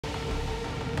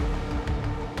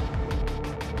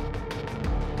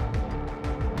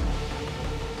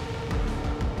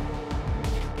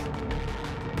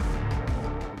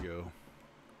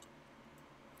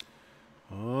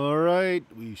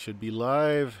we should be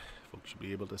live. Folks should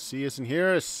be able to see us and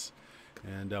hear us.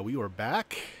 And we are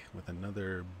back with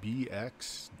another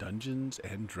BX Dungeons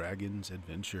and Dragons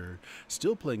adventure.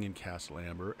 Still playing in Castle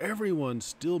Amber. Everyone's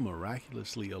still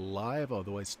miraculously alive,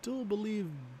 although I still believe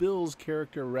Bill's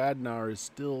character Radnar is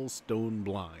still stone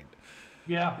blind.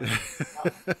 Yeah.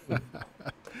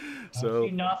 So I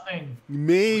see nothing.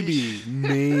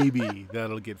 maybe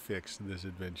that'll get fixed in this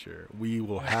adventure. We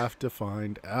will have to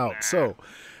find out. So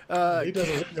he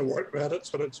doesn't know what about it,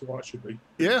 so that's why it should be.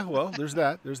 yeah, well, there's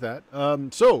that.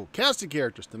 So casting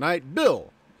characters tonight.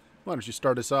 Bill, why don't you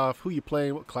start us off? Who you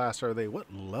playing? What class are they?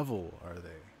 What level are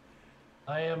they?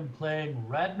 I am playing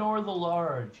Radnor the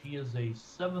Large. He is a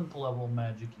 7th level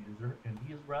magic user, and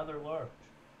he is rather large.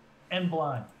 And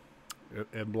blind.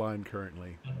 And blind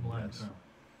currently. And blind Yes. currently.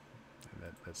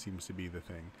 That seems to be the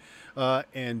thing.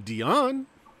 And Dion.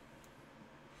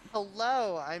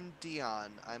 Hello, I'm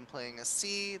Dion. I'm playing a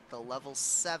C, the level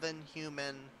 7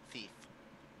 human thief.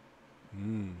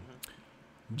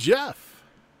 Jeff.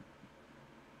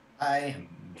 I'm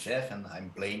Jeff, and I'm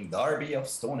playing Darby of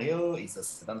Stonehill. He's a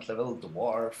 7th level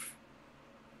dwarf.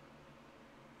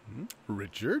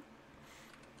 Richard.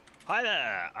 Hi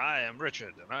there, I am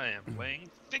Richard, and I am playing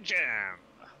Fig Jam,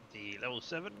 the level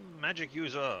 7 magic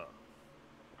user.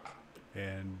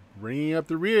 And bringing up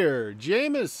the rear,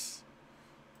 Jameis.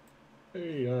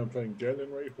 Hey, I'm playing Galen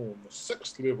Rayhorn, the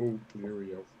 6th level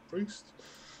Cleary Elf Priest.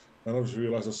 And I just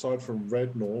realised, aside from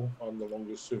Radnor, I'm the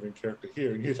longest serving character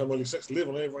here, and yet I'm only 6th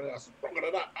level, and everyone else is rocking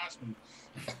it up past me.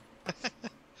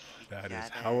 That is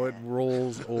how it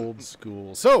rolls, old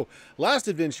school. So, last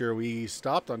adventure, we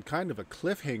stopped on kind of a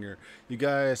cliffhanger. You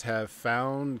guys have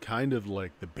found kind of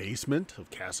like the basement of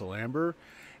Castle Amber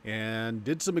and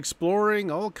did some exploring,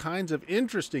 all kinds of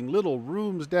interesting little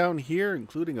rooms down here,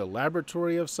 including a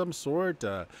laboratory of some sort,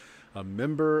 a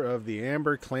member of the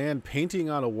Amber clan painting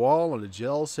on a wall on a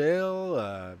gel sail,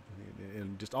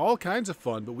 and just all kinds of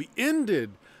fun. But we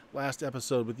ended last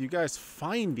episode with you guys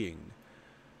finding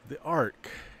the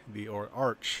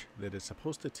arch that is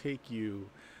supposed to take you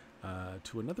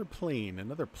to another plane,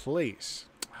 another place.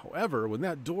 However, when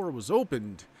that door was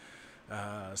opened,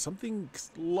 something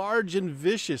large and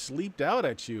vicious leaped out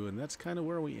at you, and that's kind of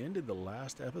where we ended the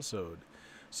last episode.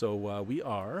 So we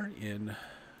are in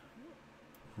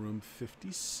room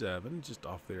 57, just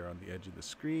off there on the edge of the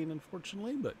screen,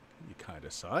 unfortunately, but you kind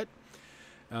of saw it.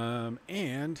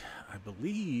 And I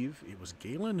believe it was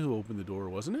Galen who opened the door,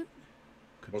 wasn't it?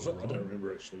 Was it? I don't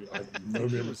remember, actually. I have no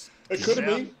memory. It could have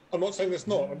been. I'm not saying it's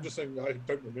not. I'm just saying I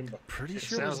don't remember. Pretty It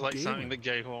sure it sounds was like Galen. something that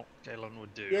Galen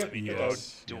would do. Yeah, and he it got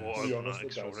does. a door Yes. To be opener honest, it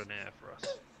does. extraordinaire for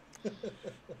us.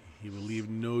 He will leave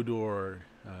no door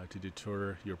to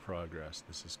deter your progress.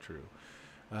 This is true.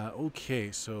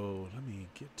 Okay, so let me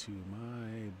get to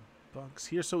my box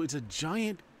here. So it's a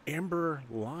giant amber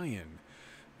lion,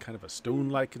 kind of a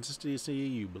stone-like consistency.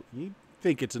 You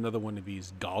think it's another one of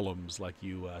these golems like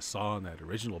you saw in that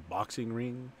original boxing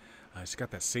ring. It's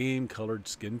got that same colored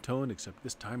skin tone, except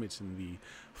this time it's in the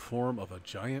form of a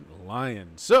giant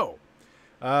lion. So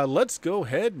let's go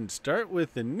ahead and start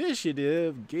with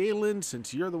initiative. Galen,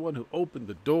 since you're the one who opened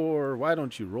the door, why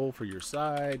don't you roll for your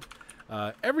side?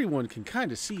 Everyone can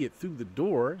kind of see it through the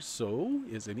door, so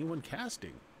is anyone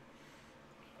casting?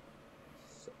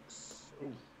 6. Oh.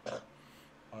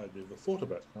 I never thought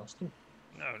about casting.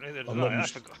 No, neither did I'm not, I. I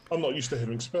used, forgot. I'm not used to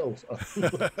having spells.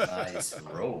 Nice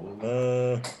roll.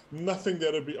 Nothing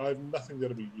that'll be. I have nothing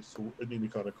that'll be useful in any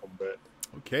kind of combat.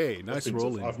 Okay, nice Offensive.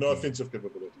 rolling. I have no offensive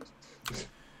capabilities.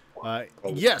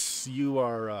 Yes, you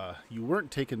are. You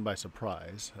weren't taken by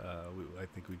surprise. I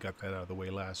think we got that out of the way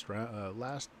last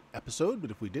episode.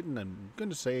 But if we didn't, I'm going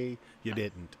to say you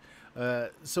didn't.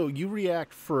 So you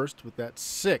react first with that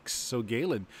 6. So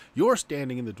Galen, you're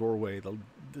standing in the doorway.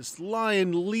 This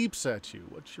lion leaps at you.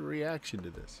 What's your reaction to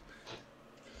this?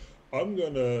 I'm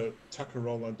gonna tuck and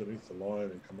roll underneath the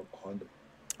lion and come up behind him.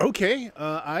 Okay,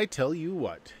 I tell you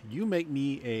what. You make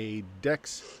me a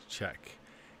dex check.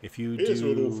 If you Here's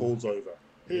where it all do, falls over.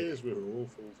 Here's where it all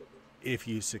falls over. if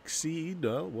you succeed,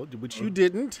 which you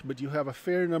didn't, but you have a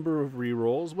fair number of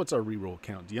rerolls. What's our reroll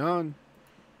count, Dion?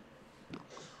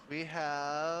 We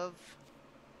have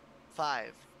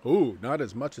 5. Oh, not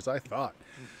as much as I thought.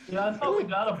 Yeah, I thought we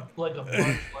got a bunch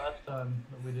last time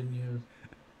that we didn't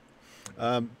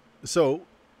use. So,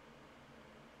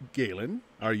 Galen,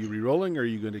 are you rerolling, or are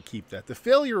you going to keep that? The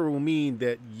failure will mean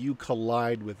that you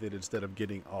collide with it instead of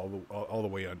getting all the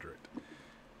way under it.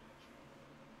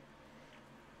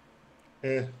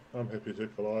 Yeah, I'm happy to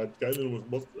collide. Galen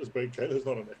was as big. Galen's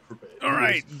not an acrobat. All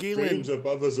right, He Galen. dreams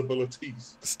above his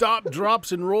abilities. Stop,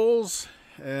 drops, and rolls.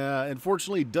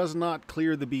 Unfortunately, does not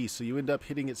clear the beast. So you end up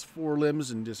hitting its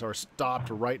forelimbs and just are stopped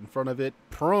right in front of it.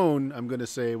 Prone, I'm going to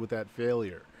say, with that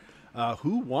failure.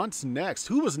 Who wants next?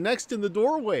 Who was next in the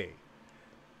doorway?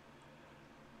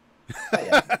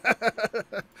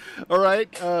 All right.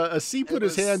 C put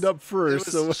his hand up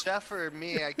first. It was Jeff or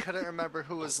me. I couldn't remember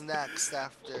who was next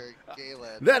after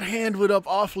Galen. That hand went up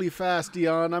awfully fast,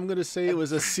 Dion. I'm going to say it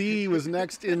was a C was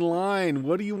next in line.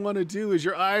 What do you want to do as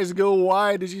your eyes go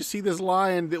wide as you see this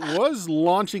lion that was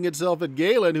launching itself at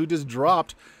Galen, who just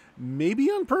dropped, maybe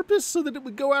on purpose so that it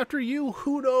would go after you?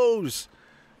 Who knows?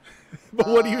 But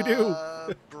what do you do?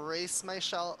 Brace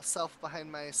myself behind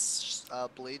my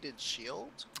bladed shield.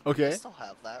 Okay. I still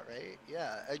have that, right?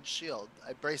 Yeah, edge shield.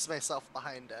 I brace myself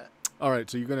behind it. All right,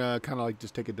 so you're going to kind of like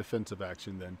just take a defensive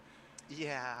action then.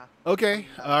 Yeah. Okay.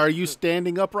 Are you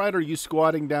standing upright or are you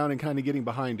squatting down and kind of getting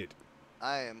behind it?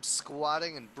 I am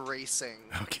squatting and bracing.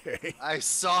 Okay. I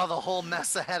saw the whole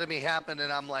mess ahead of me happen,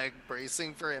 and I'm like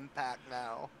bracing for impact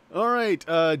now. All right,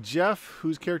 Jeff,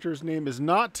 whose character's name is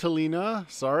not Talina.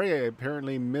 Sorry, I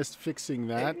apparently missed fixing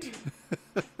that.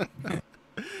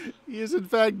 He is, in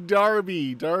fact,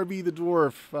 Darby. Darby the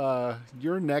dwarf.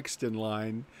 You're next in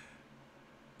line.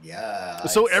 Yeah.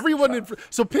 So everyone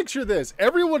so picture this.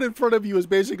 Everyone in front of you is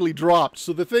basically dropped,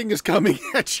 so the thing is coming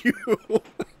at you.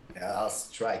 Yeah, I'll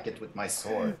strike it with my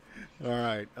sword. All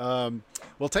right.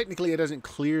 Well, technically, it hasn't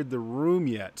cleared the room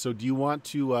yet. So, do you want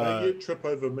to? You trip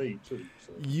over me too.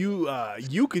 So.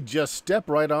 You could just step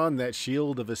right on that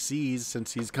shield of Aziz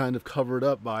since he's kind of covered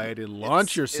up by it and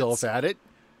launch yourself at it.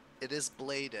 It is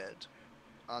bladed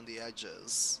on the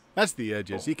edges. That's the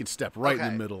edges. He can step right in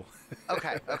the middle.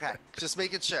 Okay. Just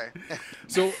making sure.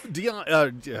 So, Dion,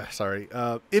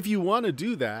 if you want to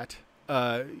do that,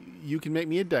 you can make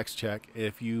me a dex check.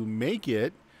 If you make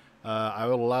it, I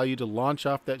will allow you to launch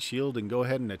off that shield and go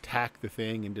ahead and attack the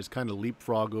thing and just kind of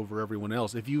leapfrog over everyone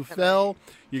else. If you fell,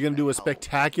 you're going to do a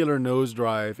spectacular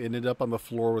nosedive and end up on the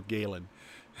floor with Galen.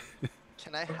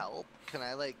 Can I help? Can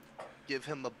I, like, give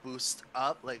him a boost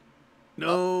up? Like,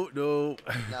 No. No?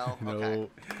 No. Okay.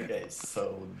 Okay,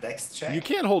 so dex check. You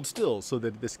can't hold still so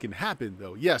that this can happen,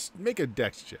 though. Yes, make a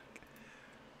dex check.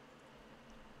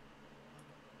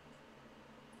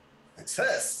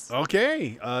 Success.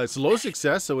 Okay, it's low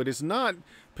success, so it is not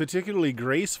particularly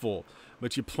graceful.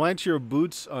 But you plant your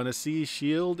boots on a sea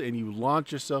shield and you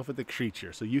launch yourself at the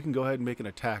creature. So you can go ahead and make an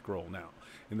attack roll now.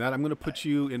 And that I'm going to put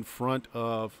you in front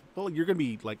of. Well, you're going to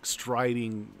be like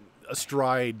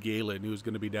astride Galen, who's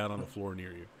going to be down on the floor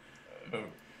near you. Oh,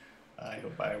 I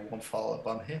hope I won't fall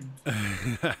upon him.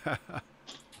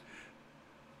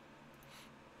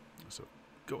 So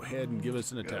go ahead and give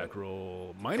us an attack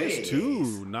roll.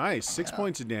 -2. Nice. 6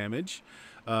 points of damage.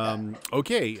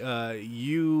 Okay.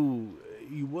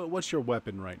 What's your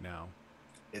weapon right now?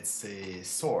 It's a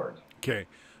sword. Okay.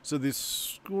 So this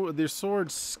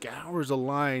sword scours a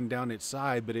line down its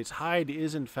side, but its hide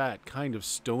is in fact kind of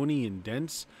stony and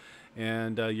dense.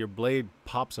 And your blade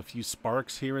pops a few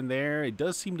sparks here and there. It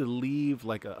does seem to leave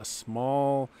like a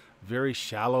small, very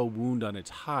shallow wound on its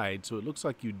hide. So it looks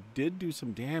like you did do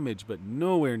some damage, but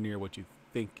nowhere near what you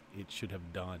think it should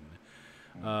have done.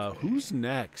 Okay. Who's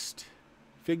next?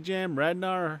 Fig Jam,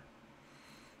 Radnar?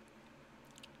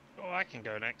 Oh, I can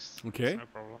go next. Okay. No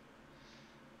problem.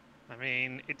 I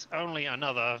mean, it's only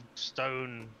another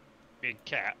stone big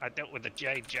cat. I dealt with the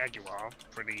Jade Jaguar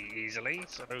pretty easily,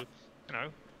 so, you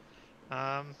know.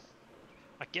 I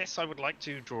guess I would like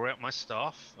to draw out my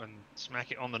staff and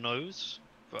smack it on the nose,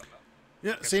 but...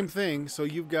 Yeah, same thing. So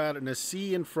you've got an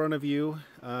AC in front of you,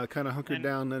 kind of hunkered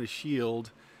down on a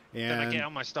shield. And then I get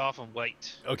on my staff and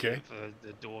wait Okay. for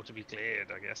the door to be cleared,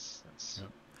 I guess. That's...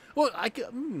 Well,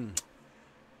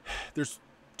 there's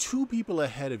 2 people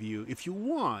ahead of you. If you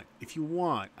want,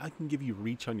 I can give you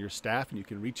reach on your staff, and you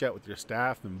can reach out with your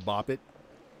staff and bop it.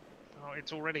 Oh,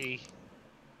 it's already...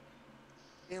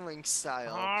 Healing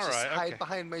style. All Just right, hide okay.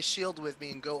 behind my shield with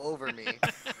me and go over me.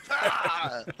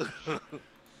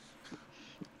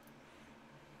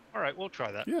 All right, we'll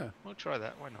try that. Yeah. We'll try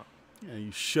that. Why not? Yeah,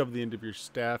 you shove the end of your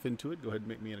staff into it. Go ahead and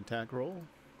make me an attack roll.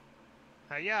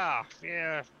 Yeah,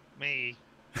 me.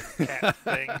 Cat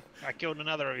thing. I killed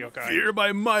another of your guys. Fear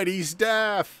my mighty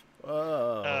staff.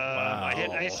 Oh, wow. I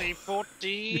hit AC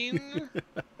 14.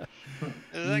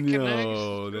 Does that connect?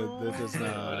 No, that does No,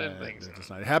 not. I didn't think That so. does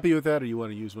not. Happy with that, or you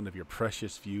want to use one of your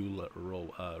precious few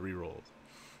re-rolls?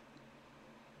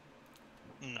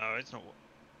 No, it's not.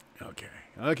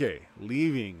 Okay.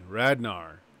 Leaving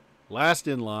Radnar. Last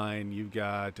in line, you've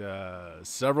got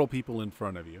several people in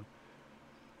front of you.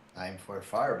 Time for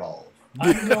fireball.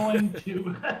 I'm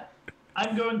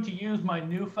going to use my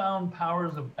newfound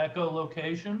powers of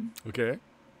echolocation, Okay.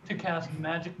 to cast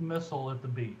Magic Missile at the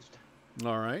beast.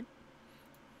 All right.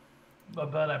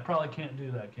 But I probably can't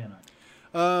do that, can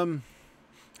I?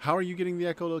 How are you getting the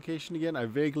echolocation again? I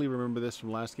vaguely remember this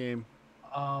from last game.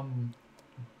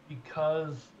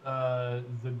 Because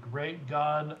the great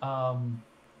god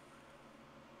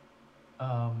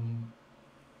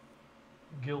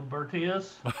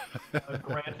Gilbertius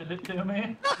granted it to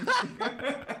me.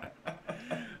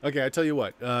 Okay, I tell you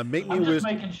what. Make me I'm a just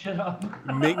wisdom. making shit up.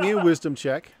 Make me a wisdom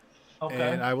check. Okay.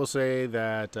 And I will say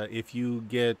that if you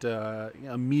get a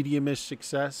mediumish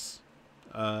success,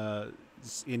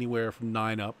 anywhere from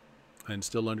 9 up, and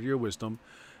still under your wisdom,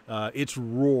 its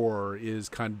roar is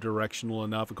kind of directional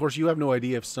enough. Of course, you have no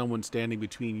idea if someone's standing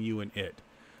between you and it.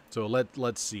 So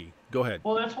let's see. Go ahead.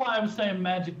 Well, that's why I was saying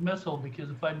Magic Missile, because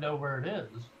if I know where it is.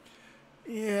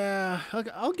 Yeah,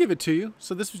 I'll give it to you.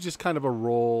 So this was just kind of a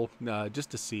roll, just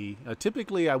to see.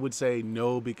 Typically, I would say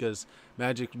no, because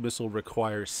Magic Missile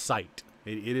requires sight.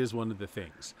 It is one of the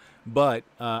things. But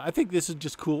I think this is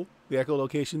just cool. The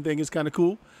echolocation thing is kind of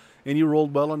cool, and you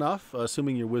rolled well enough.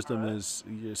 Assuming your wisdom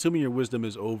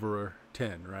is over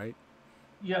 10, right?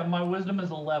 Yeah, my wisdom is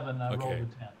 11. I Okay. rolled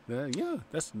a 10. Yeah,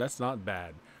 that's not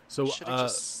bad. So Should've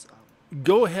just,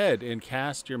 go ahead and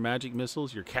cast your magic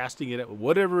missiles. You're casting it at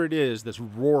whatever it is that's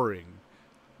roaring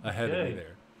ahead of Okay. you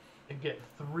there. I get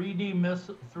 3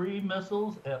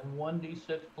 missiles at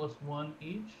 1d6 plus 1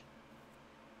 each.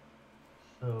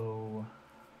 So,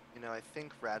 you know, I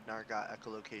think Radnar got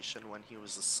echolocation when he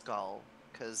was a skull,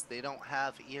 because they don't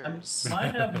have ears.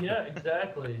 mine have, yeah,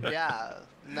 exactly. Yeah,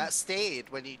 and that stayed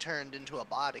when he turned into a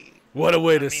body. What a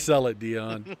way to mean- sell it,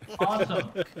 Dion.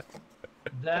 Awesome.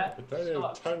 That But they don't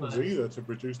have sucks, tongues but either to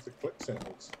produce the click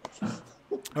sounds.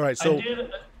 All right, so I did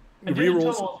a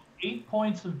rerolls- total of 8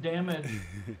 points of damage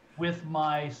with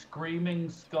my Screaming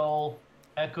Skull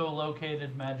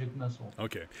echolocated magic missile.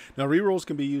 okay. Now rerolls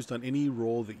can be used on any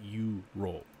roll that you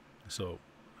roll. So,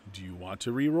 do you want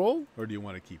to reroll or do you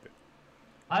want to keep it?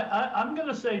 I'm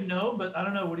gonna say no, but I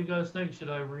don't know. What do you guys think? Should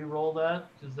I re-roll that?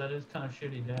 Because that is kind of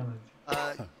shitty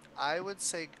damage. I would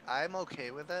say I'm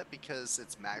okay with it because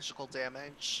it's magical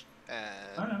damage,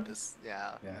 and Alright. this,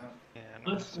 yeah. Yeah. Yeah,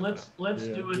 not Let's so let's let's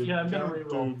Yeah, do it. you Yeah, I'm gonna can't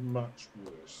re-roll. do much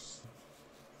worse.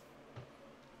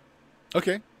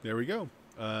 Okay, there we go.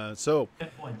 So 10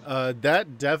 points.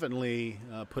 that definitely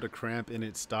put a cramp in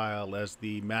its style as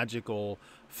the magical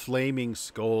flaming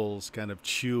skulls kind of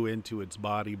chew into its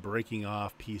body, breaking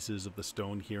off pieces of the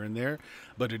stone here and there.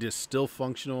 But it is still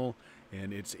functional,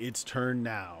 and it's its turn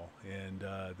now. And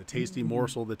the tasty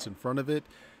morsel that's in front of it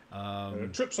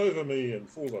It trips over me and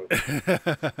falls over.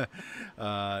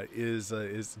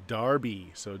 is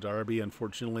Darby. So Darby,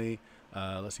 unfortunately,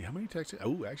 let's see how many attacks.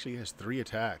 Oh, actually, he has 3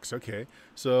 attacks. Okay,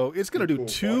 so it's gonna do Cool.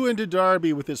 2 into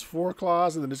Darby with its 4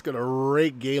 claws, and then it's gonna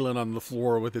rake Galen on the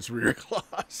floor with its rear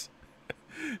claws.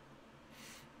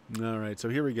 All right, so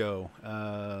here we go.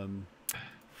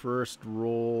 First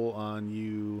roll on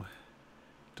you,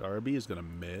 Darby, is gonna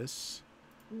miss.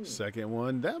 Second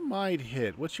one, that might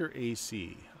hit. What's your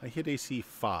AC? I hit AC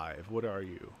 5. What are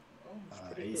you?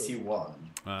 AC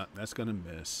 1. That's going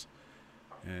to miss.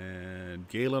 And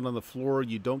Galen on the floor,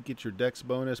 you don't get your dex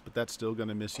bonus, but that's still going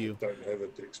to miss you. Don't have a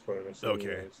dex bonus. Okay.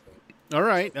 Anyway, so. All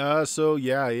right. So,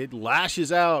 yeah, it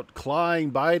lashes out, clawing,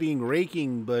 biting,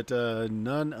 raking, but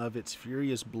none of its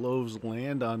furious blows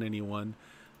land on anyone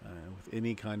with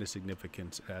any kind of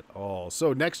significance at all.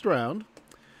 So, next round.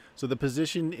 So the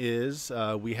position is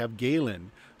we have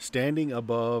Galen standing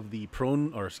above the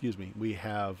prone, or excuse me, we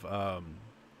have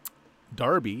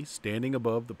Darby standing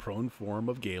above the prone form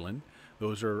of Galen.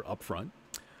 Those are up front.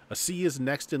 A C is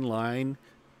next in line,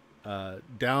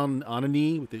 down on a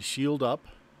knee with his shield up,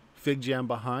 Fig Jam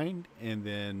behind, and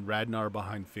then Radnar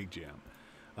behind Fig Jam.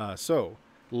 So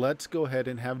let's go ahead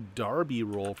and have Darby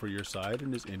roll for your side.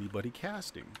 And is anybody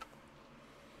casting?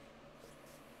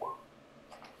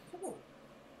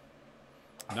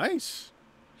 Nice.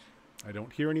 I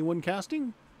don't hear anyone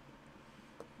casting.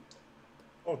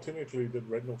 Oh, technically, did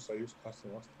Rednall say he was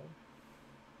casting last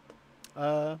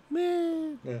time?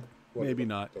 Meh. Yeah. Maybe whatever,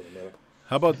 not. Doesn't matter.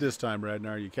 How about this time, Radnar?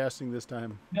 Are you casting this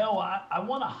time? No, I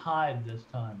want to hide this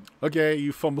time. Okay,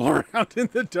 you fumble around in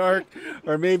the dark,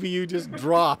 or maybe you just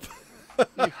drop.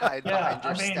 You hide Yeah, behind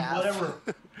your I mean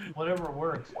staff. whatever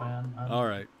works, man. All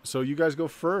right, so you guys go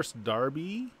first.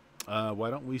 Darby, why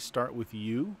don't we start with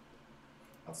you?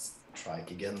 I'll strike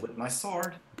again with my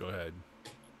sword. Go ahead.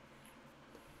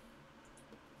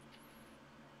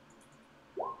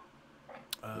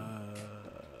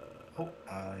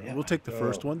 Yeah. We'll take the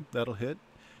first one. That'll hit.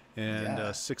 And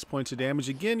Yeah. 6 points of damage.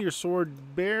 Again, your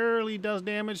sword barely does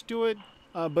damage to it,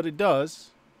 but it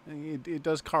does. It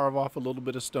does carve off a little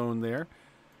bit of stone there.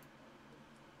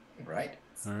 Right.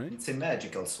 All right. It's a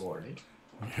magical sword.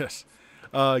 Yes.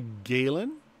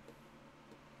 Galen?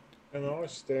 And I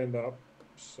stand up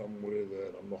somewhere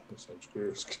that I'm not going to say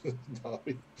square as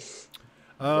Darby.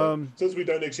 Since we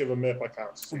don't actually have a map, I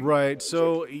can't see. Right.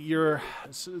 So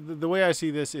the way I see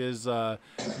this is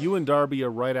you and Darby are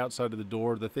right outside of the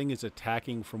door. The thing is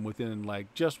attacking from within,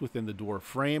 like just within the door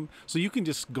frame. So you can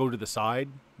just go to the side.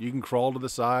 You can crawl to the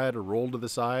side or roll to the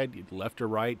side, left or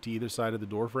right to either side of the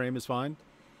door frame is fine.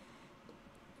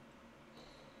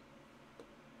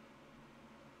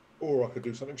 Or I could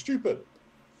do something stupid.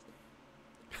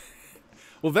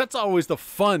 Well, that's always the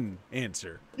fun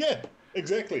answer. Yeah,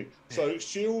 exactly. So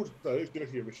shield, no, you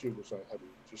don't have a shield or something heavy.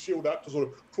 So shield up to sort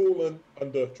of crawl in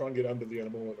under, try and get under the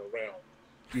animal and around,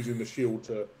 using the shield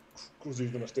to, because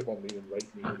he's going to step on me and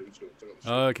rape me.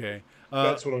 Okay.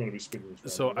 That's what I'm going to be spinning.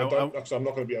 So I'm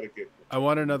not going to be able to get. I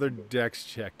want another dex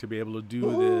check to be able to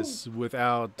do this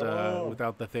without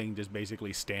without the thing just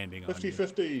basically standing on you.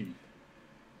 50-50.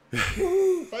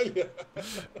 Failure.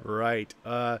 Right.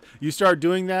 You start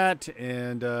doing that,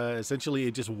 and essentially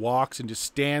it just walks and just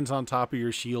stands on top of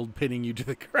your shield, pinning you to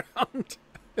the ground.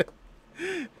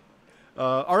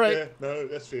 All right. Yeah, no,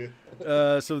 that's fair.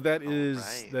 So that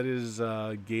is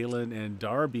Galen and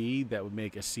Darby. That would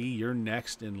make a C. You're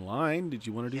next in line. Did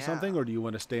you want to do something, or do you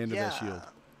want to stay under that shield?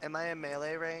 Am I in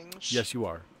melee range? Yes, you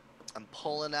are. I'm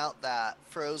pulling out that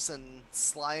frozen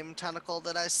slime tentacle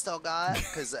that I still got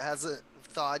because it hasn't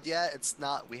thawed yet. It's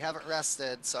not. We haven't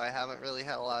rested, so I haven't really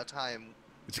had a lot of time.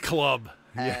 It's a club.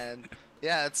 And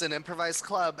yeah, it's an improvised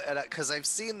club, and because I've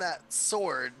seen that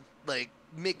sword like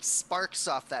make sparks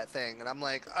off that thing, and I'm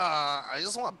like, I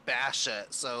just want to bash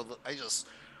it. So I just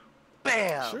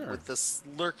bam with this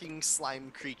lurking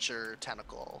slime creature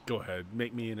tentacle. Go ahead,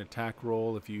 make me an attack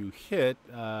roll. If you hit,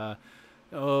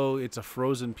 it's a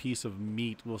frozen piece of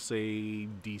meat. We'll say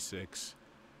D6.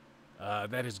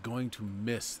 That is going to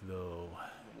miss, though.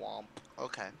 Womp.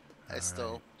 Okay.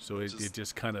 So it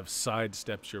just kind of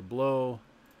sidesteps your blow.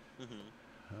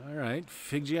 Mm-hmm. All right.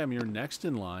 Fig Jam, you're next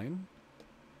in line.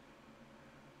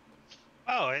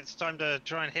 Oh, it's time to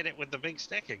try and hit it with the big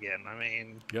stick again. I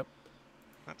mean... Yep.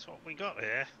 That's what we got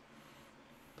here.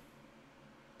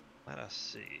 Let us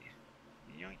see.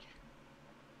 Yoink.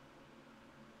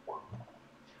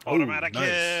 Automatic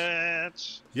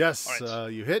hit! Yes, right.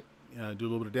 You hit. Do a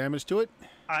little bit of damage to it.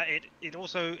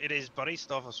 It is Buddy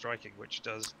Staff of Striking, which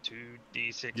does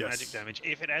 2d6 magic damage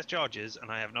if it has charges, and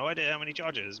I have no idea how many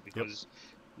charges because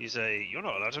you say you're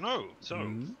not allowed to know. So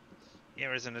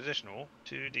here is an additional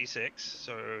 2d6.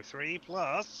 So 3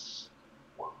 plus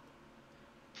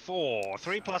 4.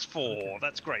 3 plus 4.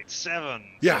 That's great. 7.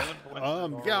 Yeah. 7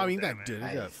 I mean that did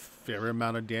a fair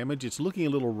amount of damage. It's looking a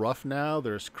little rough now.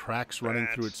 There's cracks running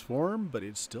through its form, but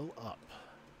it's still up.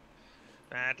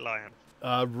 Bad lion.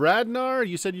 Radnar,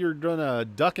 you said you're gonna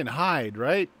duck and hide,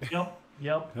 right?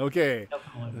 Yep. Okay.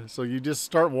 Definitely. So you just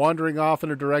start wandering off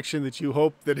in a direction that you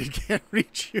hope that it can't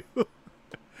reach you.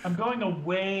 I'm going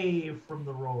away from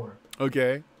the roar.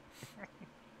 Okay.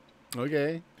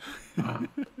 Good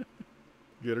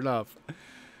enough.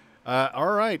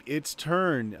 All right, its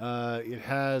turn.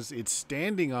 It's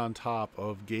standing on top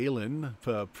of Galen,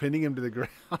 pinning him to the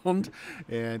ground,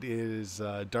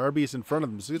 and Darby is in front of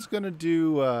him. So it's going to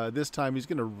do, this time he's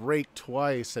going to rake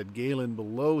twice at Galen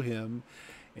below him,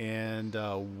 and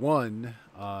 1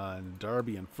 on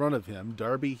Darby in front of him.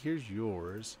 Darby, here's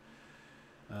yours.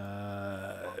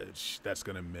 That's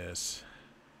going to miss.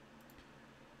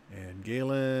 And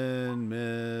Galen,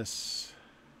 miss.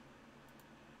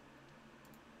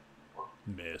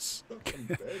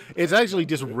 It's actually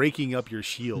just raking up your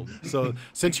shield. So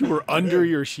since you were under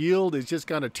your shield, it's just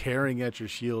kind of tearing at your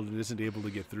shield and isn't able to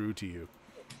get through to you.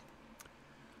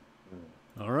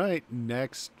 All right,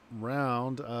 next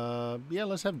round.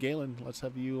 Let's have Galen. Let's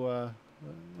have you.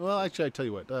 Well, actually, I tell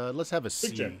you what. Let's have a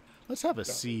C. Let's have a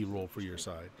C roll for your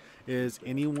side. Is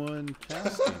anyone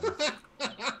casting?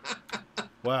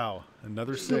 Wow,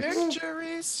 another 6.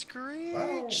 Victory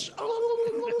screech!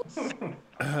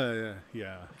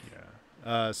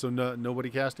 Yeah. So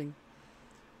nobody casting?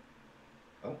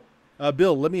 Oh.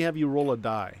 Bill, let me have you roll a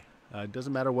die. It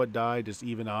doesn't matter what die, just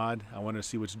even odd. I want to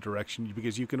see which direction,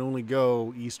 because you can only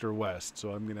go east or west.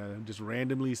 So I'm going to just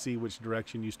randomly see which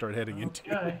direction you start heading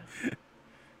into.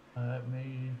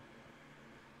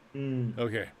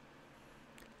 Okay.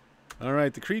 All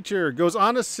right, the creature goes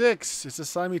on a 6. It's a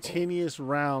simultaneous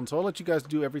round, so I'll let you guys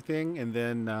do everything, and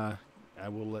then I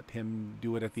will let him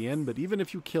do it at the end. But even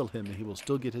if you kill him, he will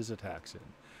still get his attacks in.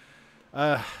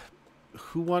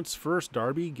 Who wants first?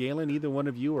 Darby, Galen, either one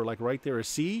of you are like right there. A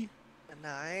C? Am Can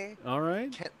I? All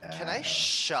right. Can I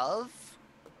shove?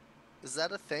 Is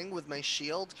that a thing with my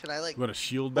shield? Can I like You want to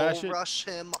shield bull bash it? rush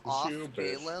him off Shield bash.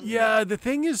 Galen? Yeah, the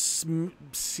thing is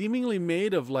seemingly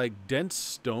made of like dense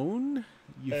stone.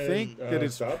 You think that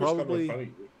it's Darby's coming probably.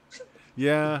 funny.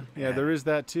 Yeah, there is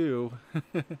that too.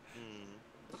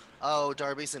 Oh,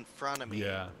 Darby's in front of me.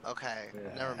 Yeah. Okay,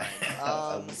 Yeah. never mind.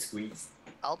 I'll be squeezed.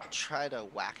 I'll try to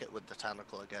whack it with the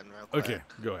tentacle again real quick. Okay,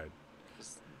 go ahead.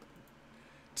 Just-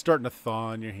 It's starting to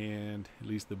thaw in your hand, at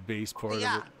least the base part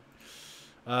yeah.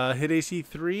 of it. Hit AC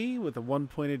 3 with a 1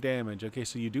 point of damage. Okay,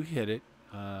 so you do hit it.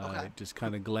 Okay. It just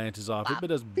kind of glances off it, but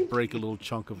does break a little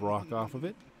chunk of rock off of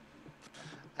it.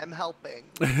 I'm helping.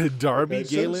 Darby, Okay,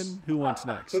 Galen, since- who wants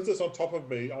next? Since it's on top of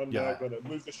me, I'm Yeah. now going to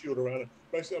move the shield around.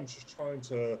 Basically, I'm just trying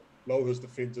to lower his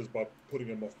defenses by putting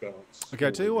him off balance. Okay,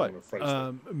 I'll tell you Or what. on a phrase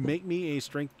that. Make me a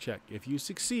strength check. If you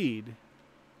succeed,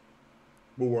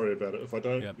 We'll worry about it. If I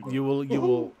don't, you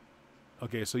will.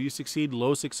 Okay, so you succeed,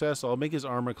 low success. I'll make his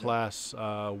armor class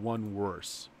 1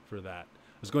 worse for that.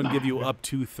 I was going to give you up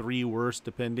to 3 worse,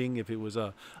 depending if it was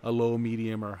a low,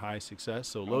 medium, or high success.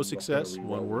 So I'm low not success, gonna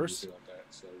 1 reroll worse. anything like that,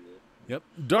 so, yeah. Yep.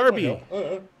 Darby,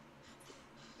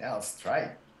 Yeah, let's try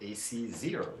it. AC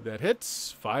 0. that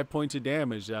hits 5 points of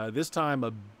damage. This time,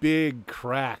 a big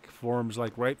crack forms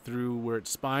like right through where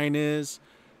its spine is.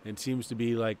 It seems to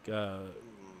be like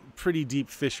pretty deep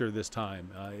fissure this time.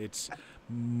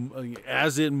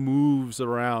 As it moves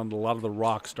around, a lot of the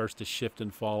rock starts to shift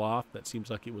and fall off. That seems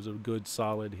like it was a good,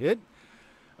 solid hit.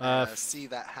 See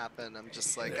that happen. I'm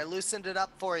just like, I loosened it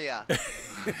up for you.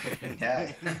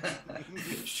 Yeah.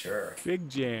 Sure. Fig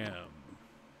Jam.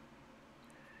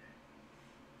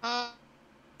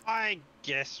 I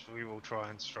guess we will try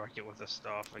and strike it with the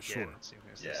staff again. Sure. And see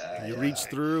if there's Yeah. You reach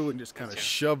through and just kind of Yeah.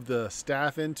 shove the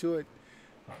staff into it.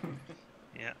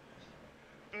 Yeah.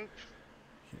 Oop.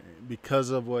 Because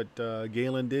of what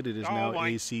Galen did, it is Oh now my-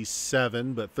 AC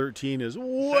 7, but 13 is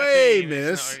way 13 is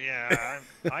miss. no- yeah.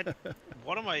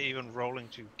 What am I even rolling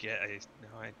to get a?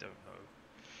 No, I don't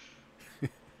know.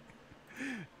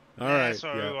 All Yeah, right.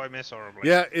 So yeah. I miss horribly.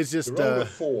 Yeah, it's just The roll of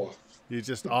 4. you're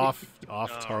just off Oh,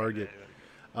 target. okay.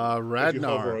 If you hover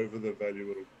Radnar, over the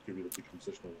value, it'll give you the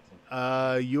decompositional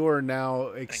thing. you are now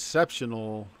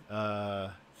exceptional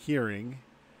hearing.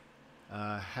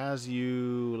 Has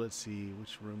you? Let's see,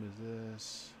 which room is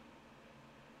this?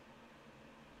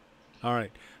 All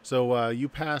right. So you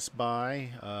pass by.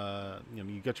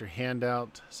 You got your hand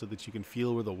out so that you can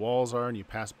feel where the walls are, and you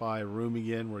pass by a room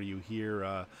again where you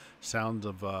hear sounds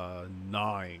of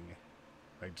gnawing,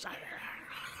 like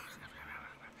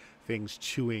things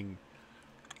chewing.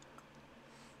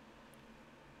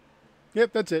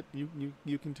 Yep, that's it.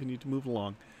 You continue to move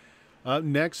along.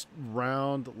 Next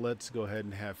round, let's go ahead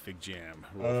and have Fig Jam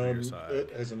roll for your side.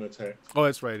 It has an attack. Oh,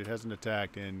 that's right. It hasn't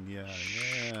attacked, and yeah.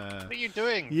 What are you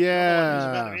doing? Yeah. Who's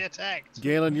about to be attacked?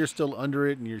 Galen, you're still under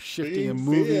it, and you're shifting and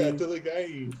Being fair moving, to the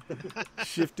game.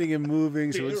 shifting and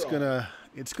moving. So Fair.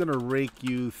 it's gonna rake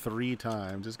you 3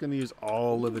 times. It's gonna use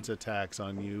all of its attacks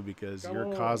on you because Come you're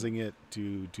on. causing it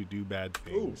to do bad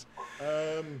Ooh. things.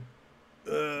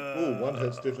 Oh, 1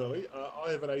 hits definitely. I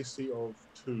have an AC of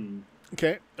 2.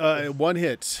 Okay, 1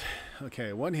 hit.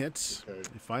 Okay, 1 hits. Okay.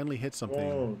 You finally hit something.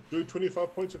 Oh, do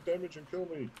 25 points of damage and kill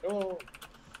me. Oh,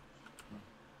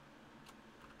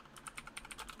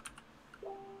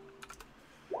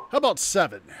 How about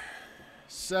 7?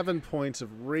 7 points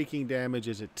of raking damage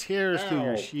as it tears through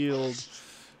your Ow. shield.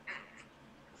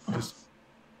 Just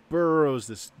burrows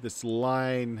this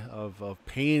line of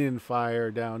pain and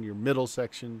fire down your middle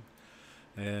section.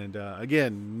 And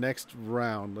again, next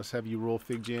round, let's have you roll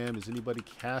Fig Jam. Is anybody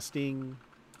casting?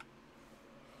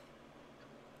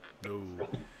 No.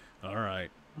 All right.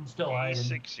 I'm still hiding.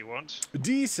 D6 you want?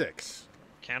 D6.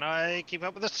 Can I keep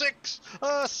up with a 6?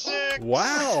 6!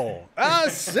 Wow.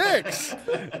 6.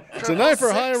 It's a night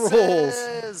for high rolls.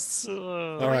 Sixes!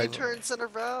 All 3 right. turns in a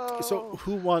row. So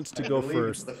who wants to I go believe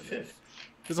it's first? the 5th.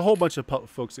 There's a whole bunch of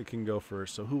folks that can go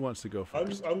first. So who wants to go I'm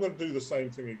first? going to do the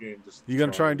same thing again. Just You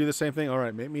gonna try and do the same thing? All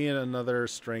right. Make me another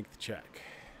strength check.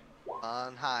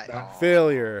 On high. Nah.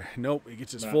 Failure. Nope. He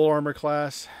gets his Nah. full armor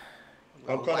class.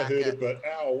 I'm We'll kind of whack hurt it. it, but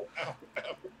ow, ow,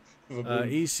 ow.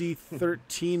 AC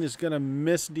 13 is gonna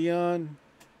miss, Dion.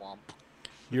 Womp.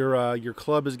 Your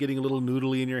club is getting a little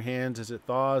noodly in your hands as it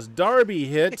thaws. Darby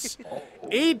hits. Oh.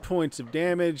 8 points of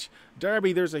damage.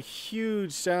 Darby, there's a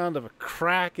huge sound of a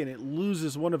crack, and it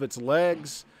loses one of its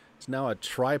legs. It's now a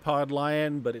tripod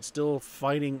lion, but it's still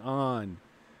fighting on.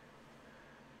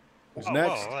 Who's Oh,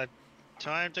 next? well,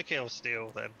 time to kill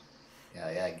Steel then.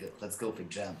 Yeah, good. Let's go for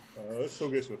jam. It still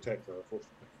gets to attack though,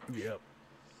 unfortunately. Yep.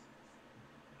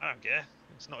 I don't care.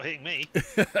 It's not hitting me.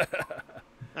 can't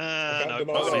No,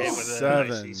 deny not that. hit with an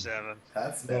 7. AC 7.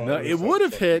 That's No, better. No, it's it not would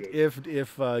have fucking hit good.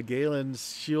 if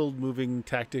Galen's shield moving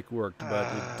tactic worked, but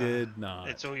it did not.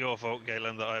 It's all your fault,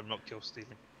 Galen, that I am not kill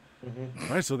stealing. Mhm.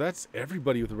 All right, so that's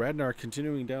everybody with Radnar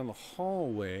continuing down the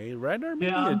hallway. Radnar, make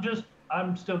Yeah, me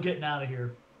I'm still getting out of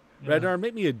here. a Radnar,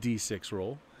 make me a D6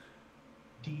 roll.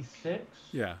 D6.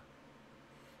 Yeah.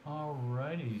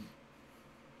 Alrighty.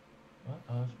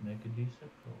 Let us make a D6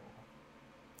 roll.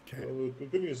 Okay. Well, the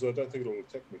good news is I don't think it'll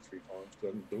attack me 3 times. 'Cause I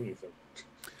didn't do anything.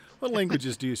 What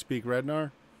languages do you speak,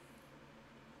 Radnar?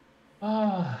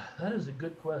 That is a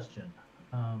good question.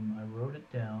 I wrote it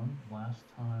down last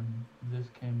time this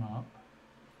came up.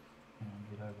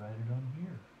 Did I write it on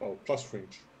here? Oh, plus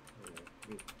French.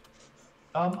 Yeah.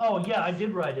 Oh yeah, I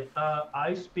did write it.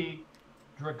 I speak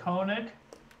Draconic,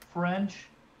 French,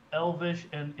 Elvish,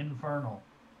 and Infernal.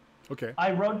 Okay.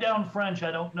 I wrote down French.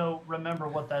 I don't remember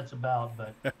what that's about,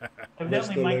 but That's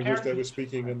evidently the my language character. they were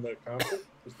speaking in the castle?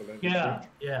 Is the language Yeah,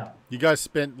 French? yeah. You guys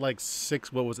spent like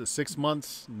 6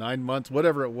 months, 9 months,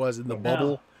 whatever it was in the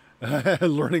bubble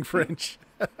learning French.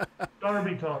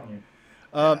 Darby taught me.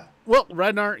 Well,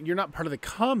 Radnar, you're not part of the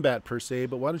combat per se,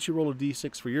 but why don't you roll a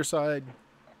D6 for your side?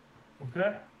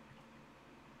 Okay.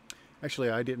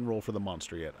 Actually, I didn't roll for the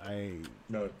monster yet.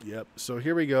 No. Yep. So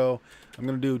here we go. I'm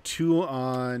gonna do 2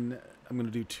 on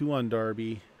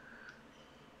Darby.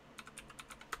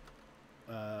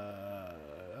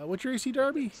 What's your AC,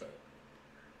 Darby? So,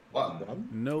 1. 1?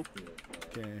 Nope. Yeah.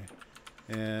 Okay.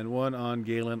 And 1 on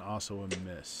Galen, also a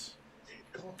miss.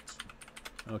 God.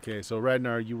 Okay, so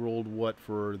Radnar, you rolled what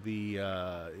for the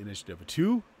initiative? A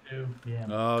 2? 2. Yeah.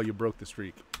 Oh, you broke the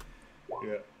streak.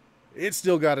 Yeah. It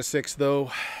still got a 6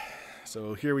 though.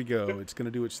 So here we go. It's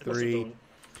gonna do its What's it 3. doing?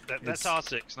 That's our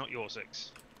 6, not your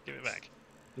 6. Give it back.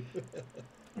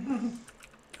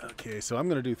 Okay, so I'm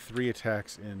gonna do 3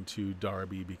 attacks into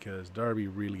Darby because Darby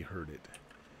really hurt it.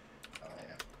 Oh,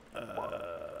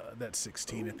 yeah. That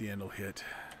 16 at the end will hit.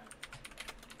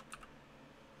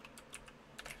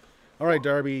 All right,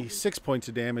 Darby, 6 points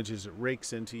of damage as it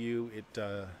rakes into you. It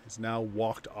is now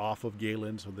walked off of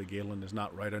Galen, so the Galen is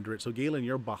not right under it. So Galen,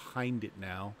 you're behind it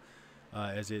now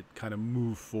as it kind of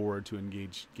moved forward to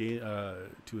engage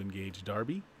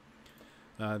Darby.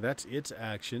 That's its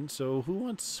action. So who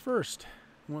wants first?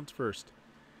 Who wants first?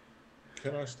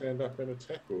 Can I stand up and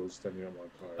attack, or is standing on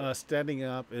my tire? Standing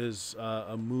up is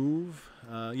a move.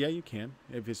 Yeah, you can.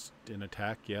 If it's an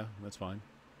attack, yeah, that's fine.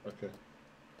 Okay.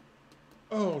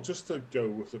 Oh, just to go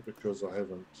with it because I can't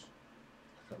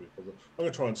be bothered. I'm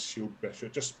going to try and shield bash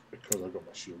it just because I've got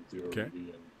my shield there Okay.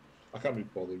 already and I can't be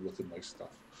bothered with the nice stuff.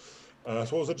 So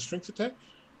what was it, a strength attack?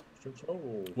 Strength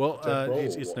roll? Or Well, attack roll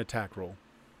it's or an what? attack roll.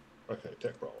 Okay,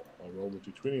 attack roll. I'll roll the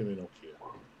d20 and then I'll care.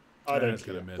 I don't That's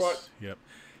care. gonna miss. Right. Yep.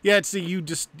 Yeah, it's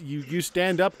you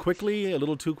stand up quickly, a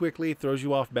little too quickly, throws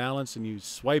you off balance, and you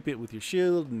swipe it with your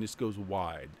shield, and this goes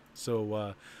wide.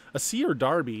 So, a C or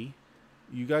Darby,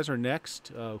 you guys are next.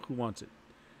 Who wants it?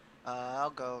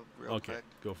 I'll go real Okay, quick.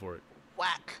 go for it.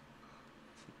 Whack.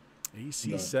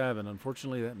 AC No. 7.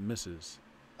 Unfortunately, that misses.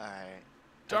 All right.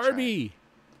 Darby,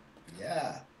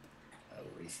 Yeah. Oh,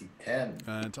 AC 10.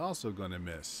 it's also gonna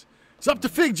miss. It's up to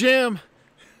Fig Jam.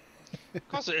 Of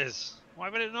course it is. Why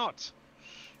would it not?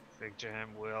 Big Jam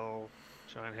will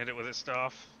try and hit it with its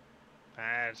staff.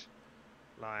 Bad.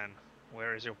 Lion,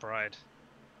 where is your pride?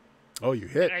 Oh, you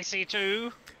hit, AC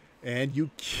 2. and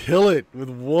you kill it with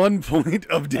 1 point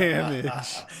of damage.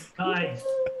 Nice.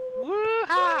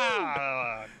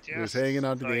 Woo-ha! It was hanging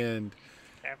on to like the end.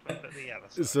 happened at the other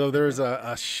side. So there's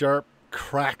a sharp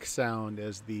crack sound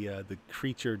as the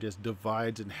creature just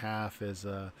divides in half as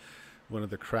one of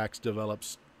the cracks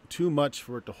develops too much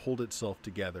for it to hold itself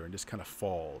together and just kind of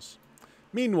falls.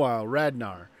 Meanwhile,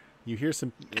 Radnar, you hear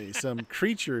some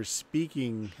creatures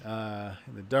speaking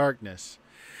in the darkness.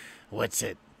 What's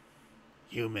it?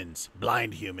 Humans,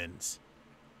 blind humans.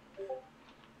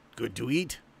 Good to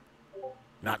eat?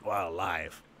 Not while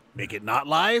live. Make it not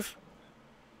live?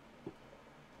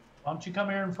 Why don't you come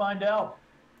here and find out?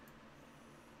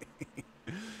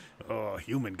 Oh,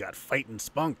 human got fighting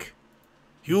spunk.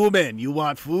 Human, you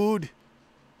want food?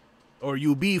 Or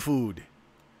you be food?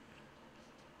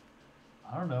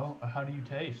 I don't know. How do you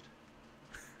taste?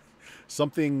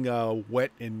 Something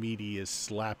wet and meaty is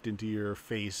slapped into your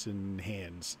face and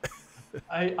hands.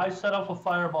 I set off a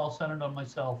fireball centered on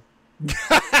myself.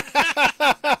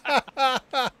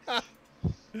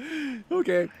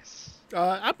 Okay.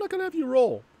 I'm not going to have you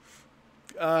roll.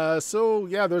 So,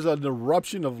 yeah, there's an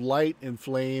eruption of light and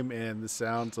flame and the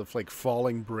sounds of, like,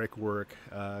 falling brickwork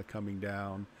coming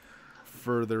down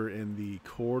further in the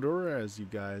corridor as you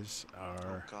guys Oh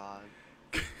are God.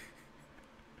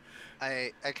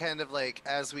 I kind of like,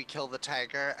 as we kill the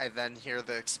tiger, I then hear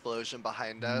the explosion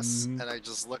behind us, Mhm. and I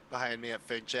just look behind me at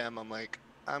Fig Jam. I'm like,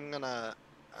 I'm gonna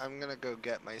go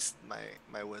get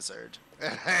my wizard.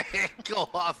 And I go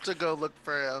off to go look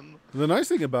for him. The nice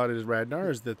thing about it is, Radnar,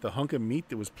 is that the hunk of meat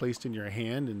that was placed in your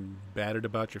hand and batted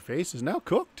about your face is now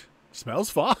cooked.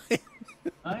 Smells fine.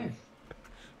 Nice.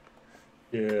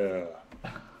 Yeah.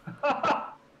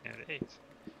 Yeah, it is.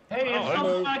 Hey, Oh, it's I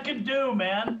something know. I can do,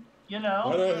 man. You I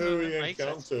know. know who that we makes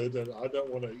sense. encountered, and I don't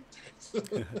want to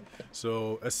eat it.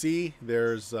 So,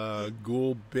 there's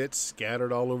ghoul bits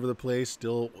scattered all over the place.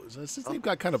 Still, since they've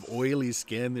got kind of oily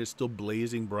skin, they're still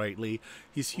blazing brightly.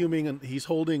 He's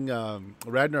holding,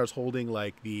 Radnar's holding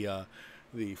like the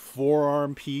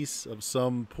forearm piece of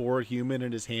some poor human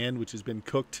in his hand, which has been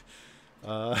cooked.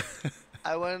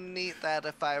 I wouldn't eat that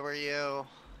if I were you.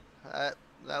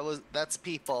 That's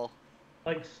people.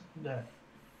 Like the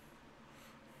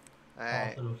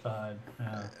I positive side.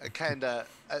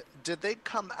 Yeah. did they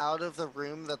come out of the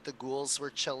room that the ghouls were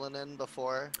chilling in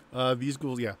before? These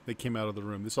ghouls, yeah, they came out of the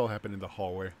room. This all happened in the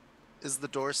hallway. Is the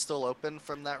door still open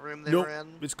from that room they Nope, were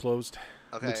in? it's closed.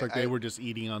 Okay, Looks like they were just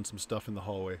eating on some stuff in the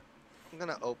hallway. I'm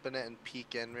gonna open it and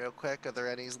peek in real quick. Are there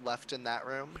any left in that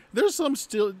room? There's some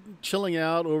still chilling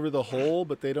out over the hole,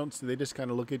 but they don't. They just kind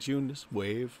of look at you and just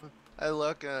wave. I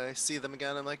look, I see them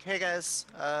again. I'm like, hey guys,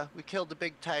 we killed a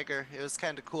big tiger. It was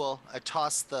kind of cool. I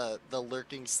tossed the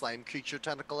lurking slime creature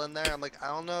tentacle in there. I'm like, I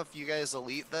don't know if you guys will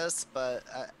eat this, but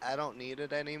I don't need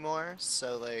it anymore.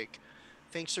 So like,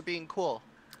 thanks for being cool.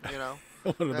 You know.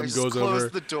 One of And I them just goes close over,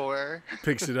 the door.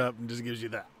 picks it up, and just gives you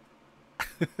that.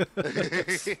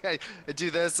 I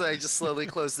do this. I just slowly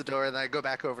close the door, and then I go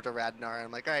back over to Radnar. And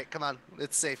I'm like, all right, come on,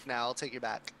 it's safe now. I'll take you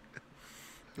back.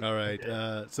 All right.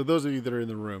 So those of you that are in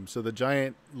the room, so the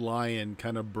giant lion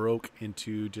kind of broke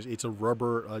into it's a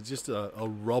rubber, just a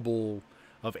rubble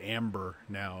of amber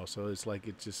now. So it's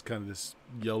just kind of this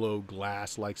yellow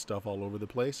glass-like stuff all over the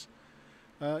place.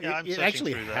 I'm It searching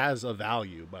actually through that. has a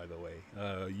value, by the way.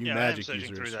 You Yeah, magic I am searching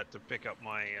users. through that to pick up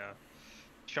my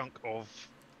chunk of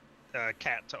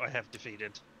cat that I have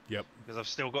defeated. Yep. Because I've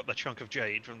still got the chunk of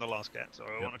jade from the last cat, so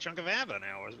I want a chunk of amber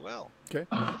now as well. Okay.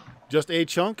 Just a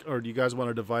chunk, or do you guys want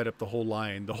to divide up the whole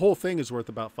lion? The whole thing is worth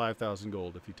about 5,000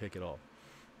 gold if you take it all.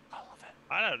 All of it.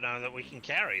 I don't know that we can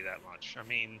carry that much. I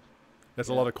mean, That's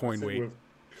a lot of I coin think weight. We've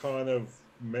kind of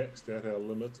maxed out our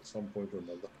limit at some point or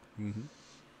another. Mm-hmm.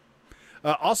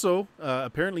 Also,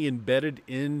 apparently embedded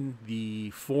in the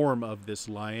form of this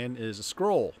lion is a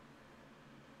scroll.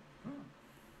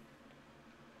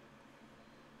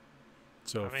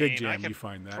 So, I Fig mean, I Jam, could you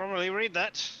find that. probably read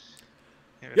that.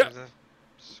 Here, Yep. there's a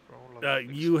scroll of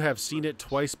the You have seen it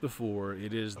twice before.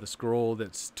 It is the scroll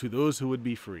that's to those who would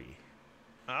be free.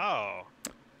 Oh,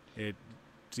 It's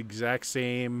exact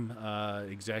same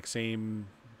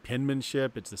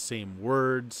penmanship. It's the same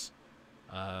words,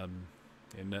 and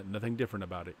nothing different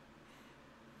about it.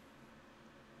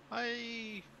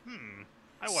 I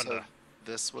So wonder.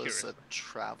 this was Curious. a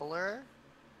traveler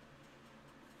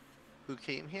who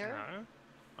came here. No,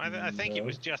 I think it No.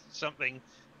 was just something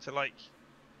to like,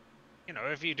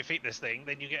 if you defeat this thing,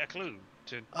 then you get a clue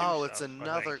to. Do Oh, it's stuff, I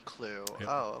another think. clue. Yep.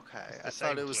 Oh, okay. It's the I thought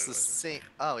same it was clue, the isn't it? same.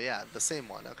 Oh, yeah, the same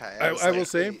one. Okay. I was will like,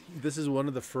 say wait, this is one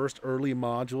of the first early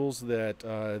modules that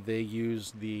they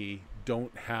use the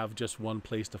don't have just one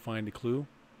place to find a clue,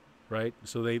 right?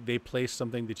 So they place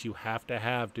something that you have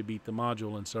to beat the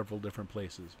module in several different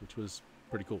places, which was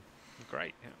pretty cool.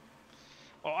 Great. Yeah.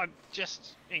 Well, I'm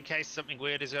just in case something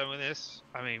weird is going with this.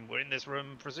 I mean, we're in this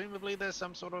room. Presumably, there's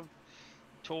some sort of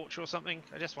torch or something.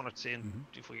 I just wanted to see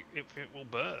if it will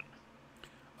burn.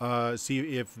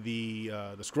 See if the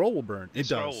scroll will burn. It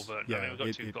scroll does. will burn. I Yeah, mean, we've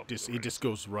got two copies it already, just so-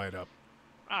 goes right up.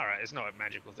 All right, it's not a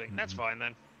magical thing. That's fine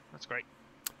then. That's great.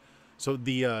 So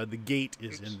the gate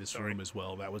is Oops, in this sorry. room as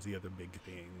well. That was the other big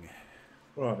thing.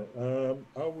 Right.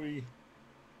 Are we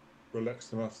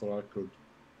relaxed enough that I could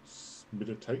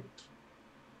meditate?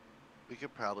 we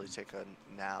could probably take a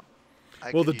nap.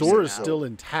 Well, the could use door a is nap. still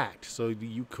intact, so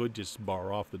you could just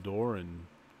bar off the door and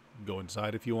go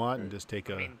inside if you want, and just take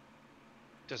I a. mean,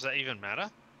 does that even matter?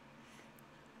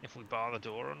 If we bar the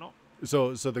door or not?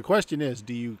 So the question is,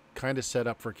 do you kind of set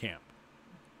up for camp?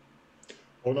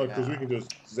 Oh no, because we Yeah. can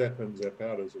just zap in, zap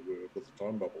out, as it were, with the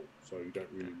time bubble, so you don't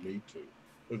really need to.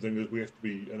 The thing is, we have to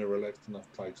be in a relaxed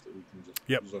enough place that we can just.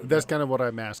 Yep, zone that's out. kind of what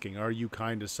I'm asking. Are you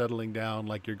kind of settling down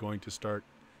like you're going to start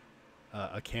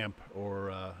a camp or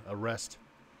a rest?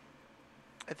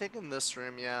 I think in this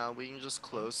room, yeah, we can just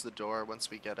close the door once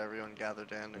we get everyone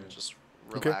gathered in and just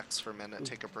Okay. relax for a minute,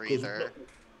 take a 'Cause breather.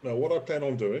 No, what I plan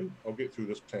on doing, I'll get through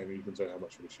this plan and you can say how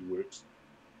much it actually works.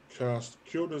 cast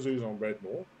Cure Disease on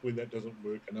Radnor. When that doesn't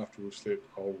work and after we've slept,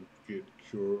 I'll get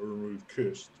Cure or Remove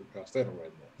Curse to cast that on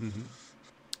Radnor. Mm-hmm.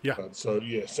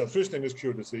 Yeah. So first thing is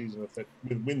Cure Disease, and if that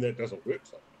when that doesn't work,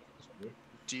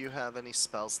 Do you have any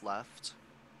spells left?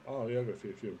 Oh yeah, I've got a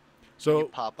fair few. So You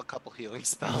pop a couple healing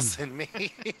spells in me.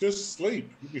 Just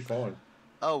sleep, you'll be fine.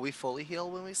 Oh, we fully heal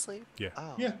when we sleep? Yeah.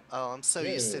 Oh, Yeah. oh I'm so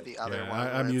used to the other Yeah, one.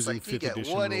 I'm where it's using like, you 5th get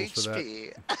edition 1 rules for that.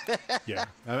 HP. yeah,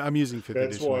 I'm using 5th That's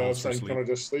edition why I rules was for saying, sleep. can I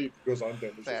just sleep? Because I'm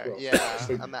damaged Fair, as well. yeah,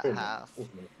 Sleep I'm at automatically.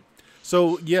 half.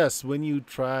 So yes, when you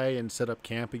try and set up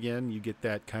camp again, you get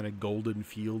that kind of golden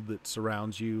field that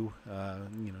surrounds you.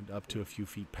 You know, up to a few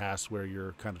feet past where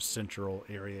your kind of central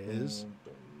area is.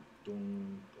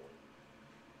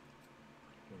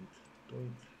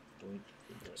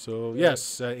 So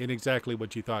yes, in exactly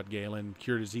what you thought, Galen.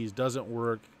 Cure Disease doesn't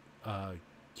work.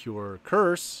 Cure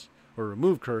Curse or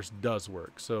Remove Curse does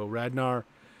work. So Radnar,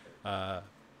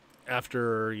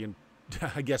 after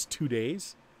I guess 2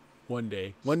 days, one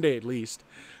day at least.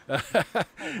 Well,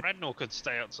 Radnor could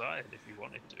stay outside if you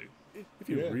wanted to. If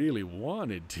you really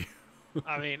wanted to.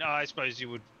 I mean, I suppose you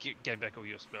would get back all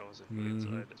your spells if you're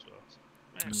inside as well.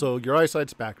 So, So your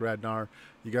eyesight's back, Radnar.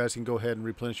 You guys can go ahead and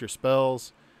replenish your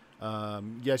spells.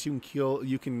 Yes, you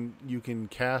can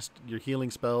cast your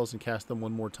healing spells and cast them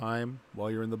one more time while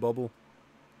you're in the bubble.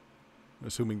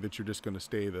 Assuming that you're just going to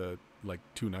stay the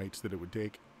 2 nights that it would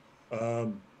take.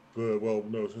 Well,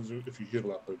 no, if you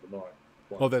heal up overnight.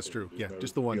 Oh, that's true. Yeah,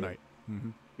 just the one healing. night. Mm-hmm.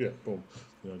 Yeah, boom.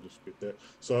 Just get that.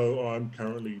 So I'm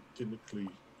currently technically.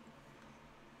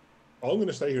 I'm going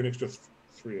to stay here an extra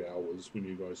 3 hours when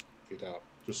you guys get up,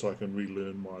 just so I can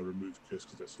relearn my Remove Curse,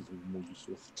 because that's even more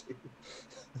useful too.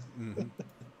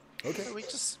 Mm-hmm. Okay.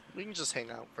 We can just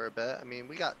hang out for a bit. I mean,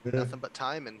 we got nothing but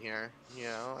time in here. You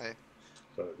know,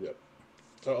 So yeah.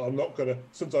 So I'm not gonna,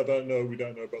 since we don't know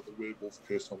about the werewolf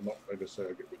curse, I'm not going to say I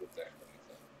get rid of that.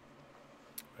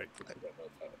 Right.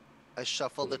 I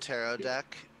shuffle the tarot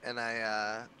deck and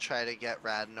I try to get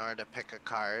Radnar to pick a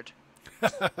card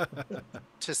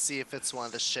to see if it's one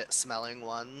of the shit-smelling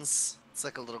ones. It's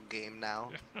like a little game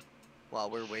now while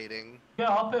we're waiting. Yeah,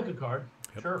 I'll pick a card.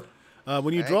 Yep. Sure.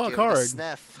 When you Alright, draw a give it card,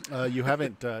 sniff. you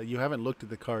haven't looked at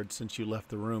the card since you left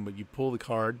the room, but you pull the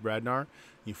card, Radnar,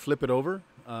 you flip it over.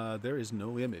 There is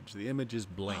no image. The image is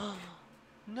blank.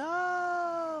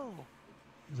 No!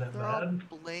 Is that They're all bad?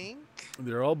 blank?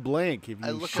 They're all blank. If I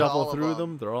you look at shuffle all of through them.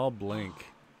 them, they're all blank.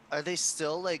 Are they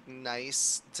still like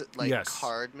nice to, like Yes.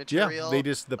 card Yeah, material? they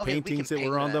just the Okay, we paintings can that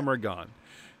were paint on it. them are gone.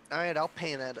 Alright, I'll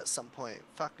paint it at some point.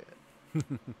 Fuck it.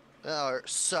 Oh, it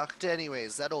sucked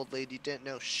anyways. That old lady didn't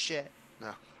know shit.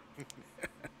 No.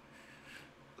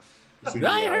 See,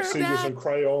 I heard see with that. some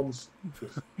crayons.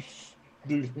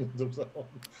 Doing themselves.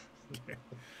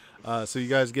 So you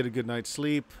guys get a good night's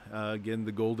sleep. Again,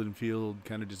 the golden field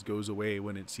kind of just goes away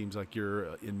when it seems like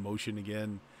you're in motion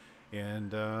again.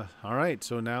 And all right,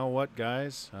 so now what,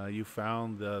 guys? You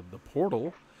found the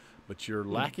portal, but you're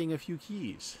lacking a few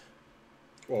keys.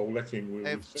 Well, lacking. I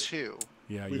have 2.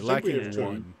 Yeah, We you're think we lacking have two.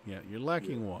 one. Yeah, you're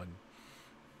lacking one.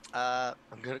 I'm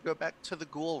gonna go back to the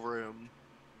ghoul room.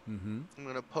 Mm-hmm. I'm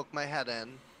gonna poke my head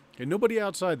in. And nobody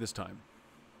outside this time.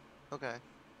 Okay.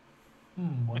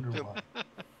 Wonder why.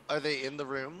 Are they in the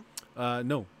room?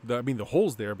 No, the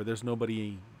hole's there, but there's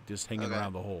nobody just hanging Okay.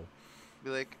 around the hole. Be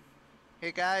like,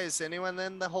 hey guys, anyone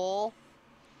in the hole?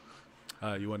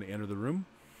 You want to enter the room?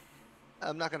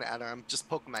 I'm not gonna enter. I'm just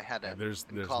poking my head Yeah, in. there's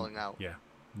and calling out. Yeah,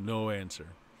 no answer.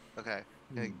 Okay.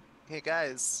 Hey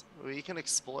guys, we can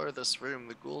explore this room.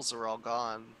 The ghouls are all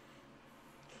gone.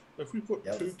 If we put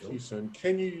Yeah, 2 let's go. keys in,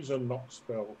 can you use a knock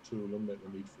spell to eliminate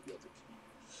the need for the other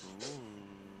key?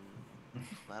 Ooh,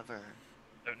 clever.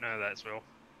 don't know that spell.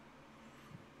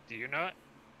 Do you know it,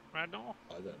 Radnor?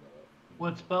 I don't know.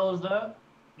 What spell is that?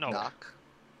 No. Knock.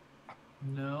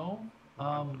 No.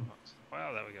 Wow,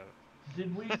 there we go.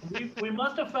 Did we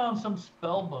must have found some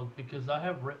spell book, because I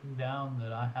have written down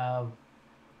that I have.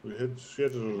 She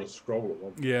had a scroll at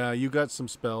one point. Yeah, you got some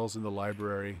spells in the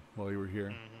library while you were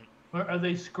here. Are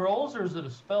they scrolls or is it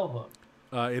a spell book?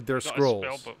 They're Got a scrolls.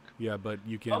 spell book. Yeah, but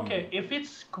you can. Okay, if it's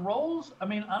scrolls, I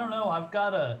mean, I don't know. I've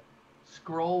got a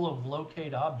scroll of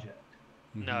locate object.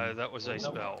 Mhm. No, that was a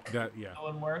spell. That yeah. That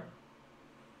wouldn't work?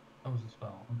 That was a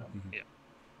spell. Okay. Mhm. Yeah.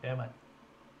 Damn it.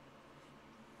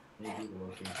 Maybe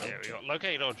working. Yeah, we got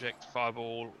locate object,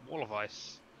 fireball, wall of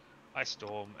ice, ice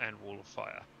storm, and wall of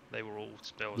fire. They were all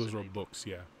spells. Those in were the- books.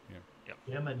 Yeah, yeah.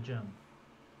 Damn it, Jim.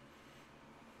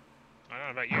 I don't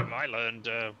know about you, I learned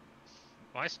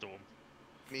ice storm.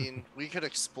 I mean, we could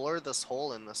explore this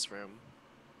hole in this room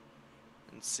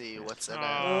and see what's in it.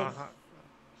 Uh, The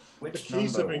Which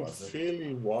keys have number been was it?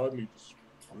 fairly widely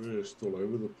Just all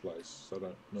over the place. I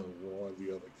don't know why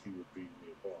the other key would be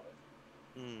nearby.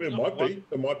 Hmm. It Look, might be.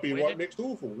 It might be where right did- next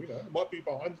door for you know. It might be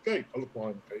behind the gate. I look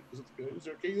behind the gate. Is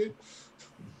there a key there?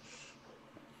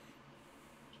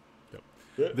 Yep.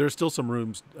 Yeah. There's still some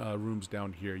rooms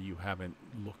down here you haven't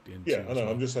looked into. Yeah, I as know. well.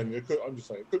 I'm just saying. It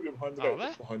could be behind the Oh, gate. there?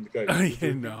 It's behind the gate. Yeah, Is there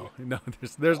a key no, there? no.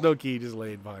 There's no key just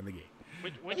laid behind the gate.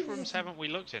 Which rooms haven't we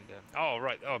looked into? Oh,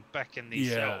 right. Oh, back in these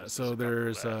Yeah. cells. So a couple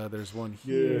there's there. there's one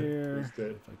Yeah, here. there's that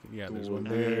If I can- yeah, there's door one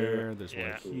there. there. There's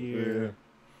Yeah. one here.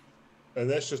 And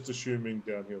that's just assuming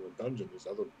down here in the dungeon there's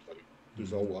other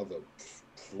there's all other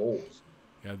floors.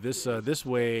 Yeah, this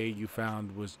way you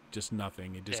found was just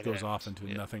nothing. It just Dead goes off ends,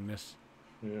 into yeah. nothingness.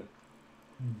 Yeah.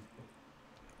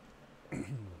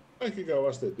 I could go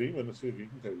ask that demon and see if he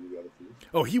can tell you the other floors.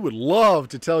 Oh, he would love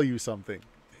to tell you something.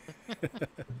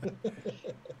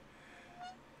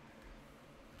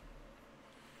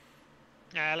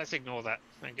 Let's ignore that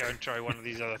and go and try one of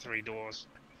these other 3 doors.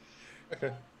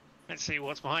 Okay. Let's see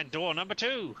what's behind door number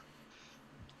 2.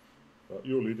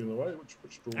 You're leading the way.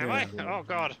 Which door? Am I? Oh,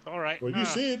 God. All right. Well, you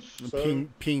said. So,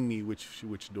 Ping me which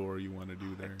door you want to do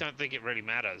I there. don't think it really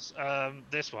matters.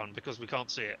 This one, because we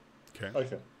can't see it. Okay.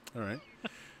 okay. All right.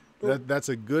 That's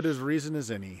a good as reason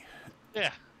as any.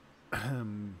 Yeah.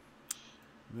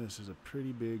 This is a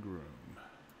pretty big room.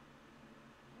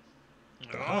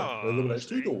 Ah, Oh, eliminates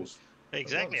 2 see? doors.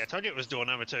 Exactly. I Nice. told you it was door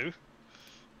number 2.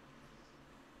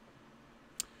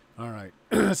 All right.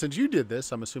 Since you did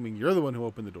this, I'm assuming you're the one who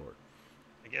opened the door.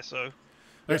 I guess so. All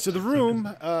right, so the room,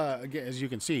 again, as you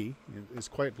can see, is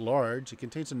quite large. It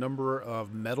contains a number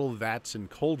of metal vats and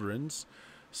cauldrons,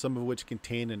 some of which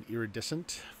contain an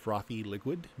iridescent, frothy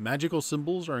liquid. Magical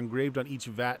symbols are engraved on each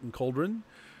vat and cauldron.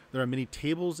 There are many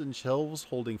tables and shelves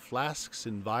holding flasks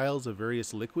and vials of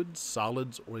various liquids,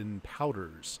 solids, or in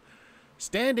powders.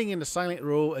 Standing in a silent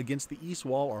row against the east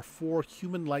wall are 4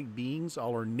 human-like beings.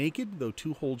 All are naked, though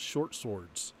 2 hold short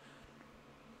swords.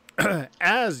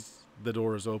 As the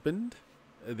door is opened,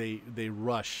 they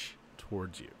rush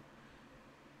towards you.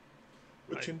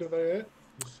 Which end are they at?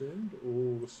 This end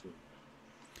or this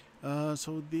end?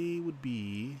 So they would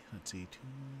be, let's see, 2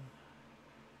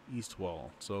 east wall.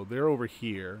 So they're over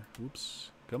here. Oops,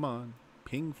 come on,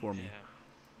 ping for me. Yeah.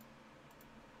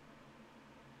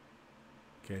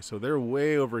 Okay, so they're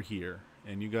way over here,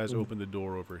 and you guys open the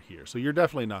door over here. So you're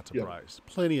definitely not Yeah. surprised.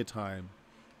 Plenty of time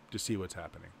to see what's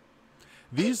happening.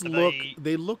 These Are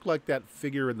they look like that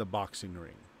figure in the boxing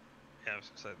ring. Yeah, I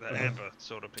was gonna say, the Amber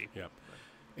sort of people. Yep.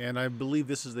 And I believe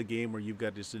this is the game where you've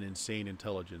got just an insane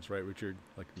intelligence, right, Richard?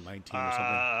 Like 19 or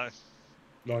something.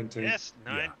 19. Yes,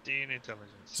 19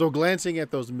 intelligence. So glancing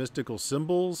at those mystical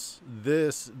symbols,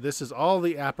 this is all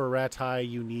the apparati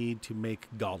you need to make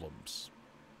golems.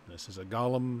 This is a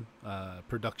golem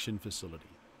production facility.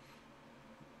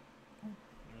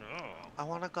 No. I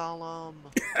want a golem.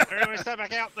 Everyone step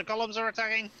back out. The golems are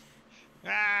attacking.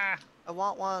 Ah! I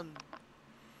want one.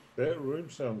 That room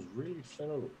sounds really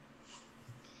shallow.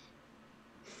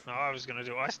 No, I was going to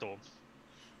do Ice Storm.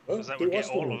 Huh? Because that Do would Ice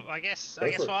get all Storm. of... I guess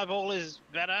Go for it. Fireball is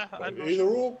better. I'm not Either sure.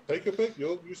 or, take a pick.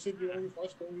 You said you want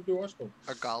Ice Storm, you do Ice Storm.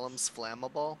 Are golems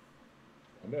flammable?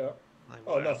 Find out. They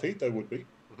Oh, will. enough heat they would be.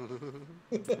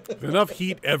 With enough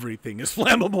heat, everything is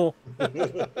flammable.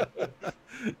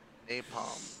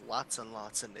 Napalm. Lots and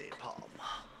lots of napalm.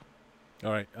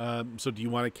 All right. So do you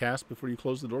want to cast before you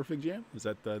close the door, Fig Jam? Is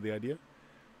that the idea?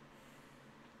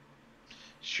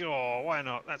 Sure, why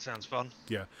not? That sounds fun.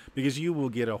 Yeah, because you will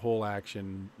get a whole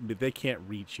action, but they can't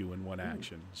reach you in one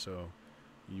action. So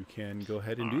you can go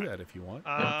ahead and do Alright. that if you want.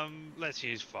 Let's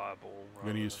use Fireball. I'm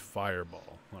going to use rather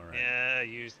Fireball. All right. than- Yeah,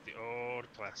 use the old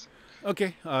classic.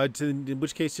 Okay. In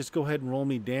which case, just go ahead and roll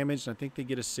me damage. And I think they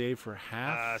get a save for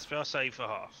half. Spell save for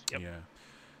half. Yep. Yeah.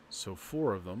 So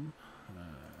 4 of them.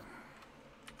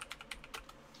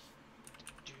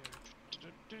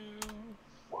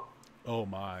 Oh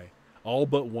my! All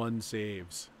but 1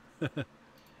 saves.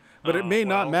 But it Oh, may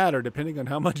not well. matter depending on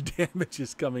how much damage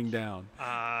is coming down.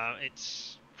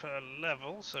 It's per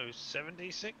level, so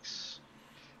 76.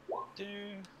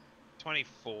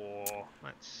 24.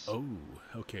 That's Oh,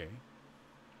 okay.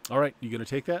 All right, you gonna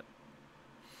take that?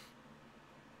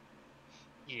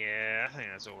 yeah. I think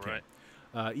that's all Okay.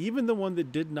 right. Even the one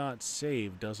that did not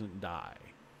save doesn't die.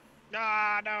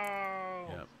 Ah,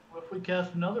 no. Yep. What if we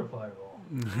cast another fireball?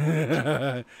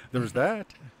 There's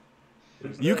that.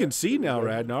 You can see now,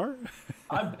 Radnar.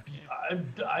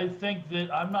 I think that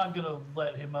I'm not gonna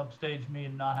let him upstage me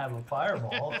and not have a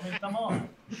fireball. I mean, come on.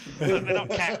 They're not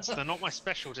cats. They're not my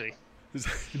specialty.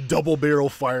 Double barrel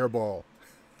fireball.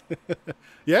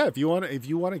 Yeah, if you want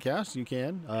to cast, you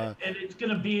can. And it's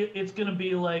gonna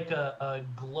be like a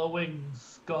glowing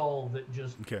skull that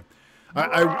just Okay.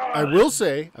 I will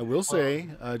say,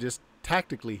 just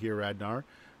tactically here, Radnar,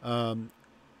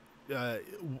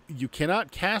 you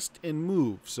cannot cast and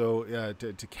move. So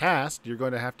to cast, you're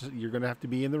going to have to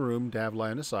be in the room to have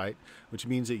line of sight, which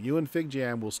means that you and Fig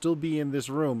Jam will still be in this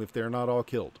room if they're not all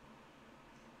killed.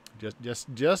 Just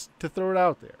to throw it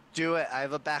out there. Do it. I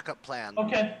have a backup plan.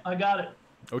 Okay, I got it.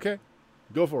 Okay,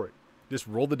 go for it. Just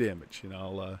roll the damage, and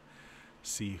I'll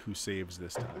see who saves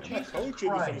this time. I told you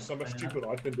there's only so much stupid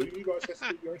I can do. You guys have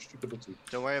to do your own stupidity.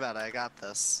 Don't worry about it. I got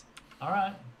this. All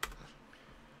right.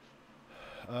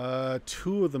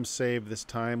 2 of them save this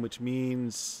time, which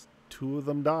means 2 of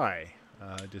them die.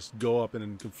 Just go up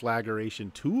in conflagration.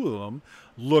 2 of them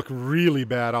look really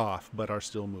bad off, but are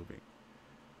still moving.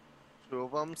 2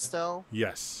 of them still?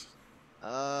 Yes.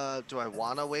 Do I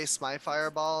want to waste my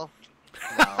fireball?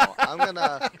 No, I'm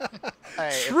gonna.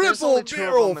 Hey, Triple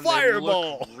barrel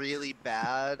fireball! They look really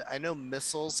bad. I know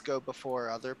missiles go before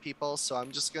other people, so I'm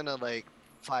just gonna like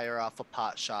fire off a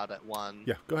pot shot at one.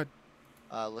 Yeah, go ahead.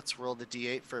 Let's roll the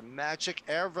d8 for magic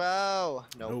arrow.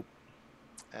 Nope.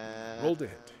 And Roll to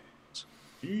hit.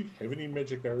 Do you have any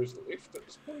magic arrows left at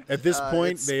this point? At this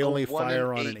point, it's they a only 1 in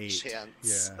fire on 8 an 8.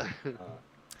 chance. Yeah.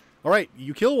 All right,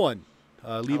 you kill one,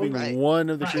 leaving Alright. one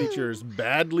of the creatures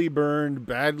badly burned,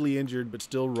 badly injured, but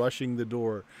still rushing the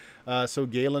door. So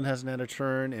Galen hasn't had a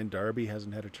turn, and Darby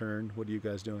hasn't had a turn. What are you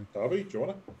guys doing? Darby, do you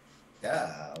want to?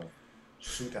 Yeah, I'll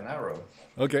shoot an arrow.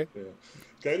 Okay. Yeah.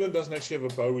 Galen doesn't actually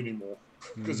have a bow anymore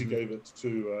because he gave it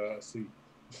to C.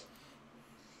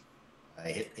 I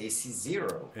hit AC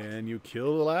 0. And you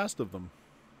kill the last of them.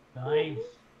 Nice.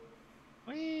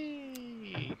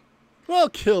 Whee! Well,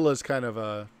 kill is kind of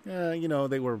a,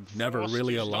 they were never Forced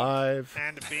really to stop alive.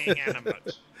 And being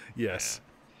animate. Yes.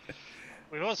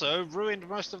 We've also ruined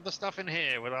most of the stuff in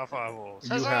here with our fireballs.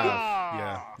 You have.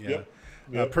 Huzzah! Yeah. Yep.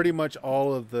 Yep. Pretty much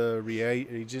all of the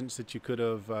reagents that you could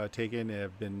have taken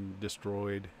have been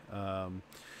destroyed.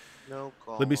 No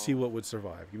goal. Let me see what would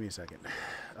survive. Give me a second.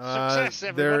 Success,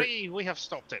 everybody! We have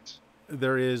stopped it.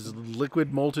 There is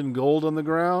liquid molten gold on the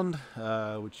ground,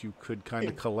 which you could kind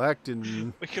of collect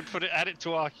and We could add it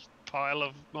to our pile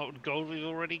of molten gold we've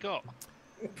already got.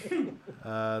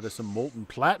 there's some molten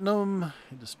platinum.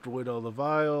 It destroyed all the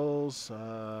vials.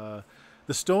 The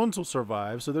stones will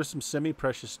survive, so there's some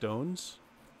semi-precious stones.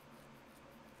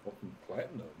 Molten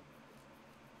platinum.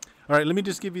 All right, let me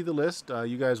just give you the list.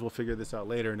 You guys will figure this out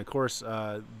later. And, of course,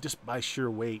 just by sheer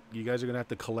weight, you guys are going to have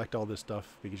to collect all this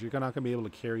stuff because you're not going to be able to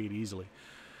carry it easily.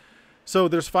 So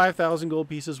there's 5,000 gold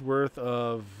pieces worth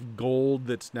of gold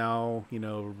that's now,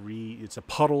 it's a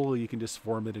puddle. You can just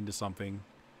form it into something.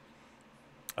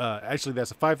 Actually,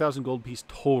 that's a 5,000 gold piece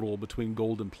total between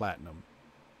gold and platinum.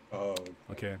 Oh.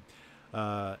 Okay.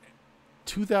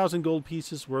 2,000 gold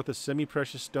pieces worth of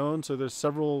semi-precious stones. So there's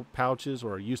several pouches,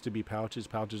 or used to be pouches.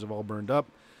 Pouches have all burned up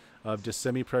of just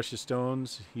semi-precious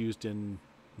stones used in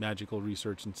magical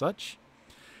research and such.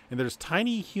 And there's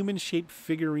tiny human-shaped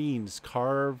figurines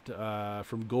carved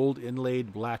from gold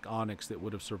inlaid black onyx that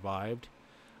would have survived.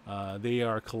 They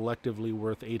are collectively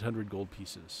worth 800 gold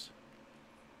pieces.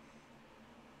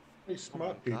 Hey,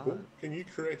 smart my people, God. can you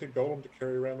create a golem to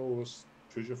carry around all this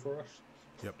treasure for us?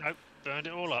 Nope, burned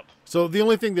it all up. So the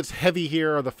only thing that's heavy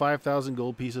here are the 5,000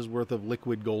 gold pieces worth of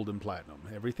liquid gold and platinum.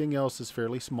 Everything else is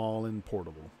fairly small and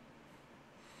portable.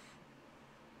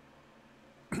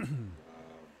 Are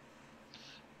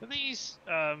these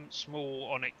small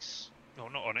onyx? No,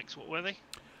 not onyx. What were they?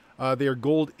 They are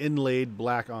gold inlaid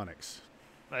black onyx.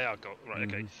 They are gold. Right.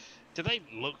 Okay. Do they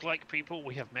look like people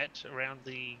we have met around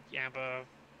the Amber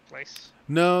place?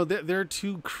 No, they're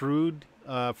too crude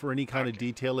for any kind of Okay.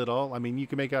 detail at all. I mean, you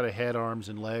can make out a head, arms,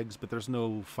 and legs, but there's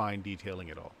no fine detailing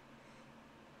at all.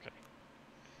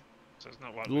 So it's not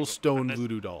like Little we've got- stone and there's-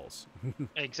 voodoo dolls.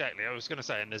 Exactly. I was going to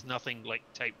say, and there's nothing like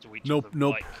taped to each No, of them. no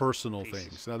like personal pieces.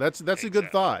 things. No, that's a good Exactly.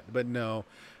 thought, but no,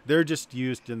 they're just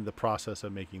used in the process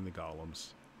of making the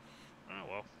golems. Oh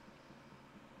well.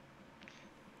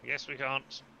 I guess we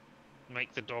can't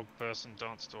make the dog person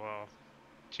dance to our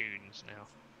tunes now.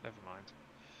 Never mind.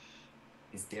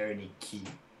 Is there any key?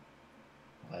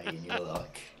 In your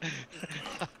luck.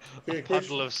 Yeah, A question.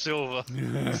 puddle of silver.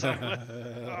 somewhere.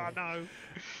 Oh no.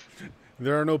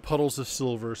 There are no puddles of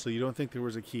silver, so you don't think there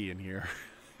was a key in here.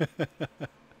 Good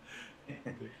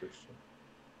question.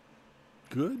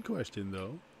 Good question,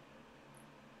 though.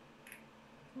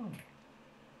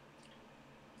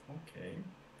 Okay.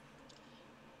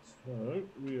 So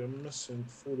we are missing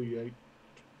 48,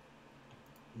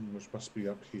 which must be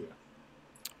up here.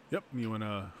 Yep. You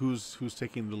wanna? Who's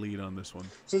taking the lead on this one?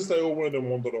 Since they all went and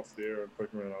wandered off there and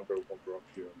poking around, I'll go wander up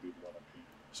here and leave one up here.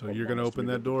 So Well, you're I gonna must open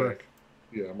be that at the door. back.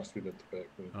 Yeah, I must be at the back.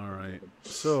 All right.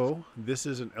 So this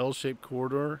is an L-shaped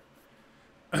corridor.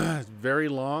 It's very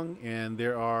long, and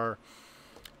there are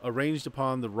arranged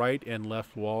upon the right and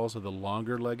left walls of the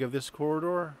longer leg of this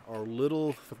corridor are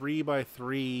little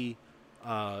 3x3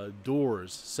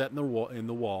 doors set in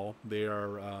the wall. They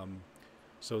are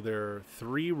so there are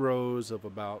 3 rows of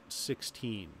about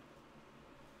 16.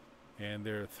 And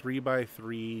they're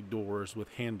 3x3 doors with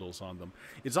handles on them.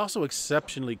 It's also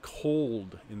exceptionally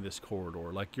cold in this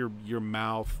corridor. Like your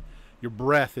mouth, your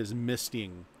breath is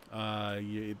misting.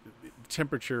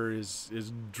 Temperature is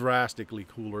drastically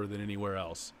cooler than anywhere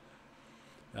else.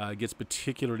 It gets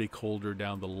particularly colder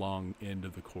down the long end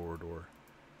of the corridor.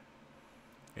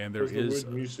 And there Does the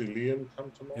word Museum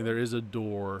come to mind? and there is a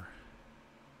door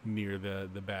near the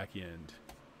back end.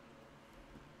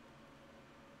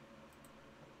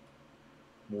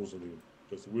 Mausoleum.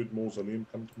 Does the word mausoleum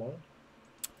come to mind?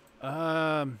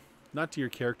 Not to your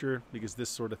character, because this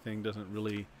sort of thing doesn't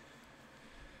really.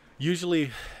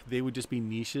 Usually, they would just be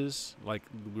niches, like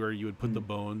where you would put the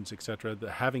bones, etc.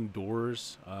 Having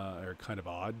doors are kind of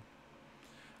odd.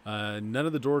 None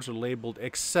of the doors are labeled,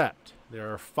 except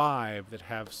there are 5 that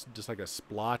have just like a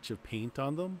splotch of paint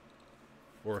on them,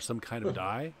 or some kind of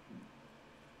dye.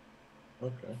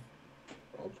 Okay.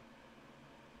 Odd.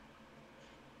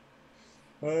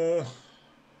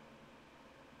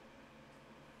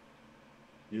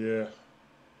 Yeah.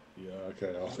 Yeah,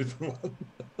 okay, I'll open one.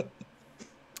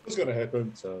 It's going to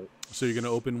happen, so So you're going to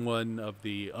open one of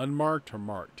the unmarked or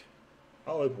marked?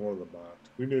 I'll open one of the marked.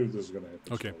 We knew this was going to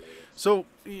happen. Okay. sooner or So,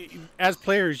 later. as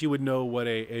players, you would know what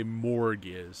a morgue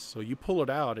is. So you pull it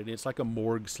out, and it's like a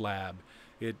morgue slab.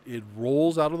 It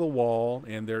rolls out of the wall,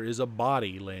 and there is a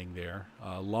body laying there,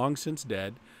 long since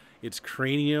dead. Its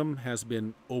cranium has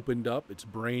been opened up. Its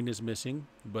brain is missing,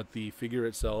 but the figure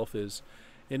itself is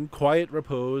in quiet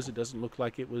repose. It doesn't look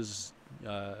like it was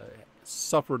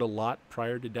suffered a lot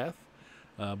prior to death,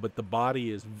 but the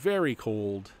body is very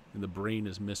cold, and the brain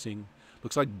is missing.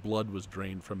 Looks like blood was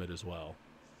drained from it as well.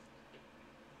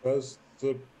 Does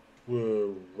the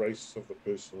race of the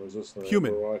person, is this an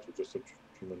Human. Amberite or just a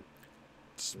human?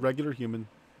 It's regular human.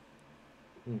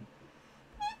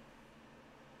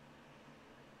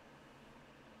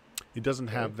 It doesn't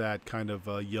have that kind of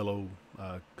yellow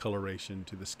coloration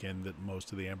to the skin that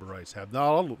most of the Amberites have. Not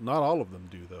all of them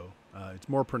do, though. It's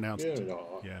more pronounced. Yeah,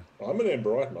 no, Yeah. I'm an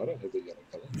Amberite and I don't have the yellow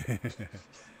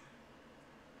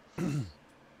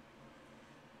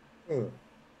colour.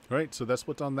 Right, so that's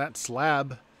what's on that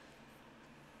slab.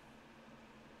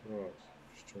 Right.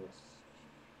 Just trying to...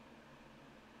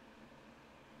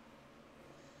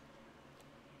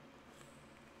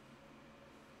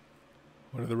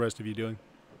 What are the rest of you doing?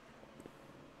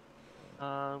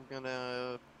 I'm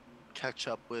gonna catch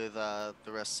up with the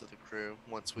rest of the crew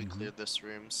once we cleared this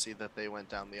room. See that they went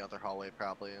down the other hallway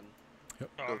probably, and Oh,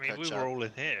 Go I mean, we catch were up. all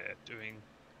in here doing.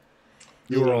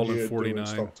 You were You're all here in doing 49.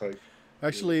 stock take.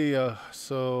 Actually,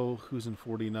 so who's in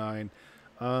 49?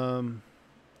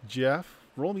 Jeff,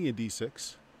 roll me a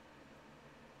d6.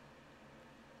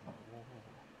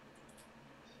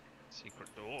 Secret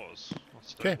doors.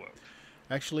 What's that 'Kay. work?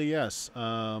 Actually, yes.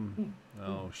 Oh,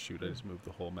 shoot, I just moved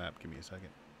the whole map. Give me a second.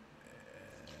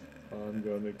 I'm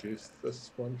going to guess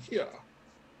this one here.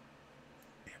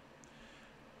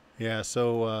 Yeah,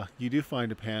 so you do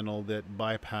find a panel that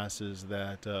bypasses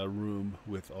that room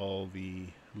with all the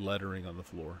lettering on the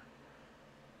floor.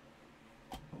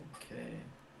 Okay.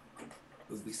 It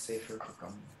would be safer to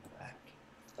come back.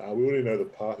 We already know the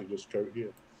party, just go here.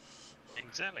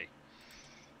 Exactly.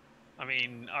 I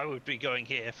mean, I would be going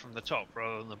here from the top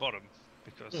rather than the bottom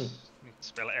because you can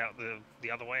spell it out the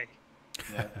other way.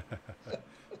 Yeah.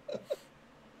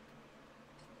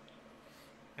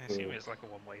 I assume it's like a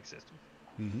one-way system.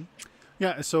 Mm-hmm.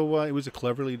 Yeah, so it was a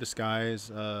cleverly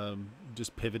disguised,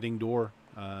 just pivoting door.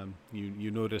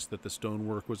 You noticed that the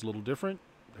stonework was a little different,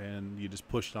 and you just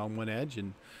pushed on one edge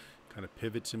and kind of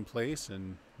pivots in place,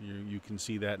 and you can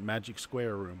see that magic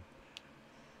square room.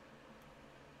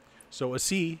 So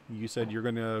Asi, you said you're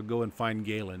going to go and find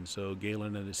Galen. So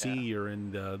Galen and Asi, you're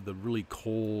in the really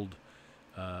cold...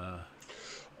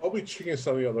 I'll be checking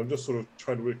something out. I'm just sort of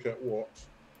trying to work out what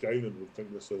Galen would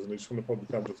think this is, and he's going to probably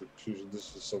come to the conclusion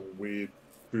this is some weird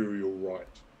burial rite,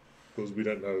 because we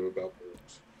don't know about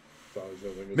morgues. So I don't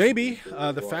think it's Maybe. a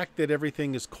burial The rite. fact that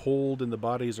everything is cold and the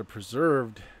bodies are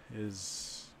preserved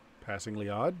is passingly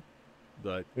odd,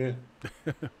 but... Yeah.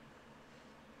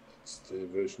 It's their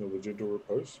version of the gentle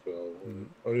repose spell. Mhm.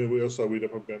 Oh yeah, we don't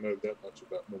know that much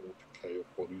about normal decay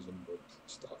of bodies and wood and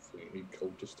stuff. You need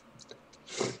cultists.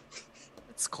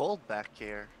 It's cold back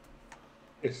here.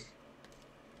 Yes.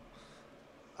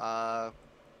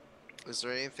 Is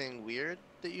there anything weird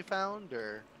that you found,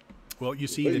 or? Well, you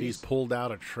see that he's pulled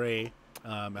out a tray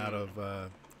out of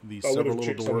these I would several have little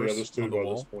checked some of the doors others too on the by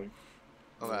wall. this point.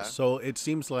 Okay. So it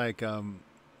seems like, I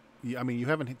mean, you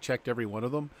haven't checked every one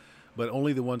of them, but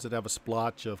only the ones that have a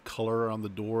splotch of color on the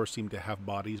door seem to have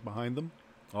bodies behind them.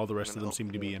 All the rest of them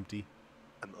seem to be empty.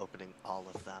 I'm opening all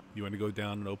of them. You want to go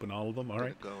down and open all of them? All I'm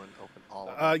right. gonna go and open all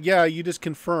of them. Yeah, you just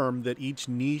confirm that each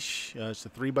niche, it's a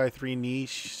 3x3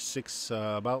 niche,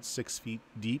 about 6 feet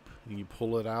deep, and you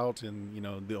pull it out, and you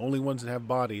know the only ones that have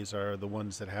bodies are the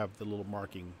ones that have the little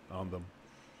marking on them.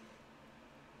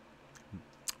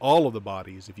 All of the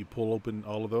bodies, if you pull open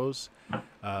all of those,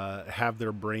 have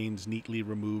their brains neatly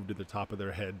removed at the top of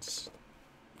their heads,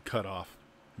 cut off,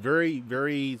 very,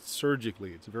 very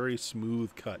surgically. It's a very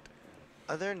smooth cut.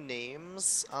 Are there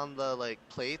names on the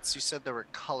plates? You said there were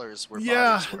colors where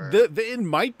Yeah, bodies were. it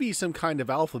might be some kind of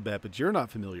alphabet, but you're not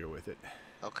familiar with it.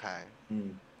 Okay.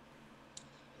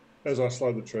 As I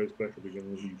slide the trays back, I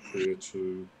begin to prayer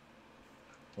to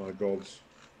my gods.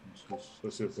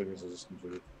 That's the thing is resistant to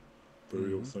the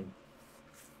burial thing.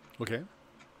 Okay.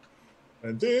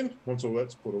 And then, once all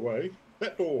that's put away,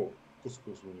 that door. Of course,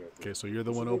 we'll go for Okay, it. so you're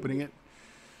the one opening it?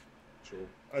 Sure.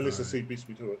 Unless the sea beats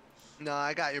me to it. No,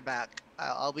 I got your back.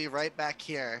 I'll be right back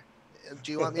here.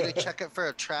 Do you want me to check it for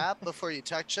a trap before you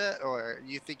touch it, or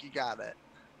you think you got it?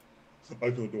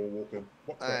 Open the door, walk in.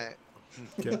 What All crap? right.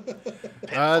 Okay.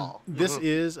 Pitfall. This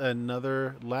is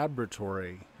another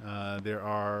laboratory. There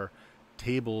are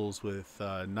tables with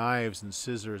knives and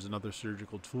scissors and other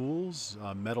surgical tools.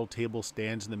 A metal table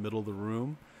stands in the middle of the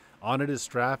room. On it is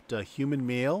strapped a human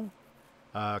male,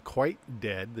 quite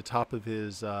dead. The top of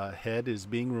his head is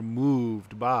being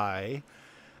removed by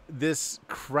this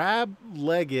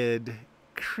crab-legged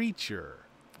creature.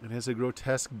 It has a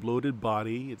grotesque bloated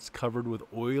body. It's covered with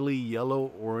oily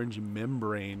yellow-orange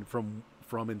membrane. From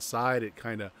inside, it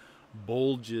kind of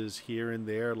bulges here and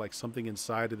there, like something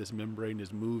inside of this membrane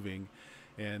is moving.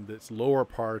 And its lower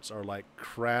parts are like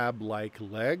crab-like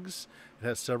legs. It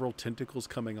has several tentacles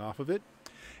coming off of it.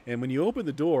 And when you open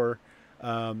the door,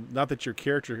 not that your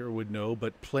character would know,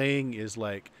 but playing is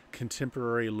like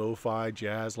contemporary lo-fi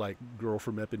jazz, like Girl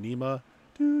from Ipanema.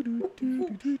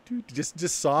 Just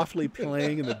softly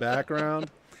playing in the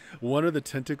background. One of the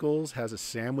tentacles has a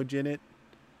sandwich in it.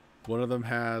 One of them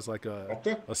has like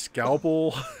a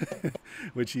scalpel,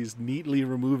 which he's neatly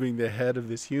removing the head of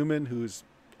this human who's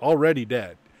already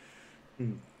dead.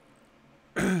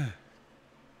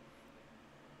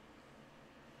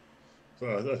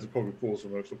 So that's probably pause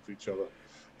and most look at each other.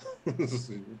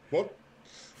 What?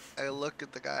 I look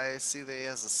at the guy, I see that he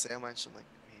has a sandwich. I'm like,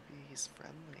 maybe he's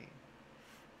friendly.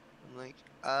 I'm like,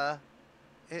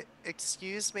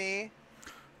 excuse me.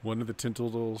 One of the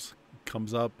tentacles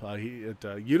comes up.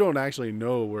 You don't actually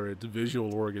know where its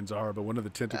visual organs are, but one of the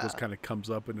tentacles kind of comes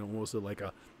up and almost like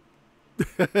a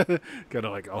kind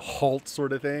of like a halt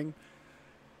sort of thing.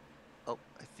 Oh,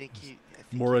 I think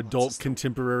more adult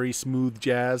contemporary smooth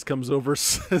jazz comes over.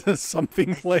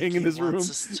 Something playing in his room. He wants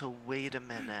us to wait a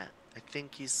minute. I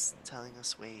think he's telling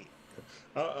us wait.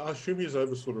 I assume he's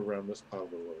over sort of around this part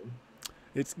of the room.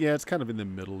 It's kind of in the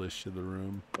middle-ish of the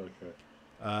room. Okay.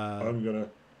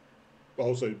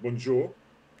 I'll say bonjour.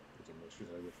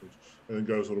 And then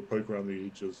go sort of poke around the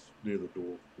edges near the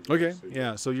door. Okay,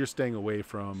 yeah, so you're staying away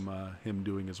from him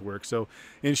doing his work. So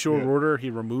in short order, he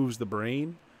removes the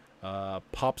brain,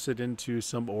 pops it into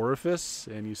some orifice,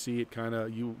 and you see it kind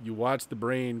of, you watch the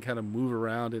brain kind of move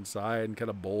around inside and kind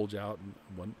of bulge out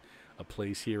in a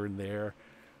place here and there.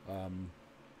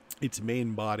 Its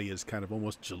main body is kind of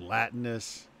almost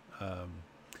gelatinous.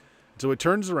 So it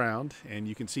turns around, and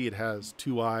you can see it has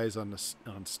two eyes on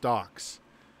stalks.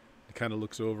 It kind of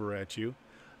looks over at you.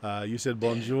 You said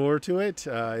bonjour to it.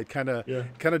 It kind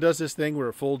of does this thing where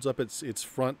it folds up its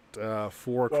front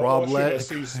four claw legs.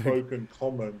 He spoke in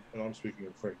common, and I'm speaking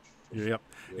in French. Yep.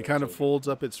 It kind of folds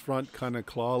up its front kind of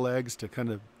claw legs to kind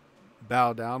of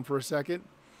bow down for a second.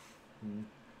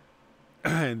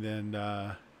 And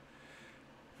then,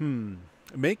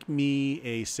 make me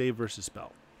a save versus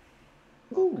spell.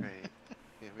 Ooh. Great.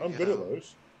 I'm good at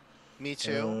those. Me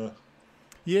too.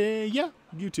 Yeah,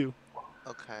 you too.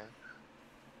 Okay.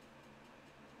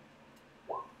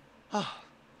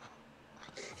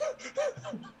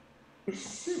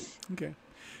 Okay.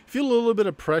 Feel a little bit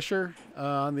of pressure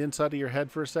on the inside of your head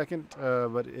for a second,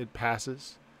 but it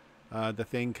passes. The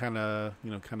thing kind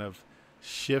of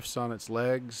shifts on its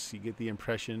legs. You get the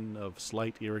impression of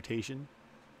slight irritation.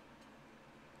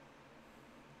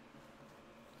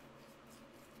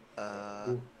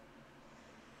 Ooh.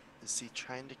 Is he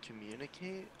trying to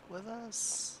communicate with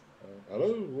us?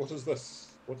 Hello, what is this?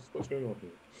 What's going on here?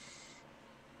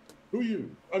 Who are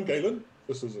you? I'm Galen.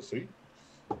 This is a seat.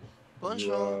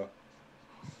 Bonjour.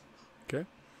 Okay.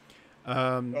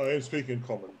 I am speaking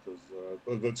common because,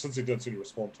 but since he didn't seem to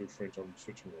respond to French, I'm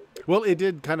switching over. Well, it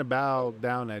did kind of bow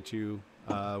down at you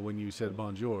when you said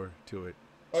bonjour to it.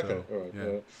 Okay, So, all right.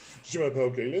 yeah. Je m'appelle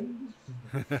Galen.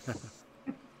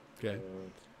 Okay.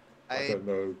 I don't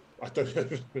know. I don't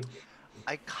know.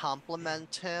 I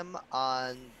compliment him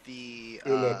on the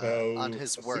Il appelle on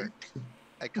his a work.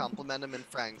 I compliment him in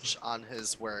French on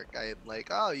his work. I'm like,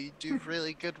 oh, you do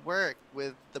really good work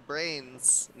with the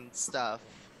brains and stuff.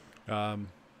 You're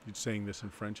saying this in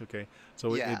French, okay?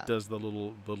 So Yeah. it does the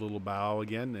little bow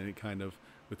again, and it kind of,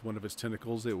 with one of its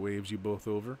tentacles, it waves you both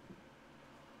over.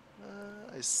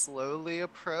 I slowly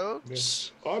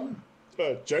approach. I'm.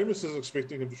 Jameis is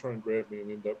expecting him to try and grab me and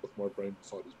end up with my brain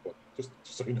beside his body. Just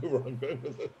so you know where I'm going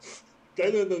with it.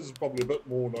 Galen is probably a bit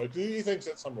more like he thinks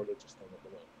that's some religious thing at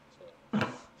the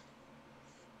moment.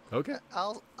 So. Okay.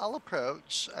 I'll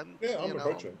approach. I'm you know,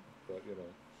 approaching, but you know.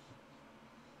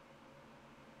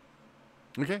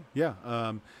 Okay. Yeah.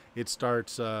 It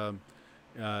starts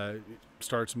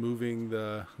moving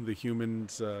the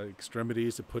human's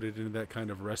extremities to put it into that kind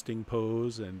of resting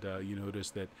pose, and you notice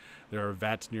that there are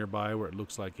vats nearby where it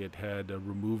looks like it had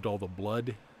removed all the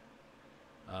blood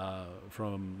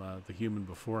from the human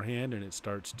beforehand, and it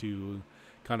starts to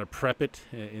kind of prep it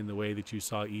in the way that you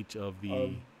saw each of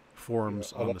the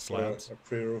forms I'll on the offer slabs. a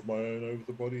prayer of my own over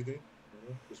the body then,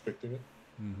 respecting it.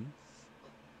 Mm-hmm.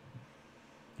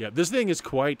 Yeah, this thing is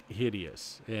quite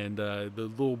hideous, and the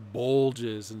little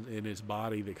bulges in its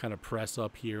body that kind of press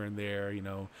up here and there, you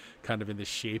know, kind of in the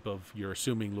shape of, you're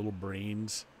assuming, little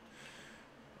brains.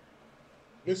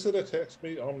 If it attacks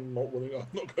me, I'm not going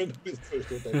to be the first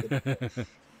to attack it.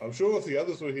 I'm sure if the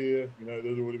others were here, you know,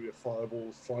 there would be a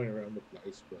fireball flying around the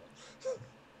place, but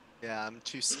Yeah, I'm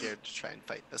too scared to try and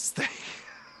fight this thing.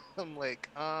 I'm like,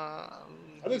 I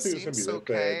don't think it's going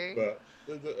to be that okay. bad,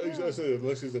 but I said,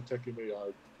 unless he's attacking me,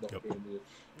 I'm not going to.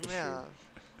 Yeah.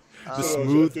 The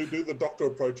smooth- do the doctor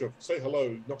approach of say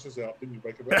hello, knocks us out, then you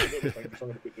wake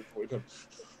up.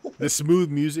 The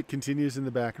smooth music continues in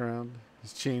the background.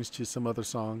 It's changed to some other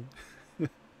song.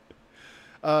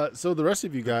 So the rest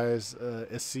of you guys,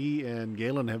 SC and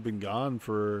Galen, have been gone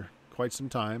for quite some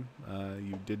time.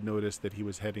 You did notice that he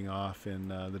was heading off in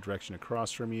the direction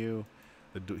across from you.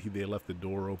 They left the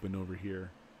door open over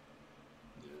here.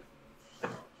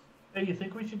 Hey, you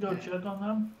think we should go check on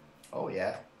them? Oh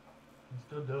yeah,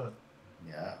 Let's go do it.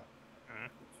 yeah.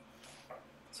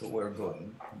 So we're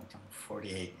going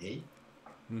 48A.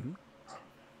 Mm-hmm.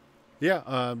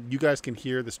 Yeah, you guys can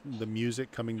hear the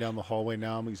music coming down the hallway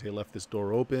now because they left this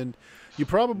door open. You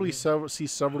probably see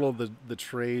several of the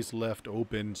trays left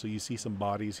open, so you see some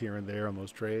bodies here and there on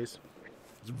those trays.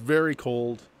 It's very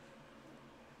cold.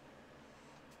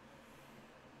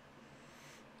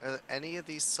 Are any of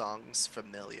these songs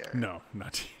familiar? No,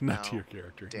 not to No. your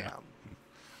character. no. Damn.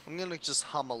 I'm gonna just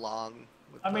hum along.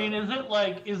 With I mean, is it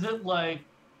like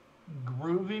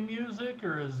groovy music,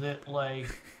 or is it like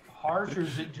harsh, or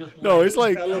is it just? No, it's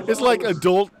like mellow?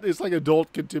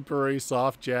 adult contemporary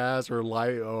soft jazz or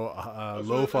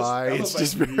lo-fi. It's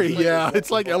just elevator very music.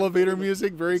 it's like elevator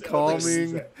music, very It's elevator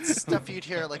calming. music. stuff you'd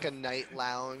hear at like a night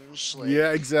lounge? Like,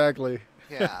 Yeah, exactly.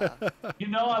 Yeah. You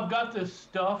know, I've got this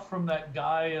stuff from that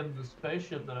guy in the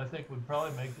spaceship that I think would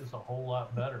probably make this a whole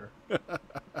lot better.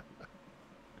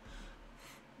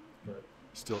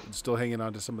 Still hanging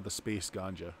on to some of the space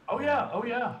ganja. Oh yeah, oh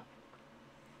yeah.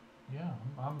 Yeah,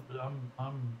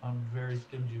 I'm very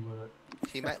stingy with it.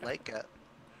 He might like it.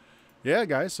 Yeah,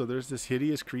 guys. So there's this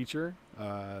hideous creature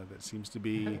that seems to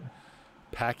be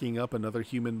packing up another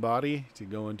human body to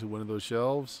go into one of those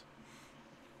shelves.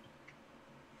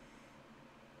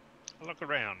 Look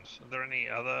around. Are there any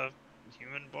other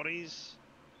human bodies?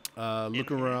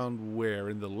 Look In- around where?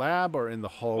 In the lab or in the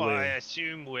hallway? Well, I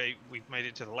assume we've made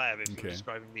it to the lab if Okay. you're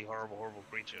describing the horrible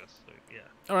creature. So yeah.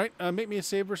 All right, make me a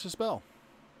save versus spell.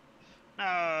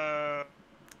 I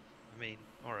mean,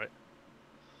 all right.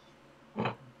 If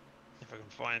I can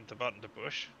find the button to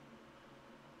push,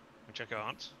 which I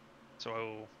can't, so I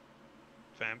will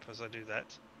vamp as I do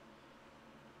that.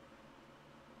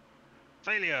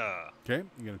 Failure. Okay,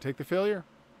 you're gonna take the failure.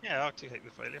 Yeah, I'll take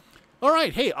the failure. All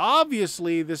right. Hey,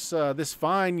 obviously this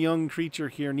fine young creature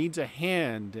here needs a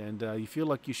hand, and you feel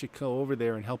like you should go over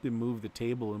there and help him move the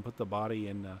table and put the body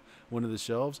in one of the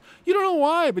shelves. You don't know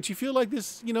why, but you feel like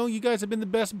this. You know, you guys have been the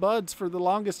best buds for the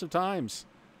longest of times.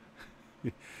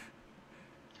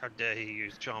 How dare he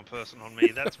use Charm Person on me?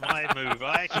 That's my move.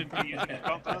 I should be using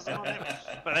Charm Person on him.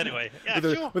 But anyway, yeah, with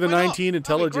a, sure. with a why not? 19 That'd be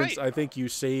intelligence, great. I think you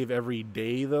save every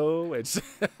day, though. It's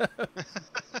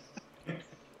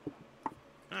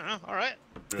All right.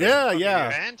 yeah, I'll give you a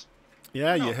yeah. hand.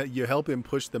 Yeah, No. you help him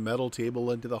push the metal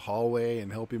table into the hallway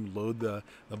and help him load the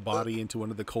body into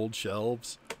one of the cold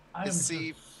shelves. I I am see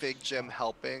just- Big Jim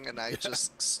helping, and I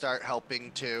just start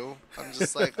helping too. I'm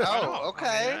just like, Why not? oh, I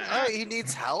okay, mean, all right, he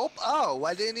needs help. Oh,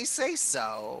 why didn't he say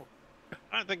so?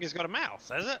 I don't think he's got a mouth,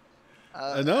 has it? No,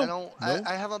 I don't. no.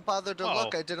 I haven't bothered to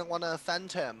look. Oh. I didn't want to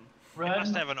offend him. He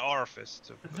must Red, have an orifice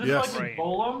to is this Yes. like a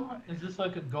golem? Is this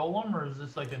like a golem, or is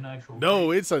this like an actual? No,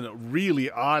 creature? it's a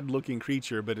really odd-looking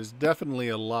creature, but it's definitely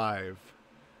alive.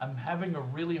 I'm having a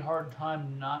really hard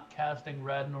time not casting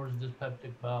Radnor's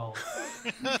dyspeptic bowels.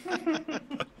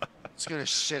 It's gonna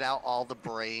shit out all the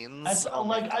brains. I, Oh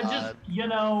my like I just, God. you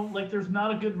know, like there's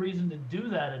not a good reason to do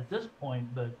that at this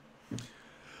point, but.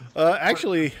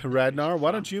 Actually, Radnar,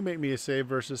 why don't you make me a save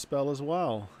versus spell as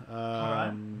well?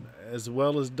 right. As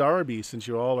well as Darby, since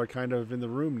you all are kind of in the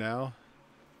room now.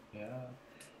 Yeah.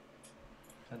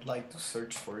 I'd like to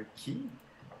search for a key.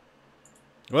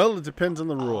 Well, it depends on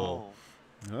the roll.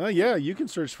 Oh. Yeah, you can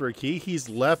search for a key. He's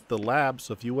left the lab,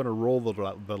 so if you want to roll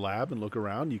the lab and look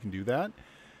around, you can do that.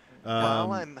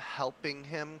 While I'm helping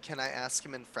him, can I ask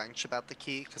him in French about the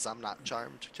key? Because I'm not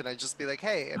charmed. Can I just be like,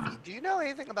 hey, do you know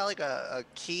anything about like a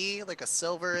key, like a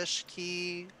silverish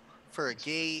key for a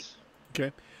gate?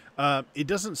 Okay. It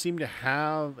doesn't seem to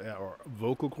have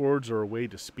vocal cords or a way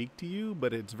to speak to you,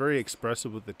 but it's very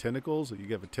expressive with the tentacles. You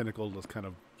have a tentacle that's kind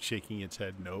of shaking its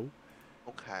head no.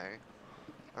 Okay.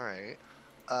 All right.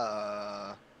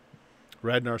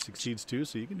 Radnar succeeds too,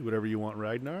 so you can do whatever you want,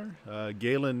 Radnar.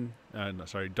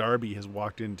 Darby has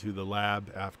walked into the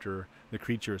lab after the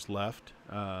creature has left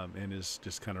and is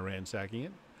just kind of ransacking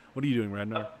it. What are you doing,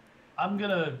 Radnar? I'm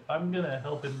gonna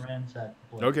help him ransack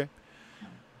the place.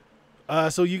 Okay.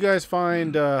 So you guys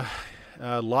find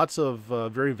lots of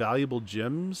very valuable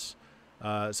gems.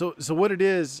 So what it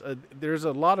is, there's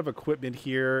a lot of equipment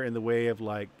here in the way of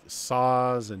like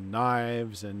saws and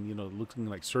knives and, looking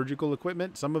like surgical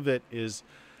equipment. Some of it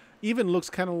even looks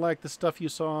kind of like the stuff you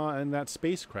saw in that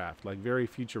spacecraft, like very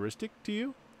futuristic to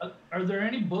you. Are there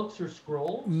any books or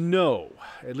scrolls? No,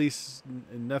 at least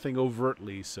nothing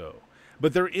overtly so.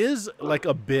 But there is like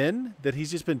a bin that he's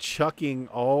just been chucking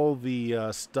all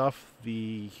the stuff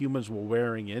the humans were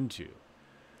wearing into.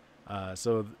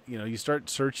 So you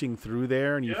start searching through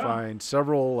there, and you Yeah. find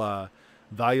several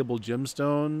valuable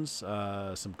gemstones,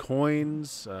 some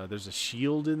coins. There's a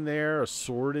shield in there, a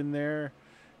sword in there.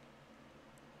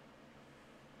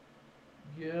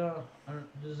 Yeah.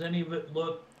 Does any of it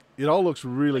look? It all looks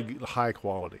really high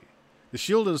quality. The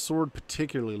shield and the sword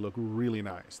particularly look really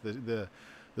nice. The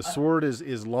sword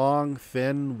is long,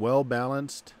 thin, well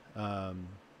balanced. It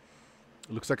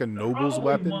looks like a noble's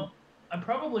weapon. I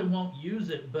probably won't use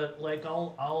it, but like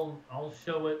I'll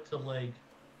show it to like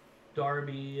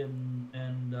Darby and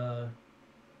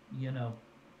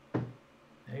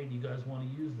hey, do you guys want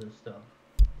to use this stuff?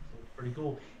 It's pretty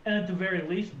cool. And at the very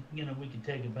least, we can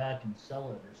take it back and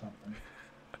sell it or something.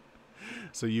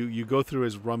 So you go through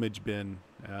his rummage bin.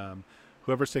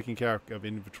 Whoever's taking care of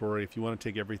inventory, if you want to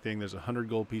take everything, there's 100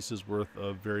 gold pieces worth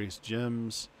of various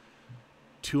gems,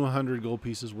 200 gold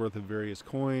pieces worth of various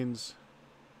coins.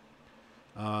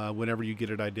 Whenever you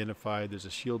get it identified, there's a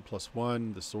shield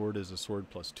 +1. The sword is a sword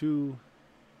 +2.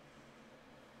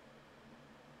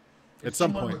 At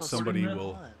some someone point, somebody recording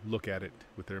will this? look at it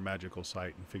with their magical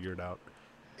sight and figure it out.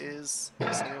 Is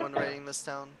anyone writing this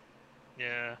down?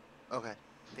 Yeah. Okay.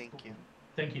 Thank you.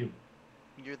 Thank you.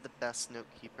 You're the best note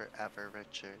keeper ever,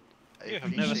 Richard. I You have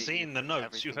never appreciate seen you the for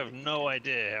notes. You everything have you no do.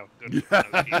 idea how good of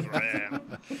a note keeper I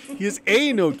am. He is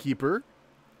a note keeper.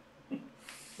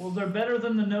 Well, they're better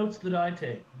than the notes that I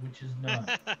take, which is none.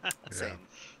 Same.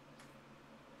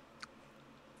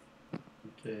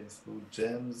 Okay, so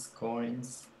gems,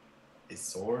 coins, a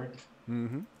sword,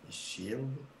 Mm-hmm. a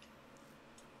shield.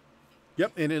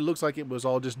 Yep, and it looks like it was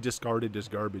all just discarded as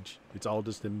garbage. It's all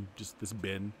just in this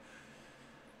bin.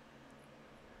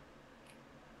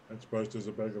 I suppose there's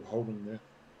a bag of holding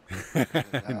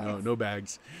there. No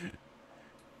bags.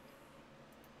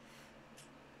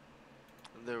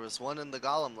 There was one in the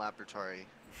Golem laboratory.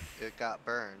 It got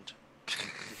burned.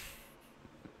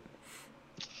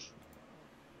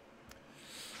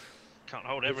 Can't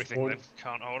hold Which everything one? then.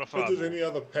 Can't hold a If there's fireball. any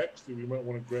other packs, then we might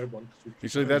want to grab one. 'cause we keep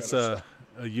Actually, running that's out of a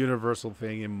stuff. universal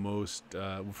thing in most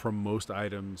from most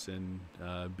items in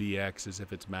BX. Is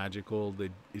if it's magical,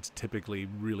 it's typically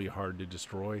really hard to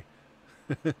destroy.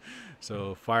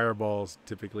 So fireballs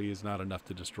typically is not enough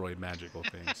to destroy magical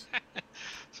things.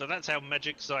 So that's how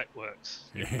magic sight works.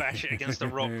 You bash it against a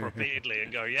rock repeatedly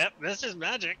and go, "Yep, this is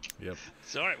magic." Yep.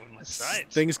 Sorry with my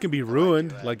sight. Things can be I do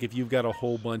ruined. that. Like if you've got a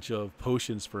whole bunch of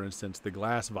potions, for instance, the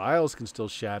glass vials can still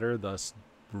shatter, thus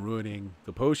ruining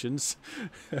the potions.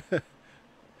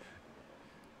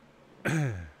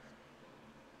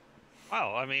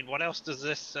 Well, I mean, what else does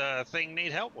this thing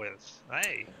need help with?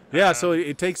 Hey. Yeah, so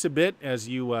it takes a bit as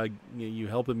you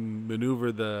help him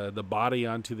maneuver the body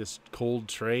onto this cold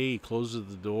tray. He closes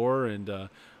the door, and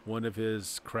one of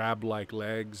his crab-like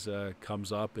legs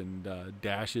comes up and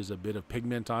dashes a bit of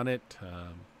pigment on it.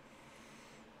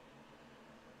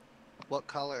 What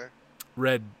color?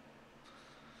 Red.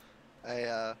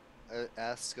 I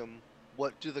ask him,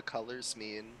 what do the colors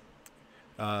mean?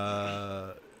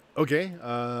 Okay.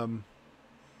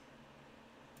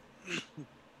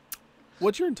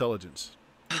 What's your intelligence?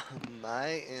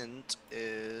 My int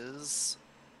is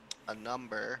a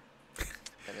number.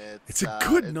 And It's a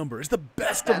good number. It's the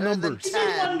best of better than numbers. It's a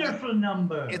 10. wonderful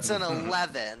number. It's an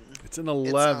 11. It's an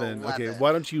 11. 11. Okay,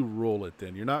 why don't you roll it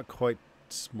then? You're not quite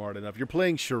smart enough. You're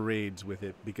playing charades with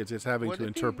it because it's having Would to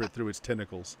it be- interpret through its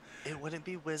tentacles. It wouldn't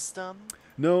be wisdom.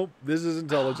 No, this is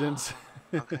intelligence.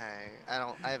 Okay,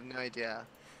 I have no idea.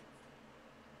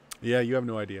 Yeah, you have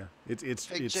no idea. It's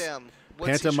Fig it's Jam.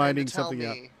 What's he trying to pantomiming tell something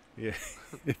out. me? Yeah.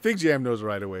 Fig Jam knows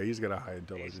right away. He's got a high He's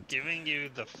intelligence. giving you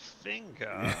the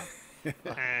finger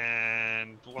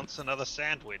and wants another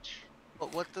sandwich.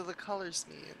 But what do the colors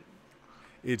mean?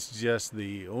 It's just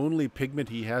the only pigment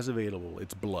he has available.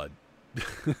 It's blood.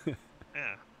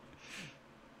 Yeah.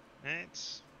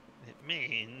 It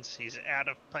means he's out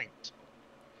of paint.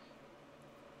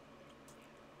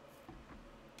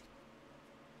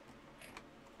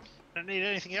 Don't need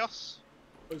anything else.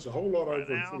 There's a whole lot Right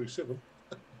over in now. 47.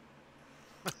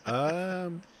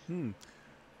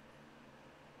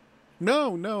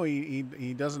 No,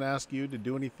 he doesn't ask you to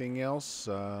do anything else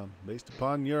based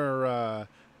upon your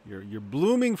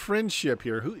blooming friendship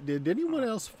here. Who did anyone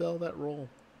else fill that role?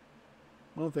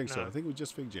 I don't think so. No. I think it was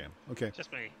just Fig Jam. Okay,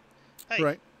 Just me. Hey,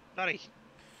 right. buddy,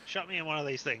 shut me in one of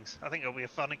these things. I think it'll be a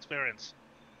fun experience.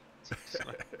 Just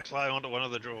like climb onto one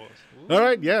of the drawers. Ooh. All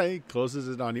right, yeah, he closes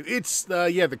it on you. It's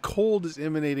the cold is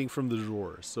emanating from the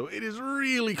drawers, so it is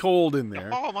really cold in there.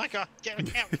 Oh my god, get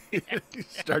me out. You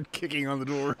start kicking on the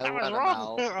door. I I was let him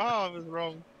wrong. out. Oh, I was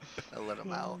wrong. I let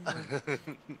him out.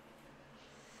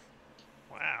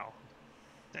 Wow.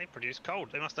 They produce cold.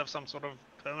 They must have some sort of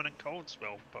permanent cold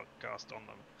spell cast on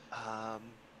them.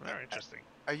 Very interesting.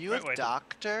 Are you Wait, a wait.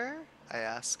 doctor? I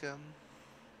ask him.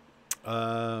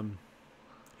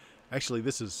 Actually,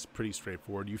 this is pretty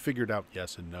straightforward. You figured out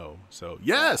yes and no. So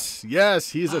yes,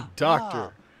 he's a doctor.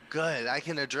 Ah, good. I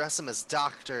can address him as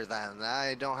doctor then.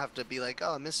 I don't have to be like,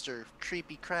 oh, Mr.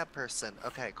 Creepy Crab Person.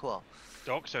 Okay, cool.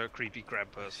 Doctor, creepy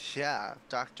crab person. Yeah,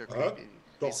 Doctor Huh? Creepy.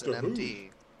 He's an Doctor who?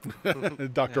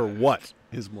 MD. Doctor Yeah. what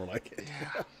is more like it.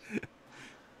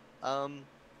 Yeah.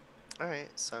 Alright,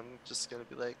 so I'm just gonna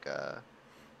be like,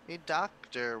 hey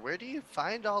doctor, where do you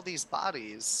find all these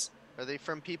bodies? Are they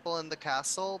from people in the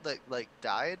castle that like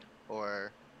died?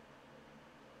 Or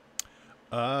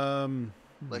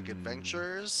like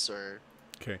adventurers? Or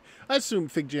Okay, I assume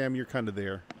Fig Jam, you're kind of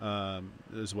there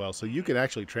as well, so you can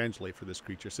actually translate for this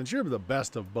creature since you're the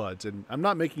best of buds, and I'm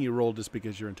not making you roll just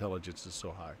because your intelligence is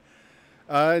so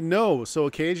high. No, so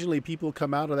occasionally people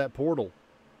come out of that portal.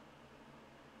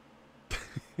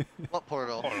 what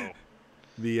portal? Oh,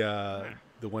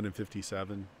 The one in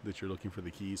 57 that you're looking for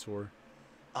the keys for.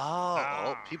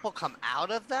 Oh, people come out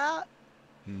of that?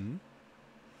 Mm-hmm.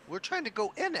 We're trying to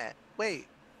go in it. Wait.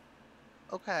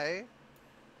 Okay.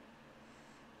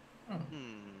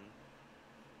 Hmm.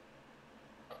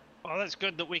 well, that's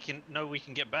good that we can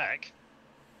get back.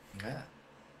 Yeah.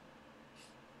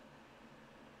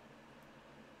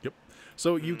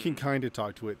 So you can kind of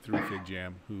talk to it through Fig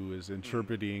Jam, who is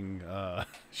interpreting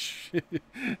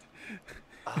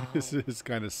his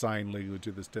kind of sign language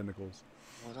of his tentacles.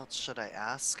 What else should I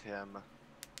ask him?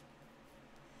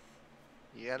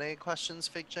 You got any questions,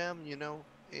 Fig Jam? You know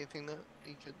anything that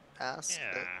you could ask?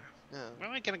 Yeah. that- yeah. When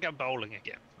are we gonna go bowling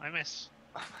again? I miss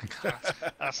Oh my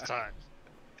god. last time.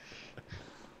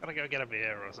 Gotta go get a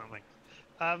beer or something.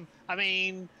 I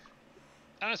mean,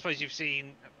 I don't suppose you've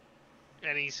seen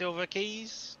any silver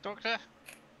keys, Doctor?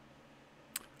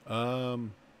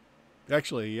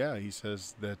 Actually, yeah, he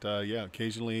says that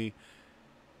occasionally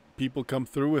people come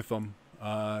through with them.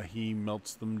 He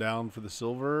melts them down for the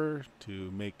silver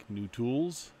to make new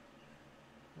tools.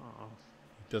 Oh,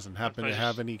 Doesn't happen to suppose-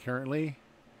 have any currently.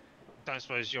 don't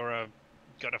suppose you're a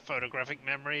got a photographic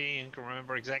memory and can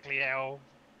remember exactly how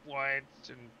wide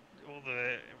and all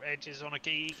the edges on a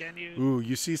key, can you? Ooh,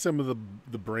 you see some of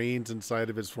the brains inside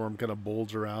of his form kind of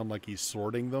bulge around like he's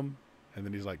sorting them, and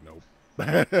then he's like, nope.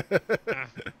 Oh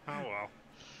well,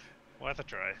 worth a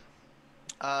try.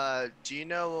 Do you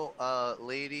know a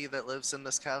lady that lives in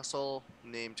this castle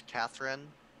named Catherine?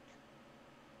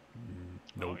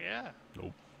 Nope. Oh yeah.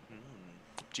 Nope.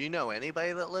 Do you know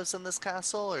anybody that lives in this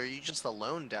castle, or are you just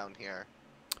alone down here?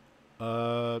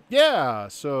 Yeah.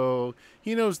 So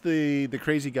he knows the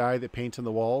crazy guy that paints on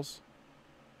the walls.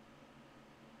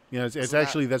 You know, it's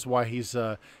actually that's why he's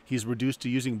reduced to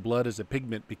using blood as a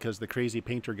pigment, because the crazy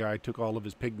painter guy took all of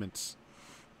his pigments.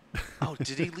 Oh,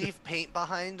 did he leave paint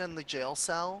behind in the jail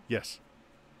cell? Yes.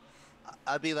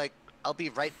 I'd be like, I'll be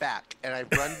right back, and I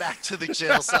run back to the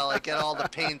jail cell. I get all the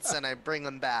paints and I bring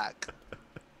them back.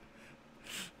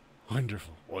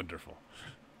 Wonderful, wonderful.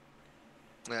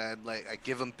 And like, I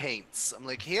give him paints. I'm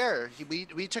like, here,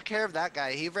 we took care of that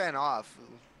guy. He ran off.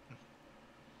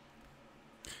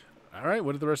 All right,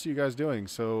 what are the rest of you guys doing?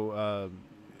 So,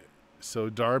 so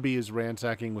Darby is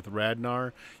ransacking with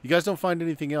Radnar. You guys don't find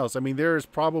anything else. I mean, there is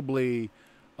probably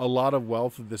a lot of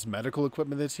wealth of this medical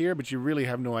equipment that's here, but you really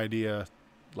have no idea,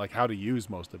 like, how to use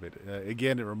most of it.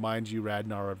 Again, it reminds you,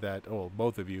 Radnar, of that. Oh,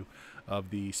 both of you, of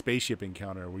the spaceship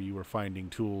encounter where you were finding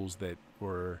tools that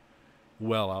were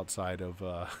well outside of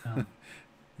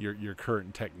your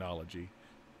current technology.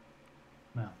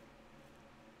 No.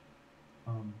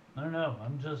 I don't know.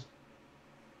 I'm just,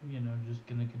 just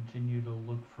gonna continue to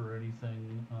look for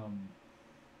anything.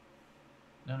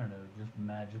 I don't know, just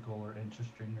magical or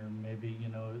interesting, or maybe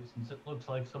since it looks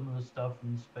like some of the stuff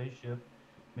in the spaceship,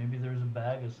 maybe there's a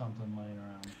bag of something laying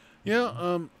around.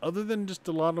 Yeah. Other than just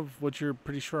a lot of what you're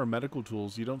pretty sure are medical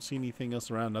tools, you don't see anything else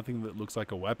around. Nothing that looks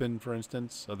like a weapon, for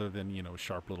instance, other than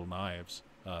sharp little knives,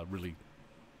 really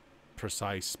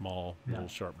precise, small, little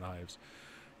sharp knives.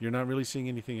 You're not really seeing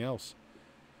anything else.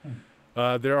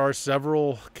 There are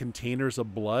several containers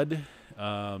of blood,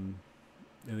 and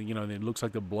it looks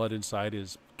like the blood inside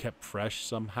is kept fresh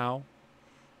somehow.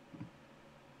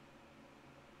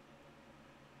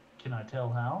 Can I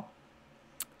tell how?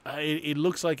 It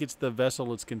looks like it's the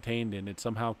vessel it's contained in. It's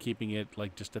somehow keeping it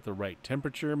like just at the right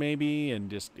temperature, maybe, and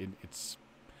just it's.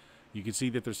 You can see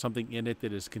that there's something in it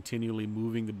that is continually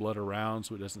moving the blood around,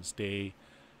 so it doesn't stay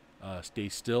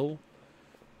still.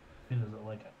 Is it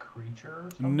like a creature or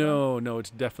something? No,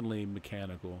 it's definitely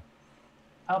mechanical.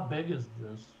 How big is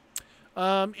this?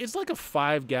 It's like a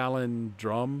 5-gallon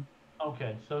drum.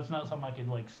 Okay, so it's not something I could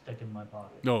like stick in my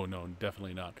pocket. No,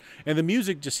 definitely not. And the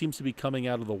music just seems to be coming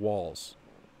out of the walls.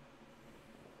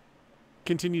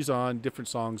 Continues on, different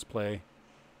songs play.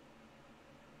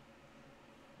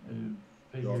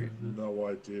 I have no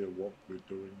idea what we're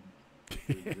doing.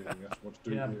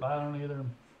 Yeah, I don't either.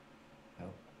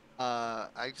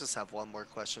 I just have one more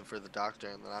question for the doctor,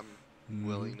 and then I'm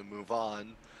willing to move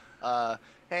on.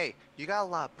 Hey, you got a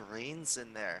lot of brains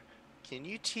in there. Can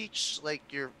you teach, like,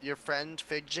 your friend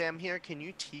Fig Jam here, can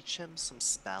you teach him some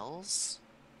spells?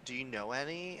 Do you know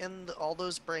any in all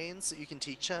those brains that you can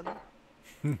teach him?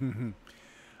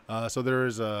 So there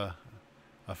is a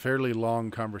fairly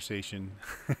long conversation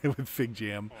with Fig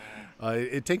Jam.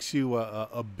 It takes you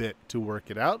a bit to work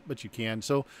it out, but you can.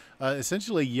 So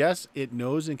essentially, yes, it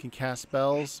knows and can cast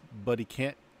spells, but he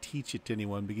can't teach it to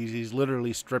anyone because he's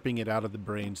literally stripping it out of the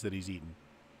brains that he's eaten.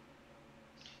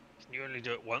 Can you only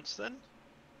do it once then?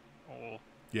 Or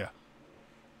Yeah.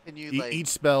 Can you Each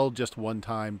spell just one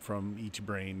time from each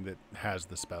brain that has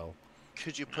the spell.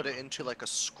 Could you put it into like a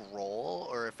scroll,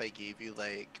 or if I gave you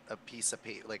like a piece of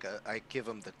paper, like I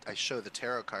show the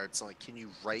tarot cards, like can you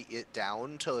write it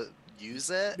down to use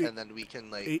it, and then we can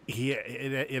like.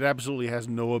 It absolutely has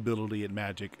no ability at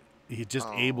magic. He's just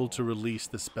able to release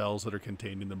the spells that are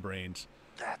contained in the brains.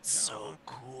 That's so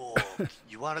cool.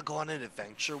 You want to go on an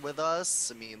adventure with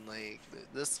us? I mean, like,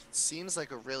 this seems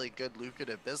like a really good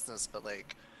lucrative business, but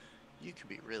like, you could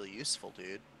be really useful,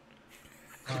 dude.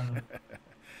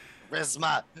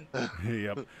 Charisma.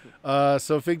 Yep.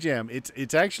 So Fig Jam,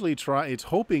 it's actually it's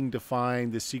hoping to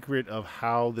find the secret of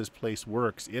how this place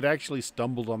works. It actually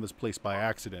stumbled on this place by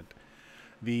accident.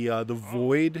 The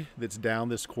void that's down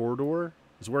this corridor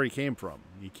is where he came from.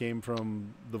 He came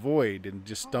from the void and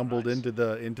just stumbled into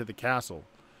the castle.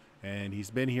 And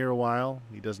he's been here a while.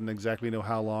 He doesn't exactly know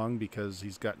how long because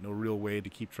he's got no real way to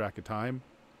keep track of time.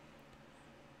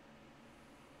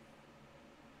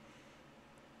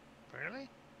 really?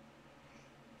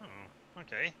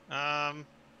 Okay.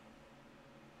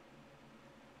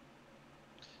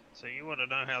 So you want to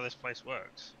know how this place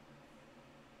works?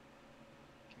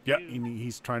 Yeah,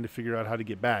 he's trying to figure out how to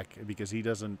get back because he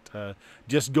doesn't.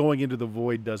 Just going into the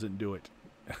void doesn't do it.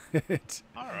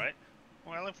 All right.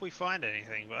 Well, if we find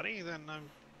anything, buddy, then I'm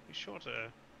sure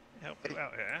to help you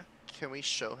out here. Can we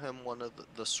show him one of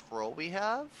the scroll we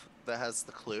have that has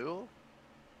the clue?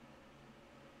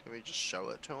 Can we just show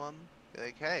it to him? Be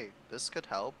like, hey, this could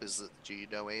help. Do you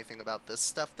know anything about this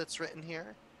stuff that's written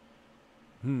here?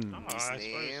 Hmm. Oh, There's I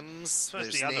names, suppose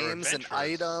there's the other names and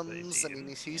adventurers, items. they I mean,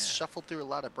 do, he's shuffled through a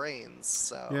lot of brains,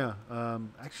 so. Yeah.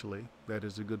 Actually, that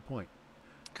is a good point.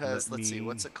 Because let's see,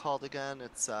 what's it called again?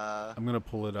 It's I'm gonna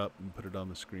pull it up and put it on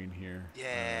the screen here.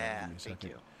 Yeah, Give me a thank second.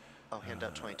 you. Oh,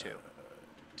 handout 22.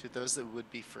 To those that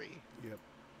would be free. Yep.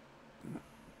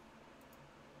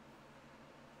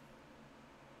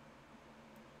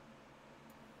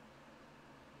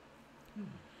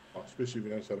 Especially if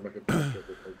you know how to make a picture.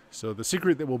 So the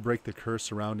secret that will break the curse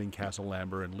surrounding Castle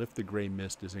Amber and lift the gray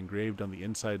mist is engraved on the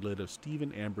inside lid of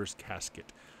Stephen Amber's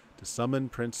casket. To summon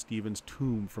Prince Stephen's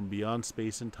tomb from beyond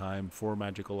space and time, 4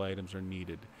 magical items are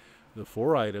needed. The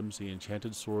 4 items, the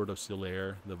enchanted sword of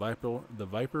Silaire, the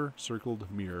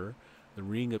viper-circled mirror, the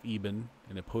ring of Eben,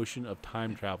 and a potion of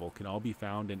time travel can all be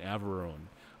found in Averone,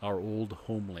 our old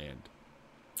homeland.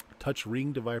 Touch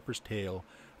ring to Viper's tail,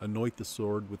 anoint the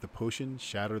sword with the potion,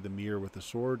 shatter the mirror with the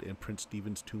sword, and Prince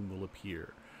Stephen's tomb will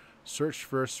appear. Search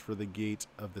first for the gate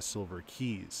of the silver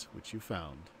keys, which you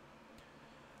found.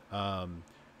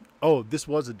 Oh, this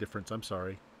was a difference. I'm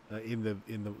sorry.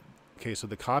 Okay, so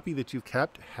the copy that you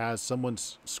kept has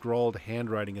someone's scrawled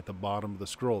handwriting at the bottom of the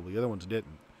scroll. The other ones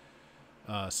didn't.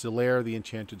 Silaire, the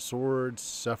enchanted sword.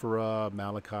 Sephira,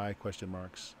 Malachi, ?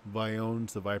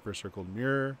 Viones, the viper-circled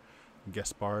mirror.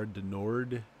 Gaspard de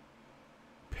Nord.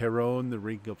 Perron, the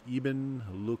ring of Eben.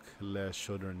 Luc le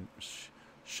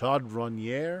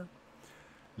Chaudronnière.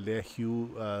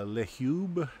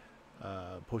 Lehube,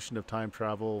 potion of time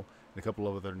travel, and a couple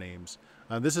of other names.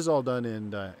 This is all done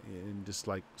in just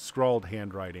like scrawled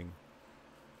handwriting.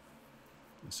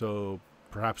 So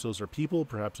perhaps those are people,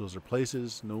 perhaps those are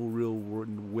places. No real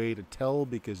way to tell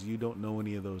because you don't know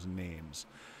any of those names.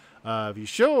 If you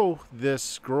show this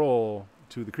scroll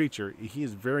to the creature, he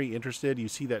is very interested. You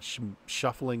see that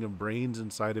shuffling of brains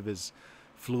inside of his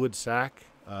fluid sac.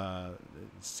 It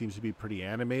seems to be pretty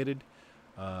animated.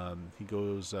 He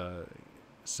goes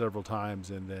several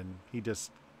times and then he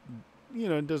just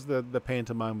does the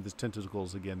pantomime with his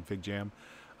tentacles again, Fig Jam.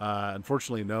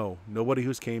 Unfortunately, no. Nobody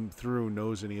who's came through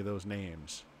knows any of those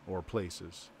names or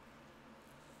places.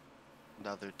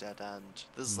 Another dead end.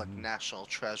 This is like National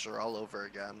Treasure all over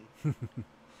again.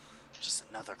 Just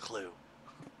another clue.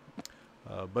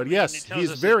 But yes,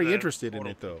 he's very interested in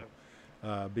it, portal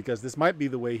though, because this might be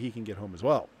the way he can get home as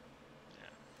well. Yeah.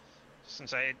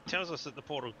 Since it tells us that the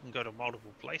portal can go to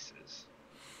multiple places.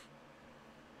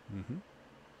 Mm-hmm.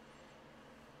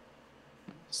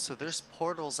 So there's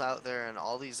portals out there in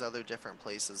all these other different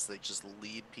places that just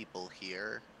lead people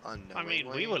here unknowingly. I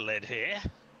mean, we were led here,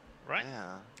 right?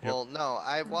 Yeah. Yep. Well, no,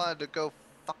 I wanted to go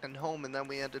fucking home and then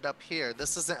we ended up here.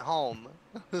 This isn't home.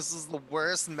 This is the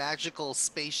worst magical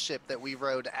spaceship that we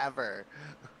rode ever.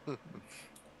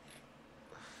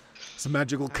 It's a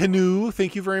magical canoe.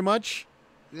 Thank you very much.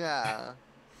 Yeah.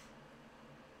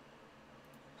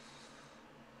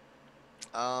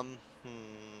 Yeah.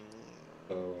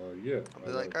 I'll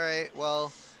be like, all right,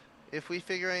 well, if we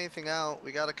figure anything out,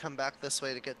 we got to come back this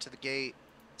way to get to the gate.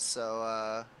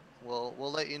 So, we'll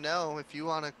let you know if you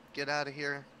want to get out of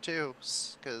here too,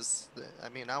 because I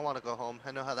mean, I want to go home.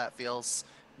 I know how that feels.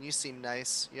 You seem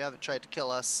nice. You haven't tried to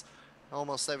kill us.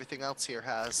 Almost everything else here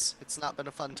has. It's not been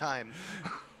a fun time.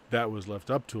 That was left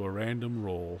up to a random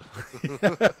roll.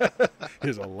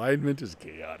 His alignment is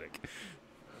chaotic.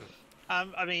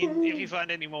 I mean, if you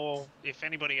find any more, if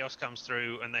anybody else comes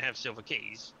through and they have silver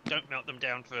keys, don't melt them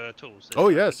down for tools. Oh,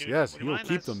 yes, Would you he'll mind?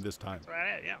 keep them this time. That's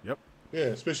right, yeah. Yep. Yeah,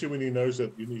 especially when he knows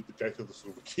that you need the gate of the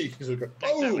silver keys. Go,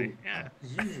 Exactly, yeah.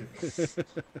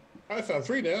 I found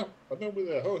 3 now. I know where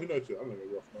they're. Oh, who knows? I'm going to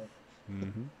go off now.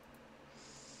 Mm-hmm.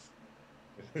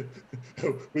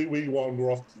 we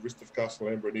wander off to the rest of Castle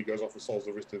Amber and he goes off and solves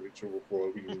the rest of it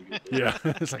before we can get there. Yeah.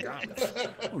 It's like, I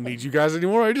don't need you guys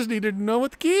anymore. I just needed to know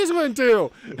what the keys went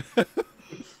to.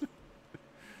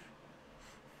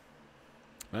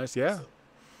 Nice, yeah.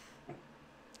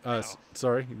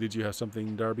 Sorry, did you have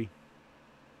something, Darby?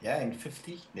 Yeah, in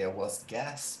 50 there was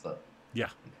gas, but Yeah.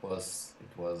 it was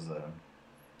You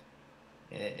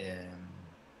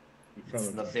it's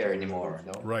can't not there anymore.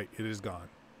 No, Right, it is gone.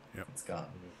 it's gone.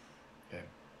 Okay.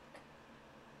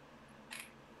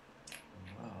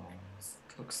 Wow, it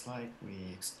looks like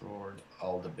we explored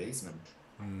all the basement.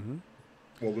 Mm-hmm.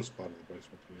 Well, this part of the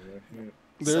basement, yeah.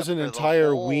 There's an for the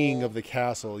entire wing hole. of the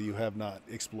castle you have not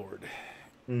explored.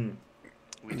 Mm.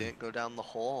 We didn't go down the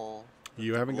hole. that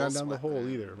You the haven't gone ghouls down the went hole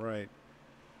in. either, right?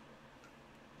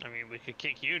 I mean, we could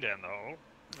kick you down the hole.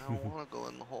 I don't want to go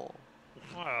in the hole.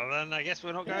 Well, then I guess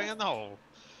we're not going in the hole.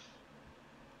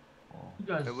 You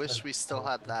guys I wish said we still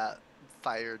had that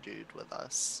fire dude with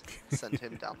us. Send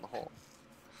him down the hole.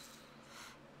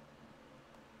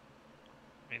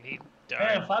 I mean, he Hey,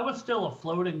 died. if I was still a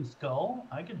floating skull,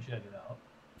 I could check it out.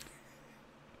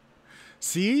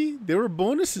 See, there were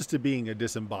bonuses to being a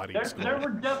disembodied There skull. were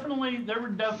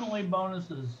definitely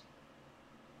bonuses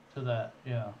to that.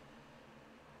 Yeah.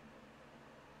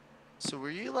 So were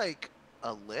you like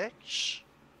a lich?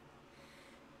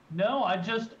 No, I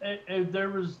just there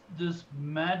was this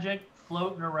magic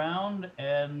floating around,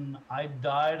 and I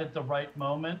died at the right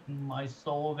moment, and my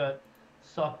soul got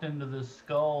sucked into this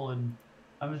skull, and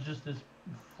I was just this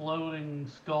floating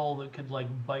skull that could like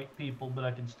bite people, but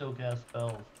I could still cast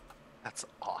spells. That's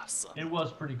awesome. It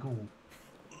was pretty cool.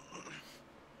 I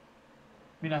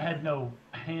mean, I had no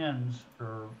hands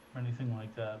or anything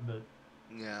like that, but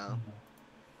Yeah.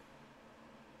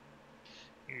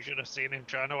 You should have seen him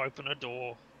trying to open a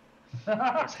door. It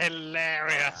was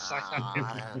hilarious. Ah,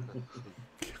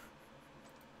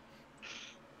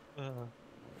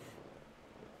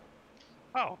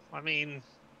 Oh, I mean,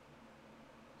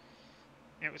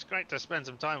 it was great to spend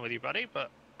some time with you, buddy, but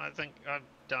I think I'm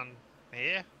done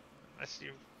here. Unless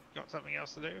you've got something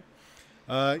else to do.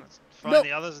 Let's find Nope.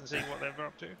 the others and see what they're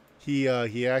up to.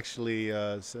 He actually,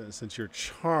 since you're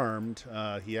charmed,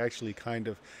 he actually kind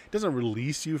of doesn't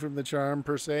release you from the charm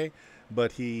per se,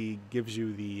 but he gives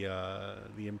you the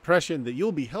impression that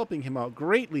you'll be helping him out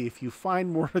greatly if you find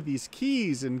more of these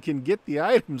keys and can get the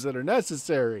items that are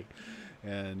necessary.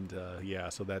 And yeah,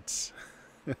 so that's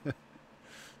I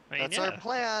mean, That's yeah. our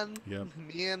plan. Yep.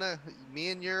 Me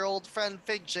and your old friend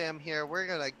Fig Jam here. We're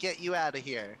gonna get you out of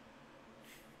here,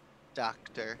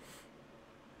 Doctor.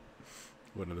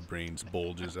 one of the brains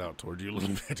bulges out toward you a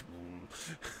little bit.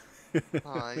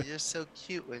 Aw, you're so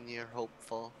cute when you're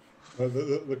hopeful.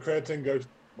 The creatine goes,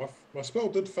 my spell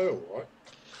did fail, right?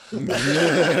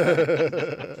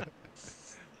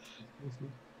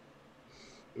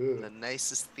 The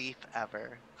nicest thief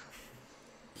ever.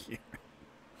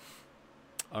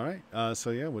 All right. So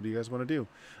yeah, what do you guys want to do?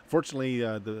 Fortunately,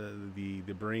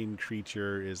 the brain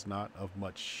creature is not of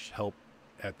much help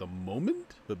at the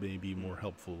moment, but may be more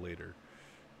helpful later.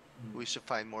 We should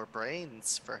find more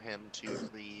brains for him to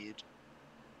read.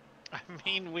 I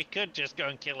mean, we could just go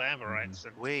and kill Amorites.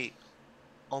 And Wait.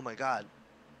 Oh my god.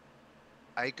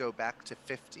 I go back to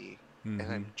 50 and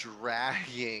I'm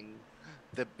dragging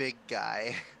the big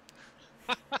guy.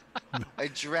 I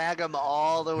drag him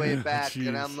all the way back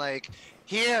and I'm Jeez. like,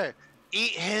 here,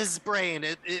 eat his brain.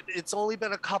 It's only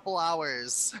been a couple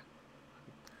hours.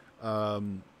 Yeah.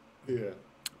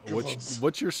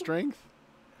 What's your strength?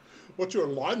 What's your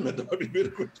alignment? That might be a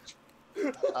better question.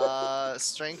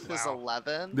 Strength is Wow.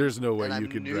 11. There's no way And you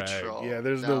I'm could neutral. drag. Yeah,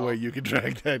 there's no No. way you could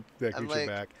drag that I'm creature like,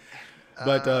 back.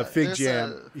 But Fig there's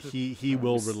Jam, a- he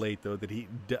will relate though that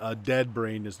a dead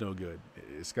brain is no good.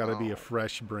 It's got to be Oh. a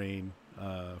fresh brain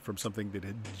from something that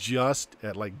had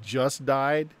just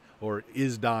died or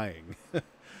is dying.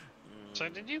 so,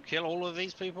 did you kill all of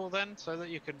these people then, so that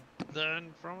you could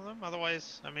learn from them?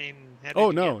 Otherwise, I mean, how did Oh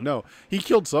you get no, them? no, he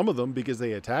killed some of them because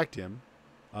they attacked him,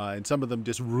 and some of them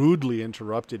just rudely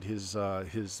interrupted his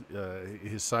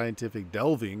scientific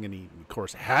delving, and he of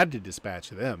course had to dispatch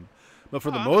them. But for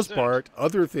the Oh, most understood. part,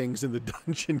 other things in the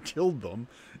dungeon killed them,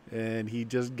 and he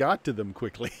just got to them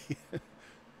quickly.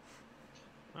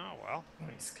 Oh well.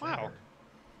 He's Wow. clever.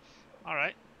 All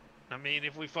right. I mean,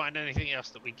 if we find anything else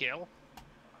that we kill,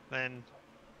 then,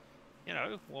 you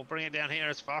know, we'll bring it down here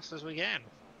as fast as we can.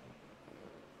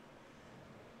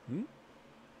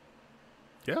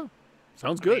 Yeah,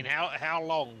 sounds I good. mean, how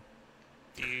long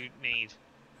do you need?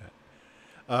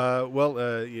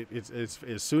 It's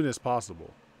as soon as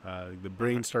possible. The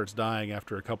brain starts dying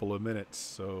after a couple of minutes,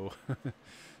 so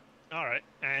All right.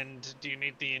 And do you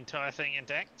need the entire thing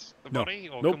intact, the No. body,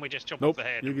 or Nope. can we just chop nope. off the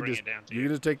head You and can bring just it down to you you?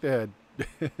 can just take the head.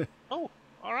 Oh,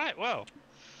 all right. Well,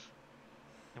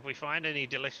 if we find any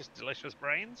delicious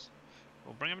brains,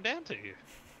 we'll bring them down to you.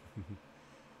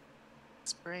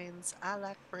 It's brains. I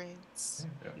like brains.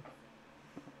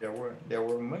 Yeah. There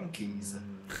were monkeys.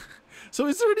 So,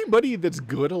 is there anybody that's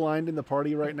good aligned in the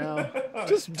party right now?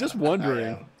 Just I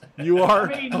wondering. am. You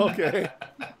are I mean- okay.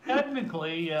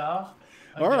 Technically, yeah.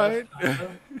 I All guess, right.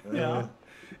 kinda. Yeah.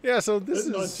 Yeah. So this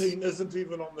is 19 isn't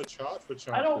even on the chart for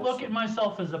chart. I don't look at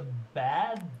myself as a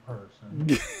bad person.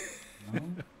 you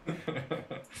know?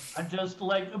 I just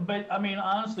like, but I mean,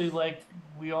 honestly, like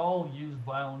we all use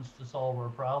violence to solve our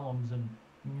problems and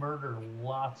murder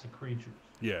lots of creatures.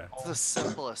 Yeah. It's the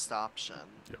simplest option.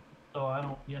 So I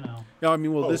don't, you know. No, I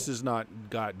mean, well, Oh. this is not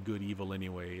got good evil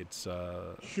anyway. It's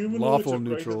Humanoids lawful are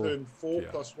neutral greater than 4 yeah.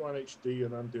 plus 1 HD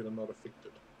and undead are not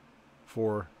affected.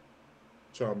 for.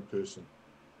 Charmed person.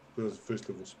 Because it's a first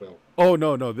level spell. Oh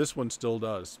no, this one still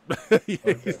does.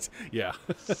 Yeah.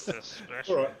 It's a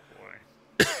special Alright.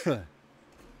 boy.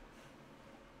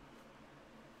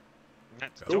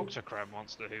 That's Cool. Dr. Crab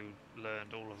Monster who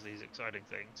learned all of these exciting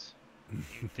things.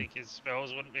 You'd think his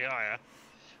spells wouldn't be higher.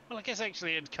 Well, I guess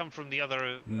actually it'd come from the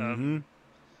other hmm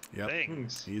Yep.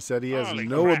 things. He said he has Holy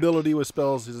no crap. ability with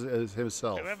spells as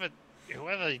himself.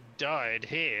 Whoever died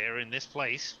here in this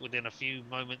place within a few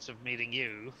moments of meeting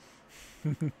you,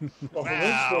 Well, from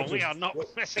his wow, point we of- are not well,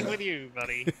 messing with you,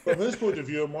 buddy. From his point of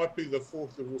view, it might be the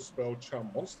 4th level spell Charm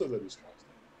Monster that he's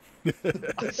casting.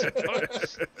 I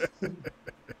suppose.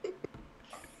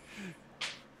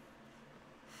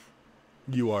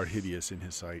 You are hideous in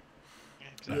his sight.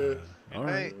 Yeah. All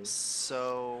right. Right.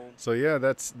 So So yeah,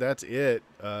 that's it.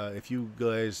 If you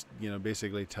guys,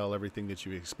 basically tell everything that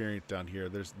you experienced down here,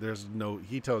 there's no.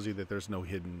 He tells you that there's no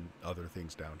hidden other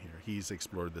things down here. He's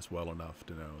explored this well enough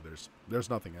to know there's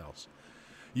nothing else.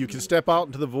 You can step out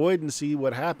into the void and see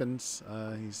what happens.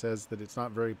 He says that it's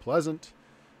not very pleasant,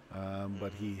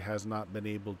 but he has not been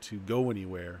able to go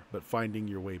anywhere. But finding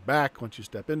your way back once you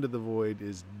step into the void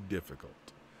is difficult.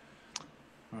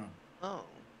 oh,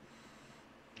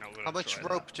 Not gonna how much try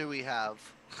that. rope do we have?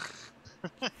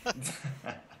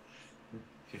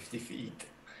 50 feet.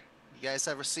 You guys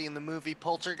ever seen the movie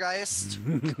Poltergeist?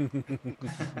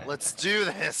 Let's do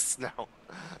this.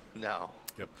 No.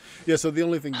 Yeah, so the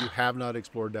only thing you have not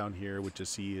explored down here, which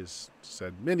as he has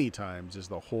said many times, is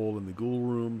the hole in the ghoul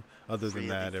room. Other than Really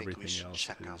that, think we everything should else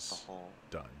check out the is hole.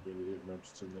 done. Really have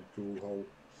maps in that cool hole.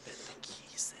 The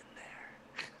key's in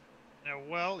there. Now,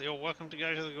 well, you're welcome to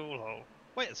go to the ghoul hole.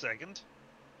 Wait a second.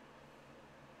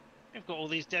 You've got all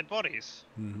these dead bodies.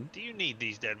 hmm Do you need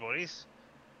these dead bodies,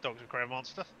 Dr. Crab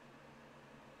Monster?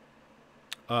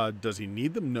 Does he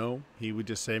need them? No. He was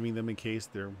just saving them in case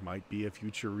there might be a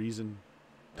future reason.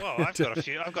 Well, I've got a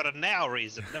few. I've got a now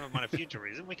reason, never mind a future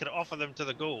reason. We could offer them to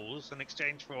the ghouls in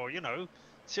exchange for,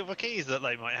 silver keys that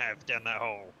they might have down that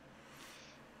hole.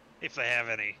 If they have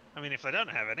any. I mean, if they don't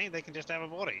have any, they can just have a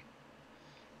body.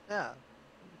 Yeah.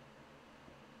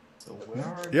 So where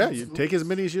are Yeah, these you take as ghouls?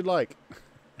 many as you'd like.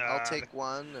 I'll take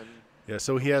one and Yeah,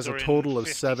 so he has a They're in total of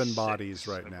 7 56, bodies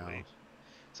I right now. believe.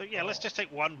 So yeah, let's just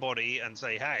take one body and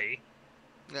say, hey,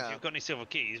 if yeah. you've got any silver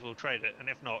keys, we'll trade it, and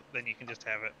if not, then you can just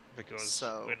have it because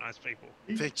So- we're nice people.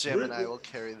 Big Jim and I will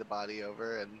carry the body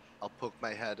over and I'll poke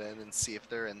my head in and see if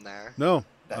they're in there. No.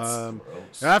 That's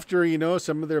gross. After,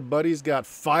 some of their buddies got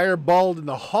fireballed in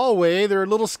the hallway, they're a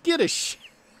little skittish.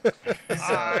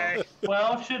 Hi.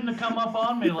 Well, shouldn't have come up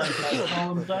on me like that. That's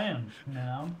all I'm saying.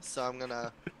 So I'm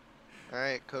gonna. All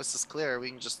right, coast is clear. We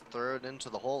can just throw it into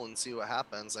the hole and see what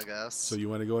happens, I guess. So you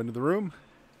want to go into the room?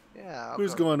 yeah. I'll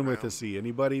Who's go going with around. us?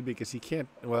 Anybody? Because he can't.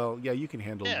 Well, yeah, you can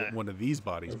handle Yeah. one of these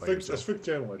bodies by That's yourself. Fig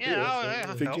Jam idea. Yeah, oh, so-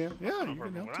 yeah. Fig help. Jam? Yeah, No you can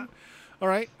problem help with too. that. All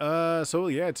right. So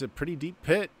yeah, it's a pretty deep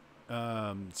pit.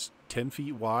 It's 10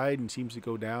 feet wide and seems to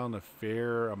go down a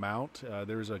fair amount.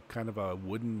 There's a kind of a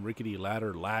wooden rickety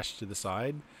ladder lashed to the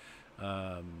side.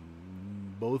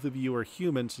 Both of you are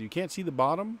human, so you can't see the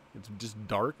bottom. It's just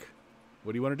dark.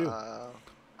 What do you want to do?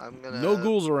 I'm gonna. No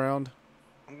ghouls around.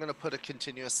 I'm gonna put a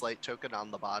continuous light token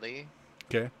on the body,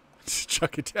 Okay. Just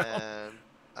chuck it down. and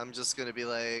I'm just gonna be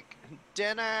like,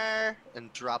 dinner,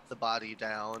 and drop the body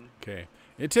down. Okay.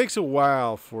 It takes a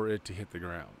while for it to hit the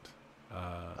ground.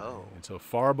 Oh. And so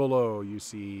far below, you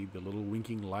see the little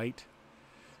winking light.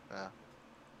 Yeah.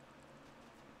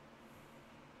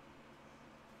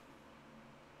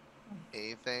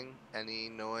 Anything? Any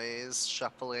noise?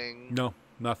 Shuffling? No,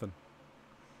 nothing.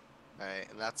 Alright,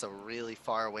 and that's a really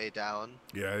far way down.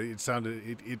 Yeah, it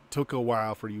sounded. It took a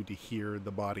while for you to hear the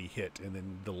body hit, and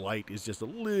then the light is just a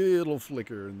little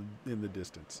flicker in the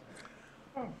distance.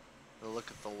 I look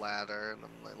at the ladder and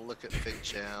I'm like, look at Big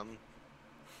Jam.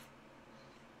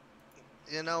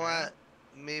 You know what?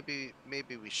 Maybe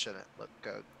we shouldn't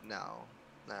go. No.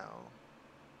 I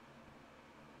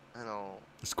don't.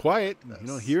 It's quiet. You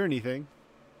don't Yes. hear anything.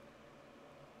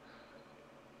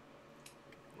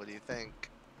 What do you think?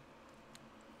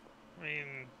 I mean,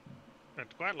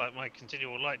 I'd quite like my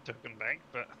continual light token back,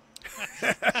 but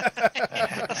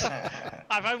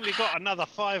I've only got another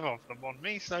 5 of them on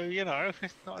me, so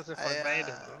it's not as if I made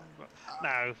them. But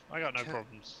no, I got no Can-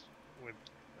 problems with.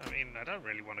 I mean, I don't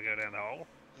really want to go down the hole.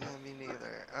 No, me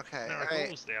neither. Okay, There are alright.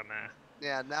 ghouls down there.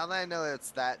 Yeah, now that I know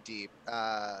it's that deep,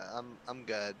 I'm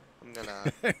good. I'm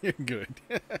gonna You're good.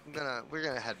 we're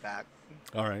gonna head back.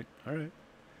 All right.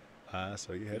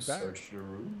 So you You head back. search the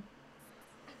room.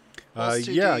 Well, it's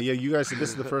too Yeah. deep. You guys. This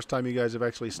is the first time you guys have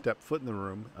actually stepped foot in the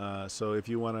room. So if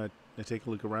you want to take a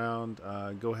look around,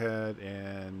 go ahead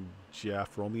and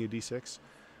Jeff, roll me a d6.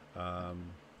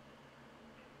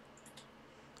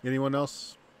 Anyone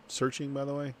else searching, by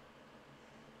the way?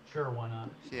 Sure, why not?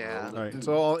 Yeah. All right.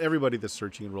 So everybody that's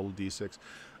searching, roll a d6.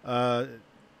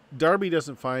 Darby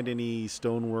doesn't find any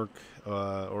stonework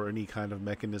or any kind of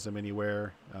mechanism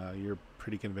anywhere. You're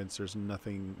pretty convinced there's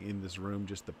nothing in this room,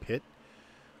 just the pit.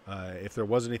 If there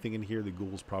was anything in here, the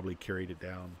ghouls probably carried it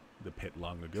down the pit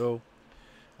long ago.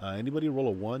 Anybody roll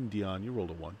a 1? Dion, you rolled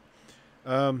a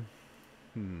 1.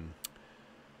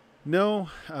 No,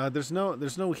 there's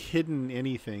no hidden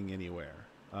anything anywhere.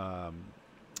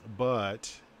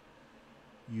 But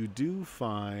you do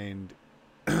find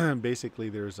basically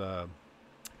there's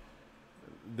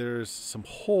some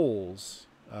holes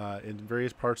in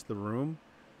various parts of the room,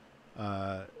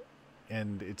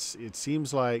 and it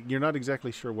seems like you're not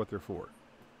exactly sure what they're for.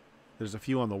 There's a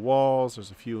few on the walls, there's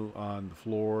a few on the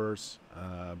floors,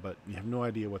 but you have no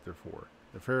idea what they're for.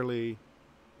 They're fairly,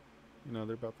 they're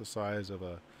about the size of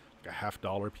a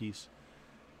 $50 piece.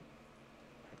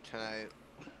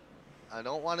 I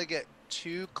don't want to get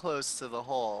too close to the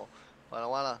hole, but I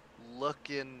want to look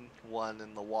in one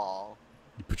in the wall.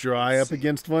 You put your eye up See.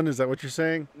 against one? Is that what you're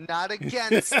saying? Not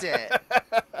against it.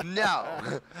 No.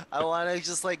 I want to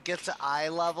just like get to eye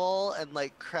level and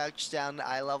like crouch down to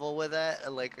eye level with it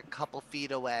and like a couple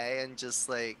feet away and just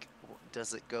like,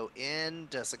 does it go in?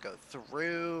 Does it go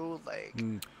through? Like,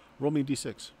 Roll me a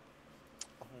d6.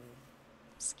 I'm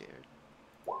scared.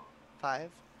 5?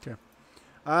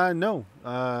 No.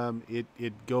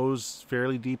 It goes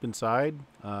fairly deep inside.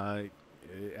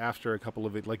 After a couple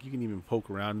of it, like you can even poke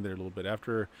around in there a little bit.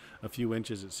 After a few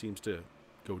inches, it seems to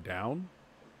go down.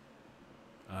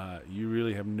 You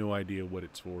really have no idea what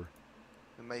it's for.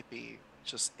 It might be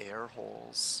just air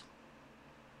holes.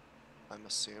 I'm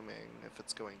assuming if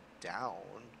it's going down,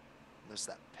 there's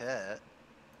that pit.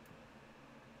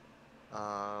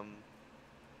 I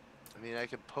mean, I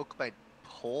could poke my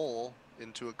hole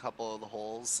into a couple of the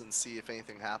holes and see if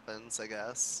anything happens, I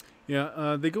guess.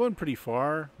 Yeah, they go in pretty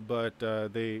far, but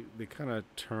they kind of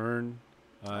turn,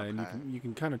 and Okay. you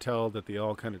can kind of tell that they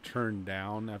all kind of turn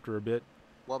down after a bit.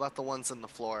 What about the ones in the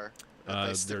floor? If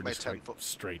I stick They're my just 10 like foot.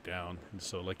 straight down, and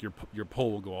so like your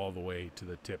pole will go all the way to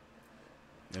the tip,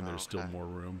 and there's still Okay. more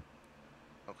room.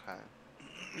 Okay.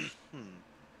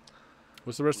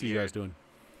 What's the rest of you Weird. guys doing?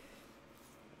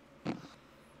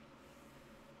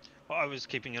 Well, I was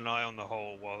keeping an eye on the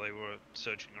hole while they were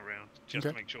searching around, just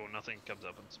Okay. to make sure nothing comes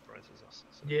up and surprises us.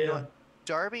 So. Yeah.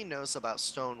 Darby knows about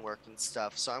stonework and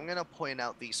stuff, so I'm gonna point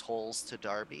out these holes to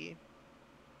Darby.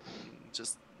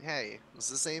 Just, hey, is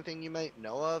this anything you might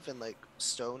know of in like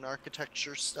stone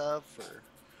architecture stuff or?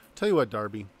 Tell you what,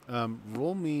 Darby,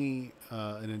 roll me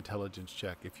an intelligence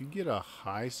check. If you get a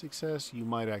high success, you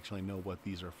might actually know what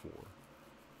these are for.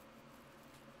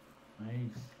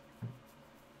 Nice.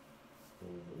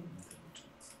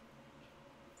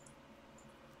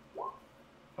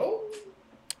 Oh,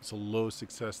 It's a low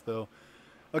success, though.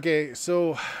 Okay,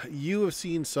 so you have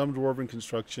seen some dwarven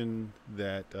construction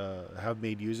that have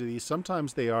made use of these.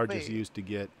 Sometimes they are just Wait. used to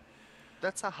get.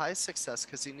 That's a high success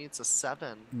because he needs a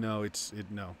 7. No,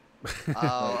 no.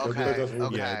 Oh, Okay, okay. it doesn't work.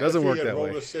 Okay. Yeah, it doesn't If work he had that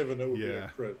rolled way. a 7, it would be Yeah. a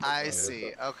crit. I Yeah,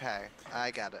 see. Okay,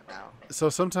 I got it now. So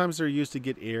sometimes they're used to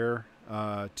get air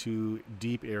to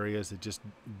deep areas that just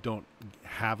don't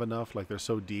have enough. Like they're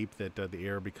so deep that the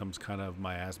air becomes kind of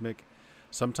miasmic.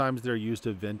 Sometimes they're used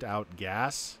to vent out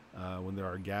gas when there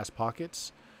are gas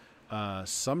pockets.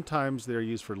 Sometimes they're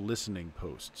used for listening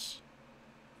posts.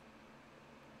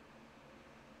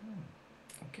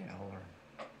 okay.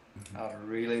 I'll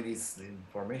relay these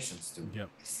informations to Yep.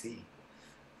 see.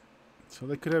 So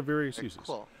they could have various Okay, uses.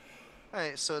 cool.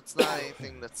 Alright, so it's not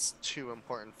anything that's too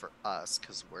important for us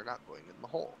because we're not going in the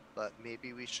hole, but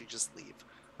maybe we should just leave.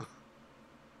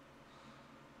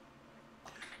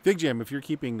 Big Jam, if you're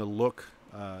keeping a look,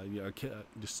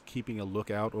 just keeping a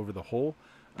look out over the hole,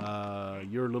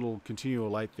 your little continual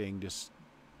light thing it's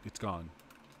gone.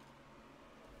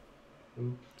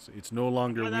 Oops. It's no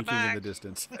longer Run it winking in the back.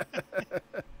 distance.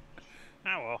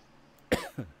 Oh well.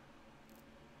 It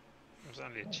was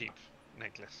only a cheap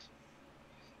necklace.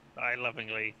 I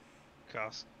lovingly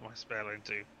cast my spell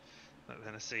into. But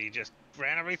then I see just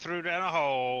ran me through down a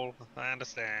hole. I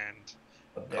understand.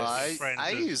 But I friends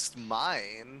of- used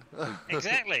mine.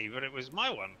 Exactly, but it was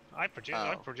my one. I produced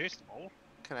Oh. them all.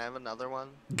 Can I have another one?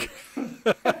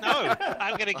 No,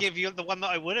 I'm going to give you the one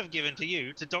that I would have given to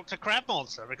you, to Dr. Crab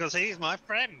Monster, because he's my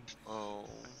friend. Oh.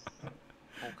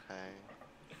 Okay.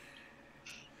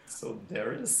 So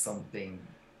there is something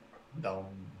down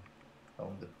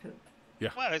the pit.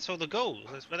 Well, it's all the ghouls.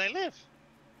 That's where they live.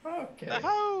 Okay. They're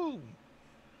home.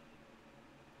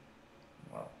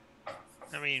 Well,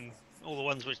 I mean, all the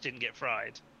ones which didn't get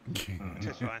fried. Which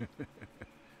is fine.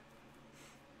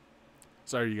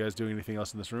 So, are you guys doing anything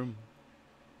else in this room?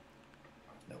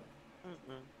 no.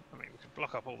 I mean, we could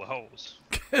block up all the holes.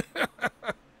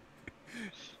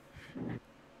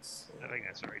 So I think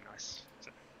that's very nice.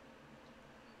 So,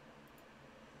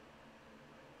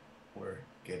 we're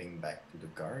getting back to the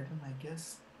garden, I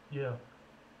guess. Yeah.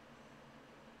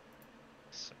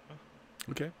 so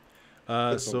Okay. It's a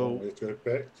long So, way to go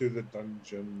back to the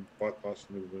dungeon, bypassing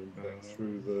the room, back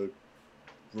through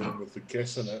the room with the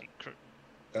gas in it, secret.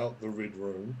 out the red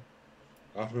room,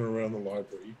 up and around the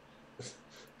library.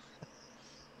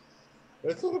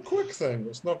 It's not a quick thing.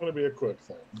 It's not going to be a quick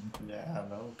thing. Yeah,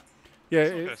 no. yeah,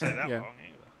 It's not going to take that yeah. long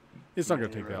either. It's not going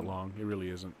to take that long. It really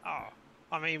isn't. Oh,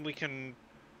 I mean, we can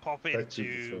pop Back to the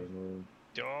into throne room.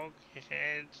 Dog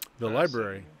Head. The person.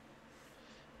 library.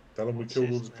 Tell them we What's killed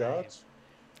all his the guards.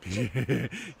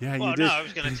 Yeah, Well, you did. no, I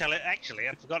was going to tell it. Actually,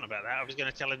 I'd forgotten about that. I was going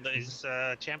to tell him that his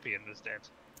champion was dead.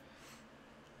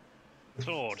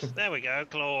 Claude. There we go,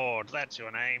 Claude. That's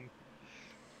your name.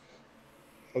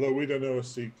 Although we don't know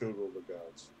if he killed all the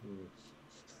guards.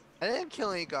 I didn't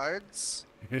kill any guards.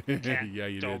 Cat, yeah,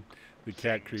 you dog did. The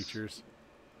cat things. creatures.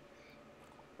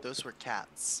 Those were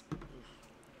cats.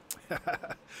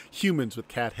 Humans with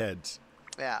cat heads.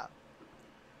 Yeah.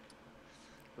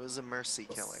 It was a mercy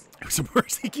killing It was a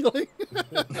mercy killing.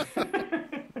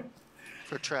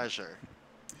 for treasure.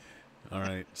 All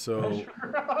right, so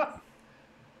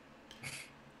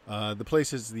the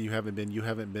places that you haven't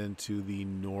been to the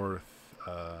north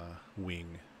wing,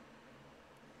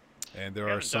 and there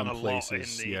We are haven't some done a lot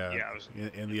places, in the, yeah, I was-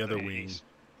 in the other wing, east,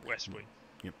 West wing.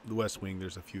 yep, the west wing.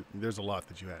 There's a lot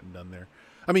that you hadn't done there.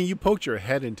 I mean, you poked your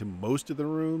head into most of the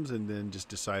rooms, and then just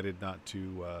decided not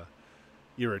to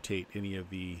irritate any of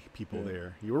the people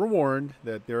there. You were warned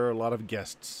that there are a lot of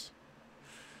guests.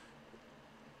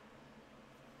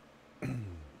 Yeah,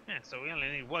 so we only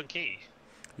need one key.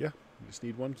 Yeah, you just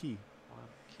need one key. One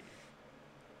key.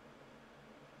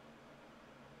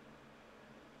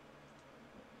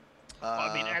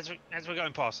 I mean, as we're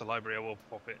going past the library, I will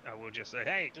pop it. I will just say,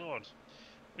 "Hey, Claude,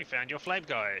 we found your flame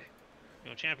guy,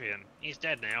 your champion. He's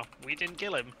dead now. We didn't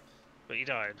kill him, but he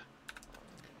died.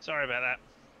 Sorry about that.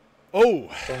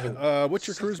 Oh, what's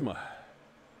your charisma?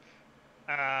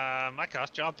 I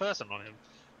cast Charm Person on him.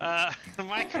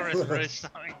 My charisma is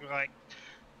something like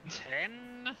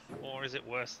 10, or is it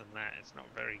worse than that? It's not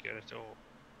very good at all.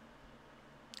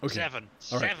 Okay. 7.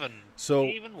 All right. 7. So,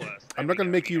 Even worse. I'm not going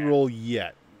to make you roll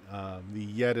yet. The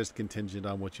yet is contingent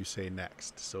on what you say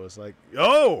next. So it's like,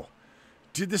 oh,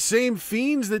 did the same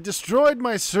fiends that destroyed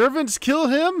my servants kill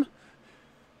him?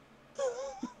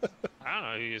 I don't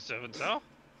know who your servants are.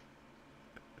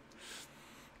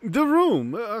 The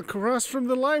room across from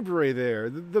the library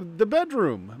there, the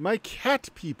bedroom, my cat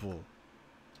people.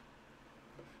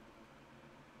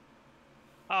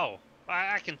 Oh,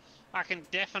 I can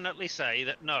definitely say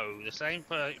that no, the same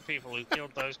people who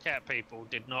killed those cat people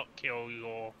did not kill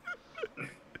your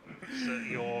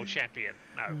champion.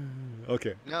 No.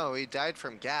 Okay. No, he died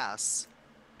from gas.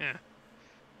 Yeah.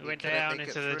 We He went couldn't down make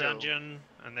it into the through. dungeon,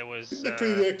 and there was.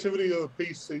 Technically, the activity of the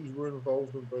PCs were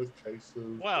involved in both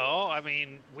cases. Well, I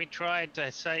mean, we tried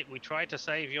to save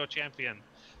your champion,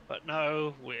 but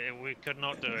no, we could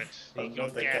not do it. He Not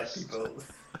got the cat gassed. people.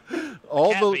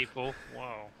 All Cat the people.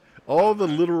 Wow. all the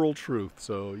literal truth.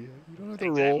 So you don't have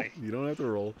to roll. Exactly. You don't have to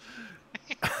roll.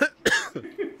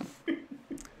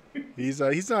 He's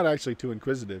not actually too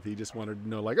inquisitive. He just wanted to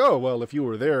know, like, oh, well, if you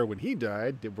were there when he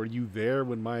died, were you there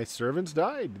when my servants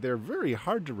died? They're very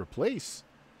hard to replace.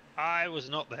 I was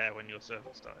not there when your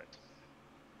servants died.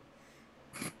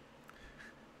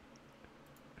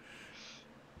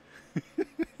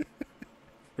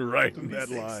 Right in that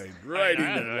line. Right in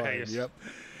I don't that know how line. you Yep.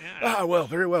 Yeah. Ah, well,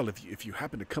 very well. If you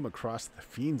happen to come across the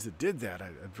fiends that did that,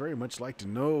 I'd very much like to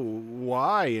know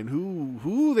why and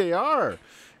who they are.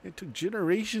 It took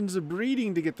generations of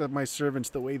breeding to get my servants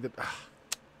the way that.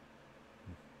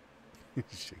 He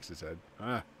shakes his head.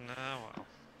 Ah. No, well.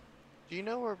 Do you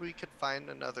know where we could find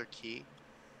another key?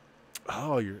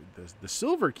 Oh, the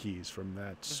silver keys from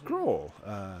that scroll.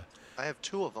 I have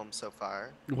 2 of them so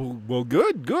far. Well,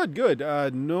 good.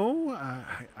 No,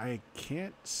 I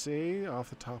can't say off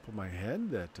the top of my head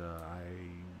that I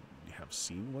have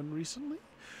seen one recently.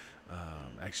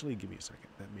 Actually, give me a second.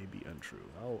 That may be untrue.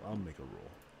 I'll make a roll.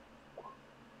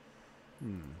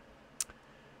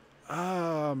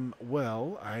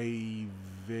 Well, I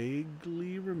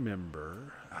vaguely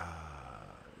remember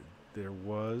there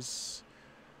was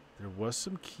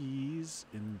some keys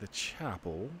in the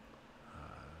chapel,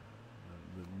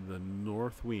 the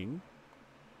north wing.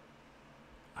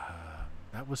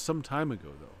 That was some time ago,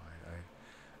 though. I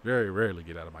very rarely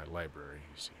get out of my library,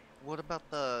 you see. What about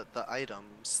the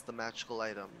items, the magical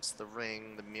items, the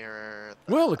ring, the mirror?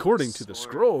 Well, according to the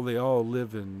sword? scroll, they all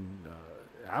live in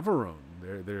Averone.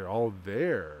 They're all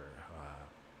there.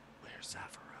 Where's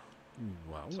Averone?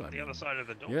 Well, It's on the other side of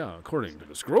the door. Yeah, according to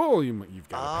the scroll, you've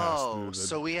got to pass through. Oh,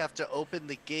 so we have to open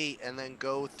the gate and then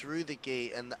go through the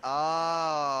gate and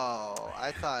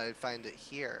I thought I'd find it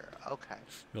here. Okay.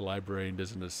 The librarian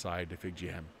doesn't aside to Fig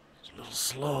Jam. He's a little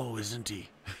slow, isn't he?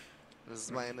 This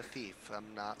is why I'm a thief.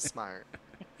 I'm not smart.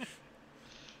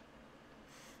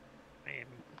 Man.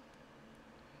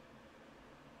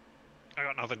 I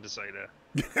got nothing to say there.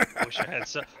 I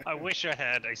wish I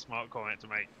had a smart comment to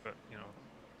make, but you know,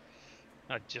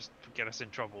 I'd just get us in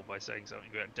trouble by saying something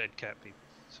about dead cat people.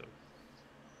 So.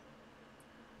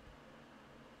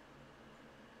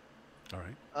 All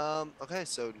right. Okay,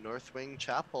 so North Wing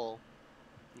Chapel.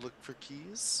 Look for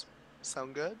keys.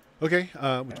 Sound good? Okay,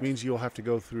 which means you'll have to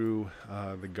go through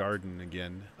the garden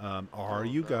again. Are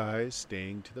you guys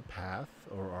staying to the path,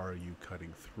 or are you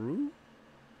cutting through?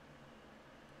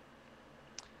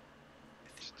 I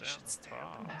think we should stay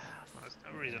on the path. There's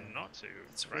no reason not to.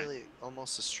 It's right? really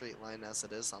almost a straight line as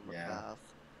it is on the path.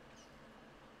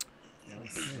 Yeah,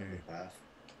 it's on the path.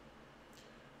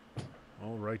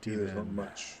 All righty Yeah, there's not then.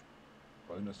 much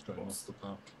bonus going off the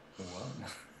path. One.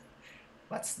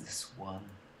 What's this one?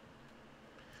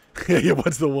 Yeah,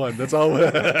 what's the one? That's all.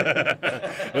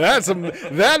 That,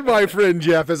 my friend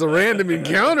Jeff, is a random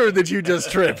encounter that you just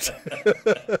tripped.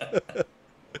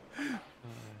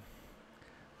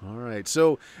 All right.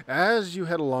 So as you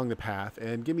head along the path,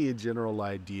 and give me a general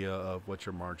idea of what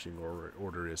your marching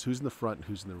order is. Who's in the front and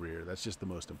who's in the rear? That's just the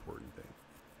most important thing.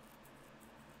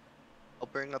 I'll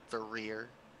bring up the rear.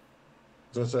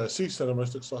 So she's the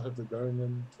most excited to going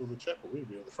into the chapel. We'll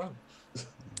be at the front.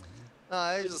 No,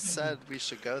 I just said we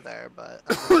should go there, but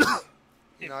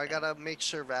you know, I gotta make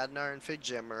sure Radnar and Fig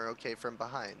Jam are okay from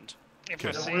behind. If Okay.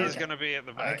 a sea is going to be at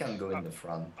the I back, can go in the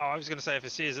front. Oh, I was going to say if a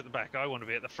sea is at the back, I want to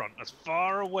be at the front, as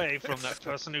far away from that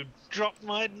person who dropped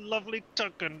my lovely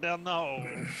token down the hole.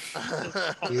 Here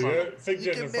you go. Fig You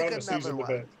Jam can in front, make and C's in the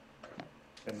another back.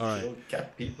 And All right. kill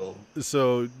cat people.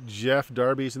 So Jeff,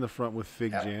 Darby's in the front with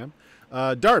Fig Yeah.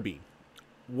 Jam. Darby,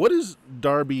 what is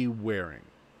Darby wearing?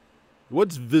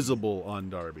 What's visible on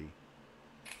Darby?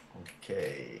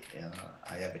 Okay,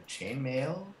 I have a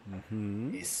chainmail,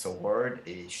 Mm-hmm. a sword,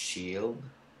 a shield.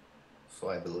 So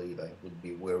I believe I would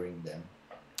be wearing them.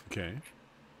 Okay.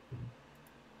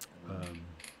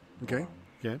 Okay.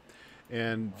 Okay.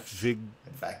 And Fig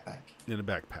A backpack. in a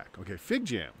backpack. Okay. Fig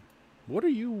Jam, what are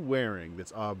you wearing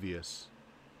that's obvious?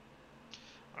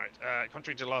 Alright,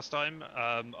 contrary to last time,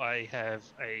 I have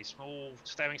a small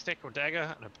stabbing stick or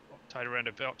dagger and tied around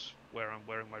a belt where I'm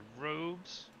wearing my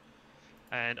robes.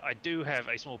 And I do have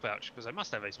a small pouch, because I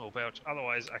must have a small pouch,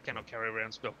 otherwise I cannot carry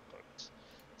around spell books.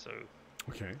 So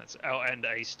Okay. that's and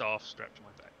a staff strapped to my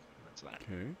back. And that's that.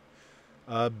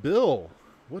 Okay. Bill,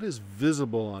 what is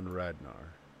visible on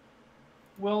Radnar?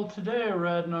 Well, today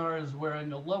Radnar is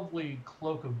wearing a lovely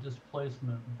cloak of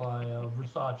displacement by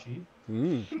Versace,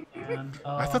 Mm. and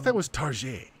I thought that was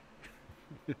Target.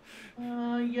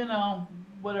 you know,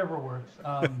 whatever works.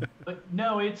 But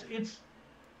no, it's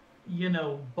you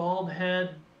know, bald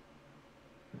head,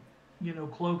 you know,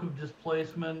 cloak of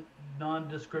displacement,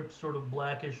 nondescript sort of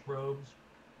blackish robes.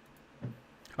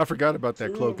 I forgot about that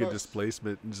Two cloak of of us.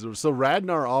 displacement. So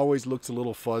Radnar always looks a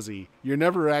little fuzzy. You're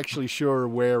never actually sure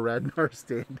where Radnar's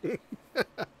standing.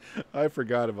 I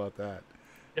forgot about that.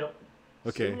 Yep.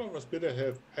 Okay. Some of us better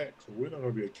have packs, or we're not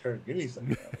going to be carrying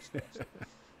anything.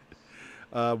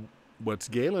 Now, What's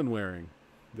Galen wearing?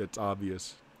 That's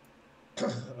obvious. See,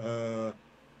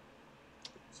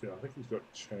 I think he's got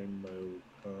chainmail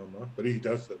armor, but he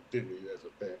does definitely has a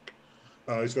back.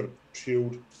 He's got a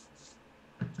shield.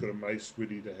 He's got a mace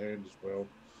ready to hand as well.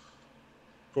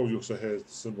 Probably also has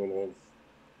the symbol of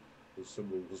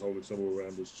his holy symbol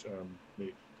around his neck.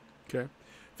 Okay.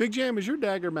 Fig Jam, is your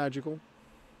dagger magical?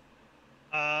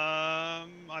 I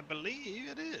believe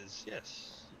it is,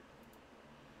 yes.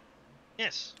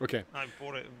 Yes, Okay. I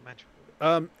bought it in magical.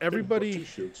 Got Everybody two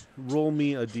shields. roll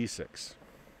me a d6.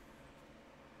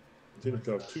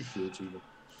 Technically, I have two shields even.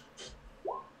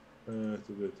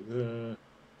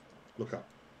 Look up.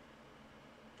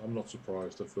 I'm not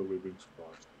surprised. I feel we've been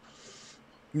surprised.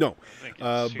 No, I think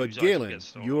but it's whose item Galen, gets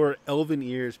stolen. your elven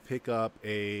ears pick up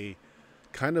a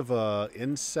kind of a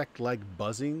insect-like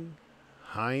buzzing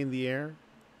high in the air.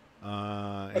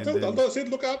 I And told then- I said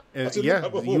look up. I and said yeah, look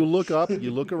up before. you look up,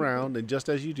 you look around, and just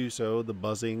as you do so, the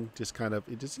buzzing just kind of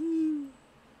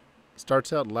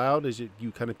starts out loud as you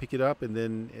kind of pick it up, and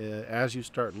then as you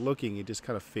start looking, it just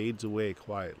kind of fades away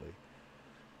quietly.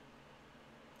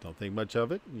 Don't think much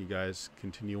of it. You guys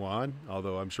continue on,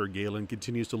 although I'm sure Galen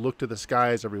continues to look to the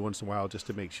skies every once in a while just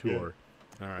to make sure.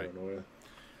 All right. Paranoia.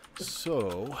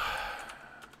 So,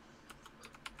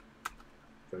 I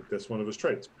think that's one of his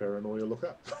traits. Paranoia. Look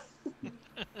up.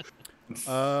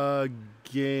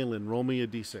 Galen, roll me a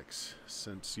d6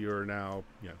 since you're now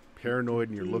paranoid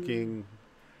and you're looking.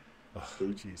 Oh,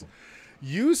 jeez.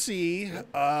 You see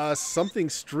something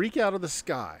streak out of the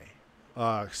sky,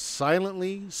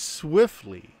 silently,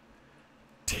 swiftly,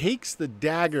 takes the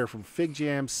dagger from Fig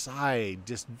Jam's side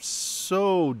just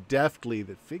so deftly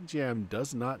that Fig Jam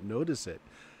does not notice it,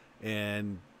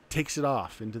 and takes it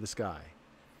off into the sky.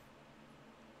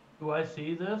 Do I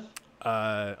see this?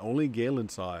 Only Galen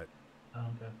saw it. Oh,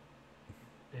 okay.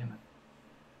 Damn it.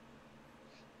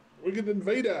 Wicked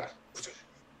invader.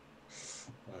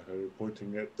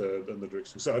 Pointing at the in the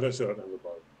direction. So I don't have the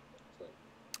bow. So.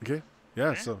 Okay.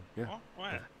 Yeah. Yeah? So yeah. What?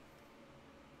 Where?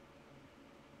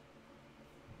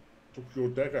 Took your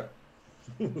dagger.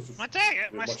 My dagger, Yeah,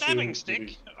 my my stabbing shield,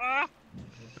 stick.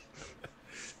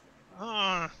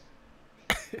 really.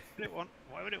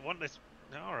 Why would it want this?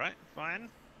 All right, fine.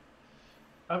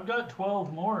 I've got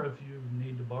 12 more if you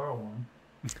need to borrow one.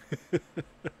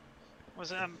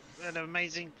 Was it an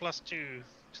amazing +2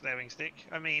 stabbing stick?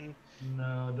 I mean,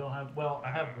 No, I don't have. Well, I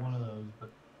have one of those, but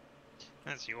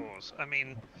that's yours. I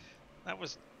mean, that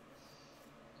was.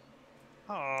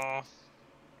 Oh.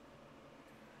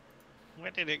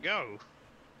 Where did it go?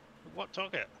 What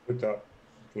took it? Went up.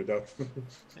 Went up.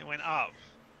 It went up.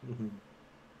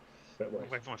 That way.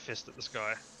 I wave my fist at the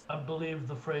sky. I believe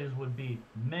the phrase would be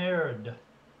 "merde."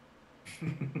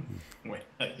 Wait,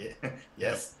 yeah.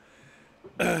 Yes.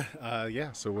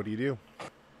 Yeah. So what do you do?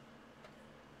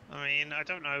 I mean, I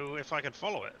don't know if I could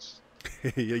follow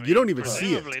it. You don't even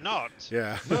see it. Presumably not.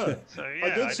 Yeah. No, So yeah,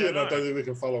 I did see it. And I know. don't think we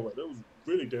can follow it. It was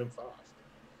really damn fast.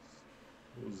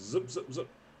 It was zip, zip, zip.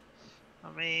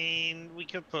 I mean, we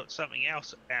could put something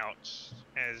else out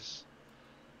as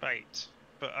bait,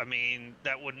 but I mean,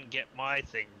 that wouldn't get my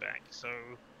thing back, so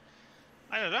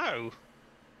I don't know.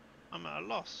 I'm at a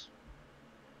loss.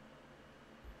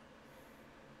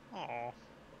 Oh,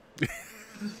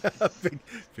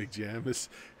 Big Jam is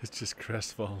just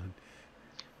crestfallen.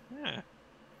 yeah.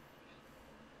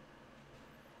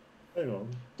 Hang on.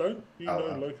 Don't you Oh,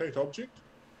 know locate object?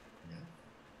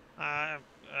 I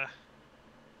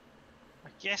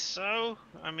guess so.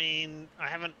 I mean, I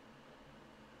haven't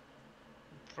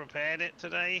prepared it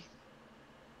today.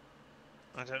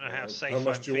 I don't know how safe I'm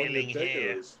much do you want feeling your dagger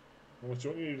here. is? How much do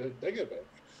you want your dagger back?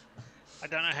 I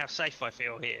don't know how safe I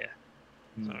feel here.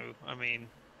 So, I mean,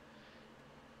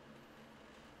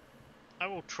 I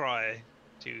will try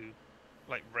to,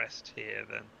 like, rest here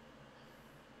then.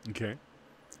 Okay.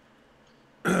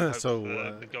 Hope So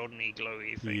the goldeny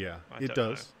glowy thing. yeah, I it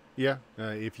don't does. know. Yeah.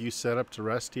 If you set up to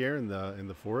rest here in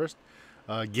the forest,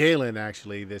 Galen,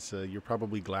 actually, you're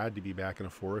probably glad to be back in a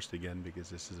forest again because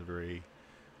this is a very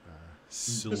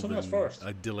It's a nice sylvan, forest.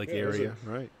 idyllic Yeah, there's area,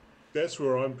 right? That's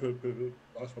where I'm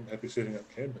happy setting up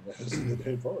camp in. That's in the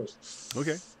damn forest.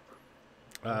 Okay.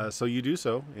 So you do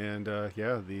so, and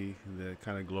yeah, the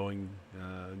kind of glowing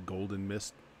golden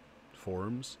mist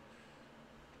forms.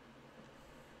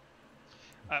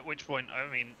 At which point,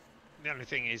 I mean, the only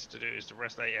thing is to do is to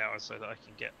rest 8 hours so that I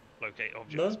can get locate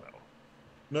object No. spell.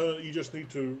 No, you just need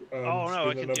to Oh no, I spend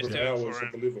the can number just of do it hours for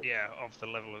at the level. of the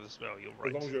level of the spell. You're As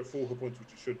right. long as you're at 4 hit points, which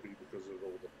you should be because of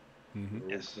all the Mm-hmm.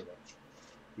 rules Yes. so much.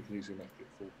 You can easily make it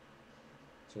full.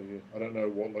 So yeah, I don't know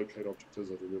what locate object is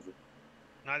at a level.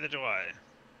 Neither do I,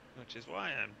 which is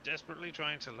why I'm desperately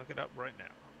trying to look it up right now.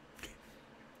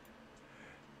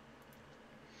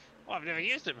 Well, I've never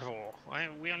used it before.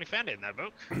 We only found it in that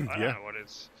book. I don't Yeah. know what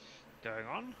is going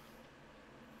on.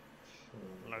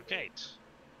 Locate.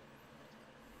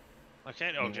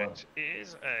 Locate wow. object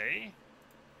is a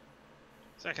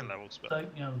second level spell. I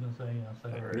was gonna say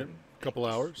second. Third, Yep. Couple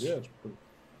hours. Yeah, it's pretty,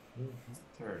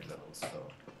 third level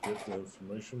spell. get the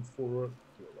information for it.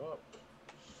 Get it up.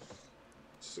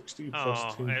 60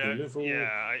 plus Oh, 10 per level.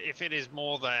 yeah. If it is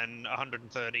more than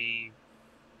 130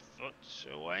 foot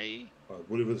away,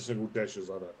 Whatever the single dash is,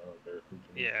 I don't know. American.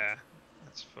 yeah,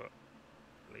 that's foot,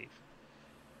 I believe.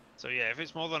 So yeah, if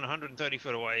it's more than 130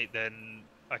 foot away, then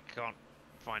I can't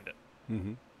find it.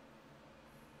 Mm-hmm.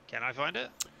 Can I find it?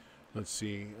 Let's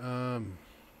see. Let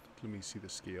me see the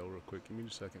scale real quick. Give me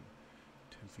just a second.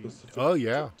 10 What's feet. the Oh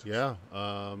yeah, foot? yeah.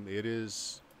 It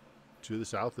is to the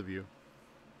south of you.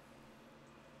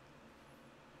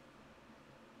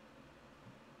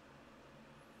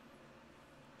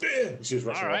 Damn! She's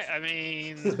rushing All right. off. I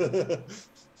mean,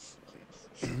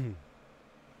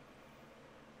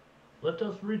 Let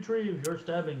us retrieve your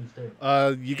stabbing stick.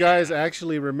 You guys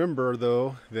actually remember,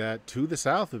 though, that to the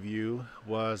south of you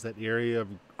was that area of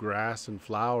grass and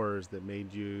flowers that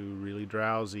made you really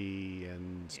drowsy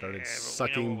and started Yeah, but we know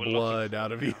sucking what we're blood looking out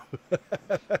for of you.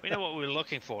 we know what we're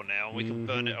looking for now, and we can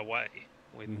burn it away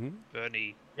with Mhm.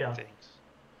 burny Yeah. things.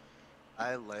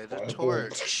 I light a Fireball.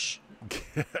 torch.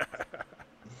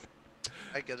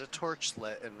 I get a torch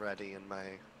lit and ready in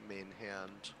my main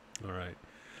hand. All right.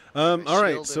 My All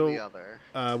right. shield in So the other.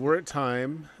 we're at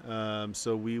time.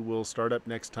 So we will start up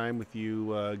next time with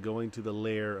you going to the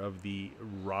lair of the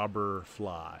robber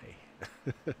fly.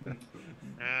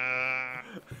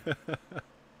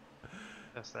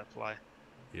 That's that fly.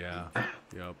 Yeah.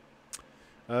 Yep.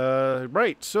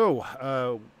 Right.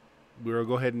 So we'll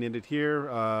go ahead and end it here.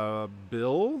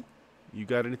 Bill, you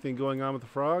got anything going on with the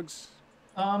frogs?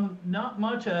 Not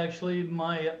much actually.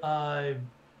 My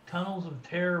Tunnels of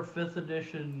Terror 5th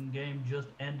edition game just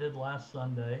ended last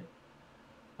Sunday.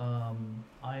 I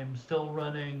am still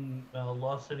running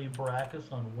Lost City Baracus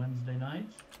on Wednesday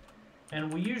nights,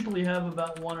 and we usually have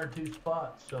about 1 or 2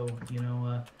 spots. So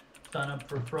sign up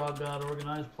for Frog God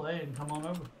Organized Play and come on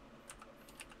over.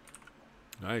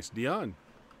 Nice. Dion.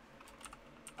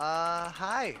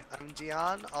 Hi, I'm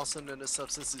Dion, also known as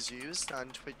Substances Used on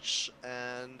Twitch,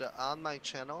 and on my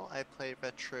channel I play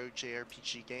retro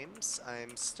JRPG games.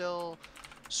 I'm still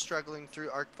struggling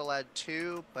through Arc the Lad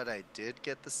 2, but I did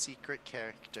get the secret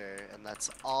character, and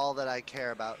that's all that I care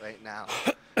about right now.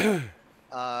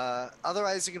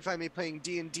 Otherwise, you can find me playing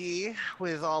D&D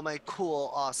with all my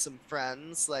cool, awesome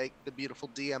friends, like the beautiful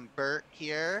DM Bert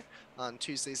here on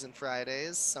Tuesdays and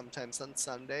Fridays, sometimes on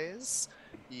Sundays.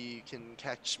 You can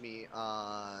catch me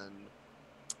on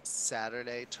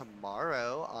Saturday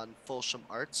tomorrow on Folsham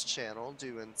Arts channel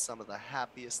doing some of the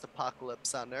happiest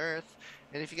apocalypse on Earth.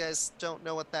 And if you guys don't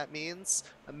know what that means,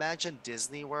 imagine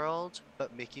Disney World,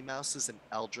 but Mickey Mouse is an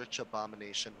eldritch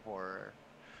abomination horror.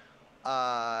 You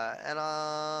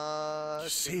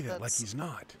say that like he's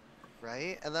not.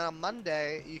 right. And then on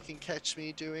Monday, you can catch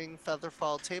me doing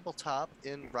Featherfall Tabletop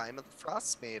in Rime of the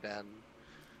Frost Maiden,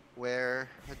 where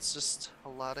it's just a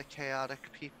lot of chaotic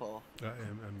people.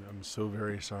 I'm so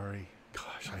very sorry.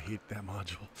 Gosh, I hate that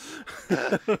module.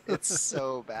 It's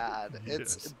so bad.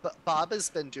 Yes. Bob has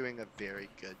been doing a very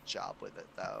good job with it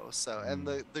though. So and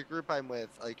the group I'm with,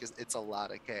 like, it's a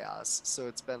lot of chaos. So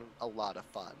it's been a lot of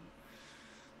fun.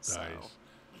 So. Nice.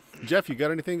 Jeff, you got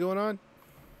anything going on?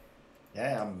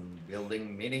 Yeah, I'm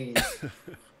building minis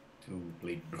to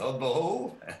play Blood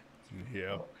Bowl.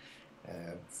 Yeah.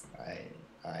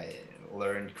 I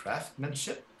learned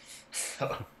craftsmanship.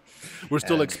 So, We're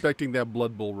still and- expecting that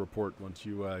Blood Bowl report once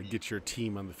you get your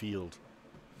team on the field.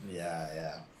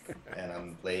 yeah. And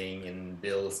I'm playing in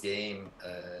Bill's game,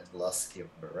 Lost City of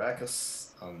Baracus,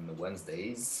 on the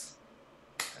Wednesdays.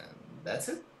 And that's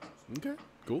it. Okay,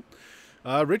 cool.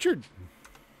 Richard.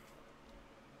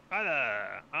 Hi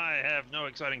there. I have no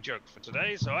exciting joke for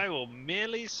today, so I will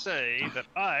merely say that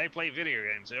I play video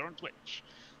games here on Twitch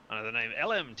under the name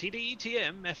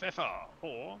LMTDETMFFR,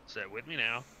 or, say it with me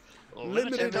now,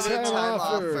 Limited time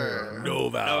offer. No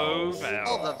vowels. No vowels.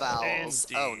 Oh, the vowels.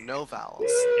 Indeed. Oh, no vowels.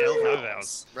 Yeah, no no vowels.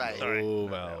 vowels. Right. Sorry. No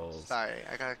vowels. Sorry,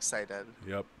 I got excited.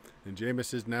 Yep. And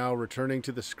Jameis is now returning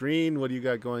to the screen. What do you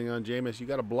got going on, Jameis? You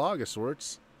got a blog of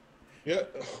sorts. Yeah,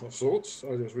 of sorts.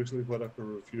 I just recently put up a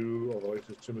review of the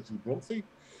latest Timothy Bromley.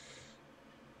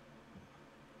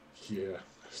 Yeah,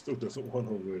 still doesn't want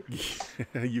to work.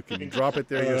 You can drop it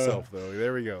there yourself, though.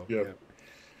 There we go. Yeah.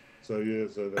 So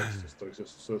that's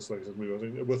just so it's like a movie. I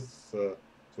think with sort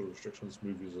of restrictions,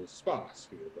 movies are sparse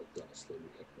here, but slowly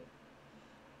happening.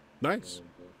 Nice.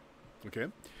 Okay.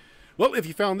 Well, if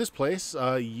you found this place,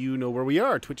 you know where we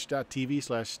are.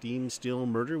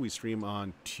 Twitch.tv/SteamStillMurder. We stream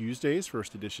on Tuesdays,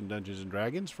 First Edition Dungeons &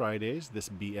 Dragons. Fridays, this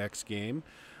BX game.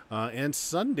 And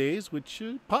Sundays, which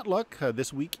potluck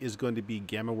this week is going to be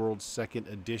Gamma World 2nd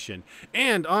Edition.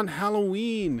 And on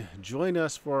Halloween, join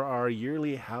us for our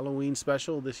yearly Halloween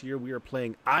special. This year we are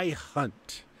playing I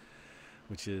Hunt,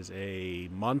 which is a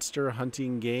monster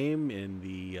hunting game in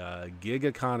the gig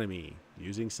economy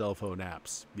using cell phone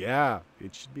apps. Yeah,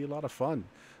 it should be a lot of fun.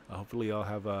 Hopefully I'll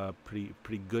have a pretty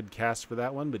good cast for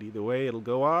that one, but either way, it'll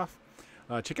go off.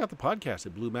 Check out the podcast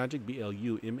at Blue Magic,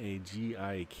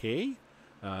 BLUMAGIK.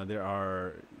 There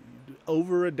are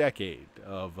over a decade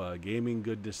of gaming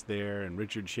goodness there, and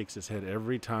Richard shakes his head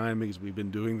every time because we've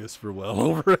been doing this for well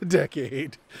over a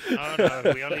decade. Oh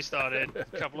no, we only started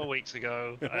a couple of weeks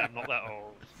ago. I'm not that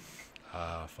old.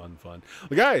 Fun.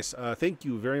 Well, guys, thank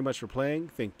you very much for playing.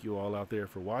 Thank you all out there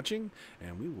for watching,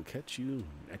 and we will catch you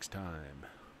next time.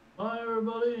 Bye,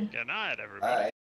 everybody. Good night, everybody. Bye.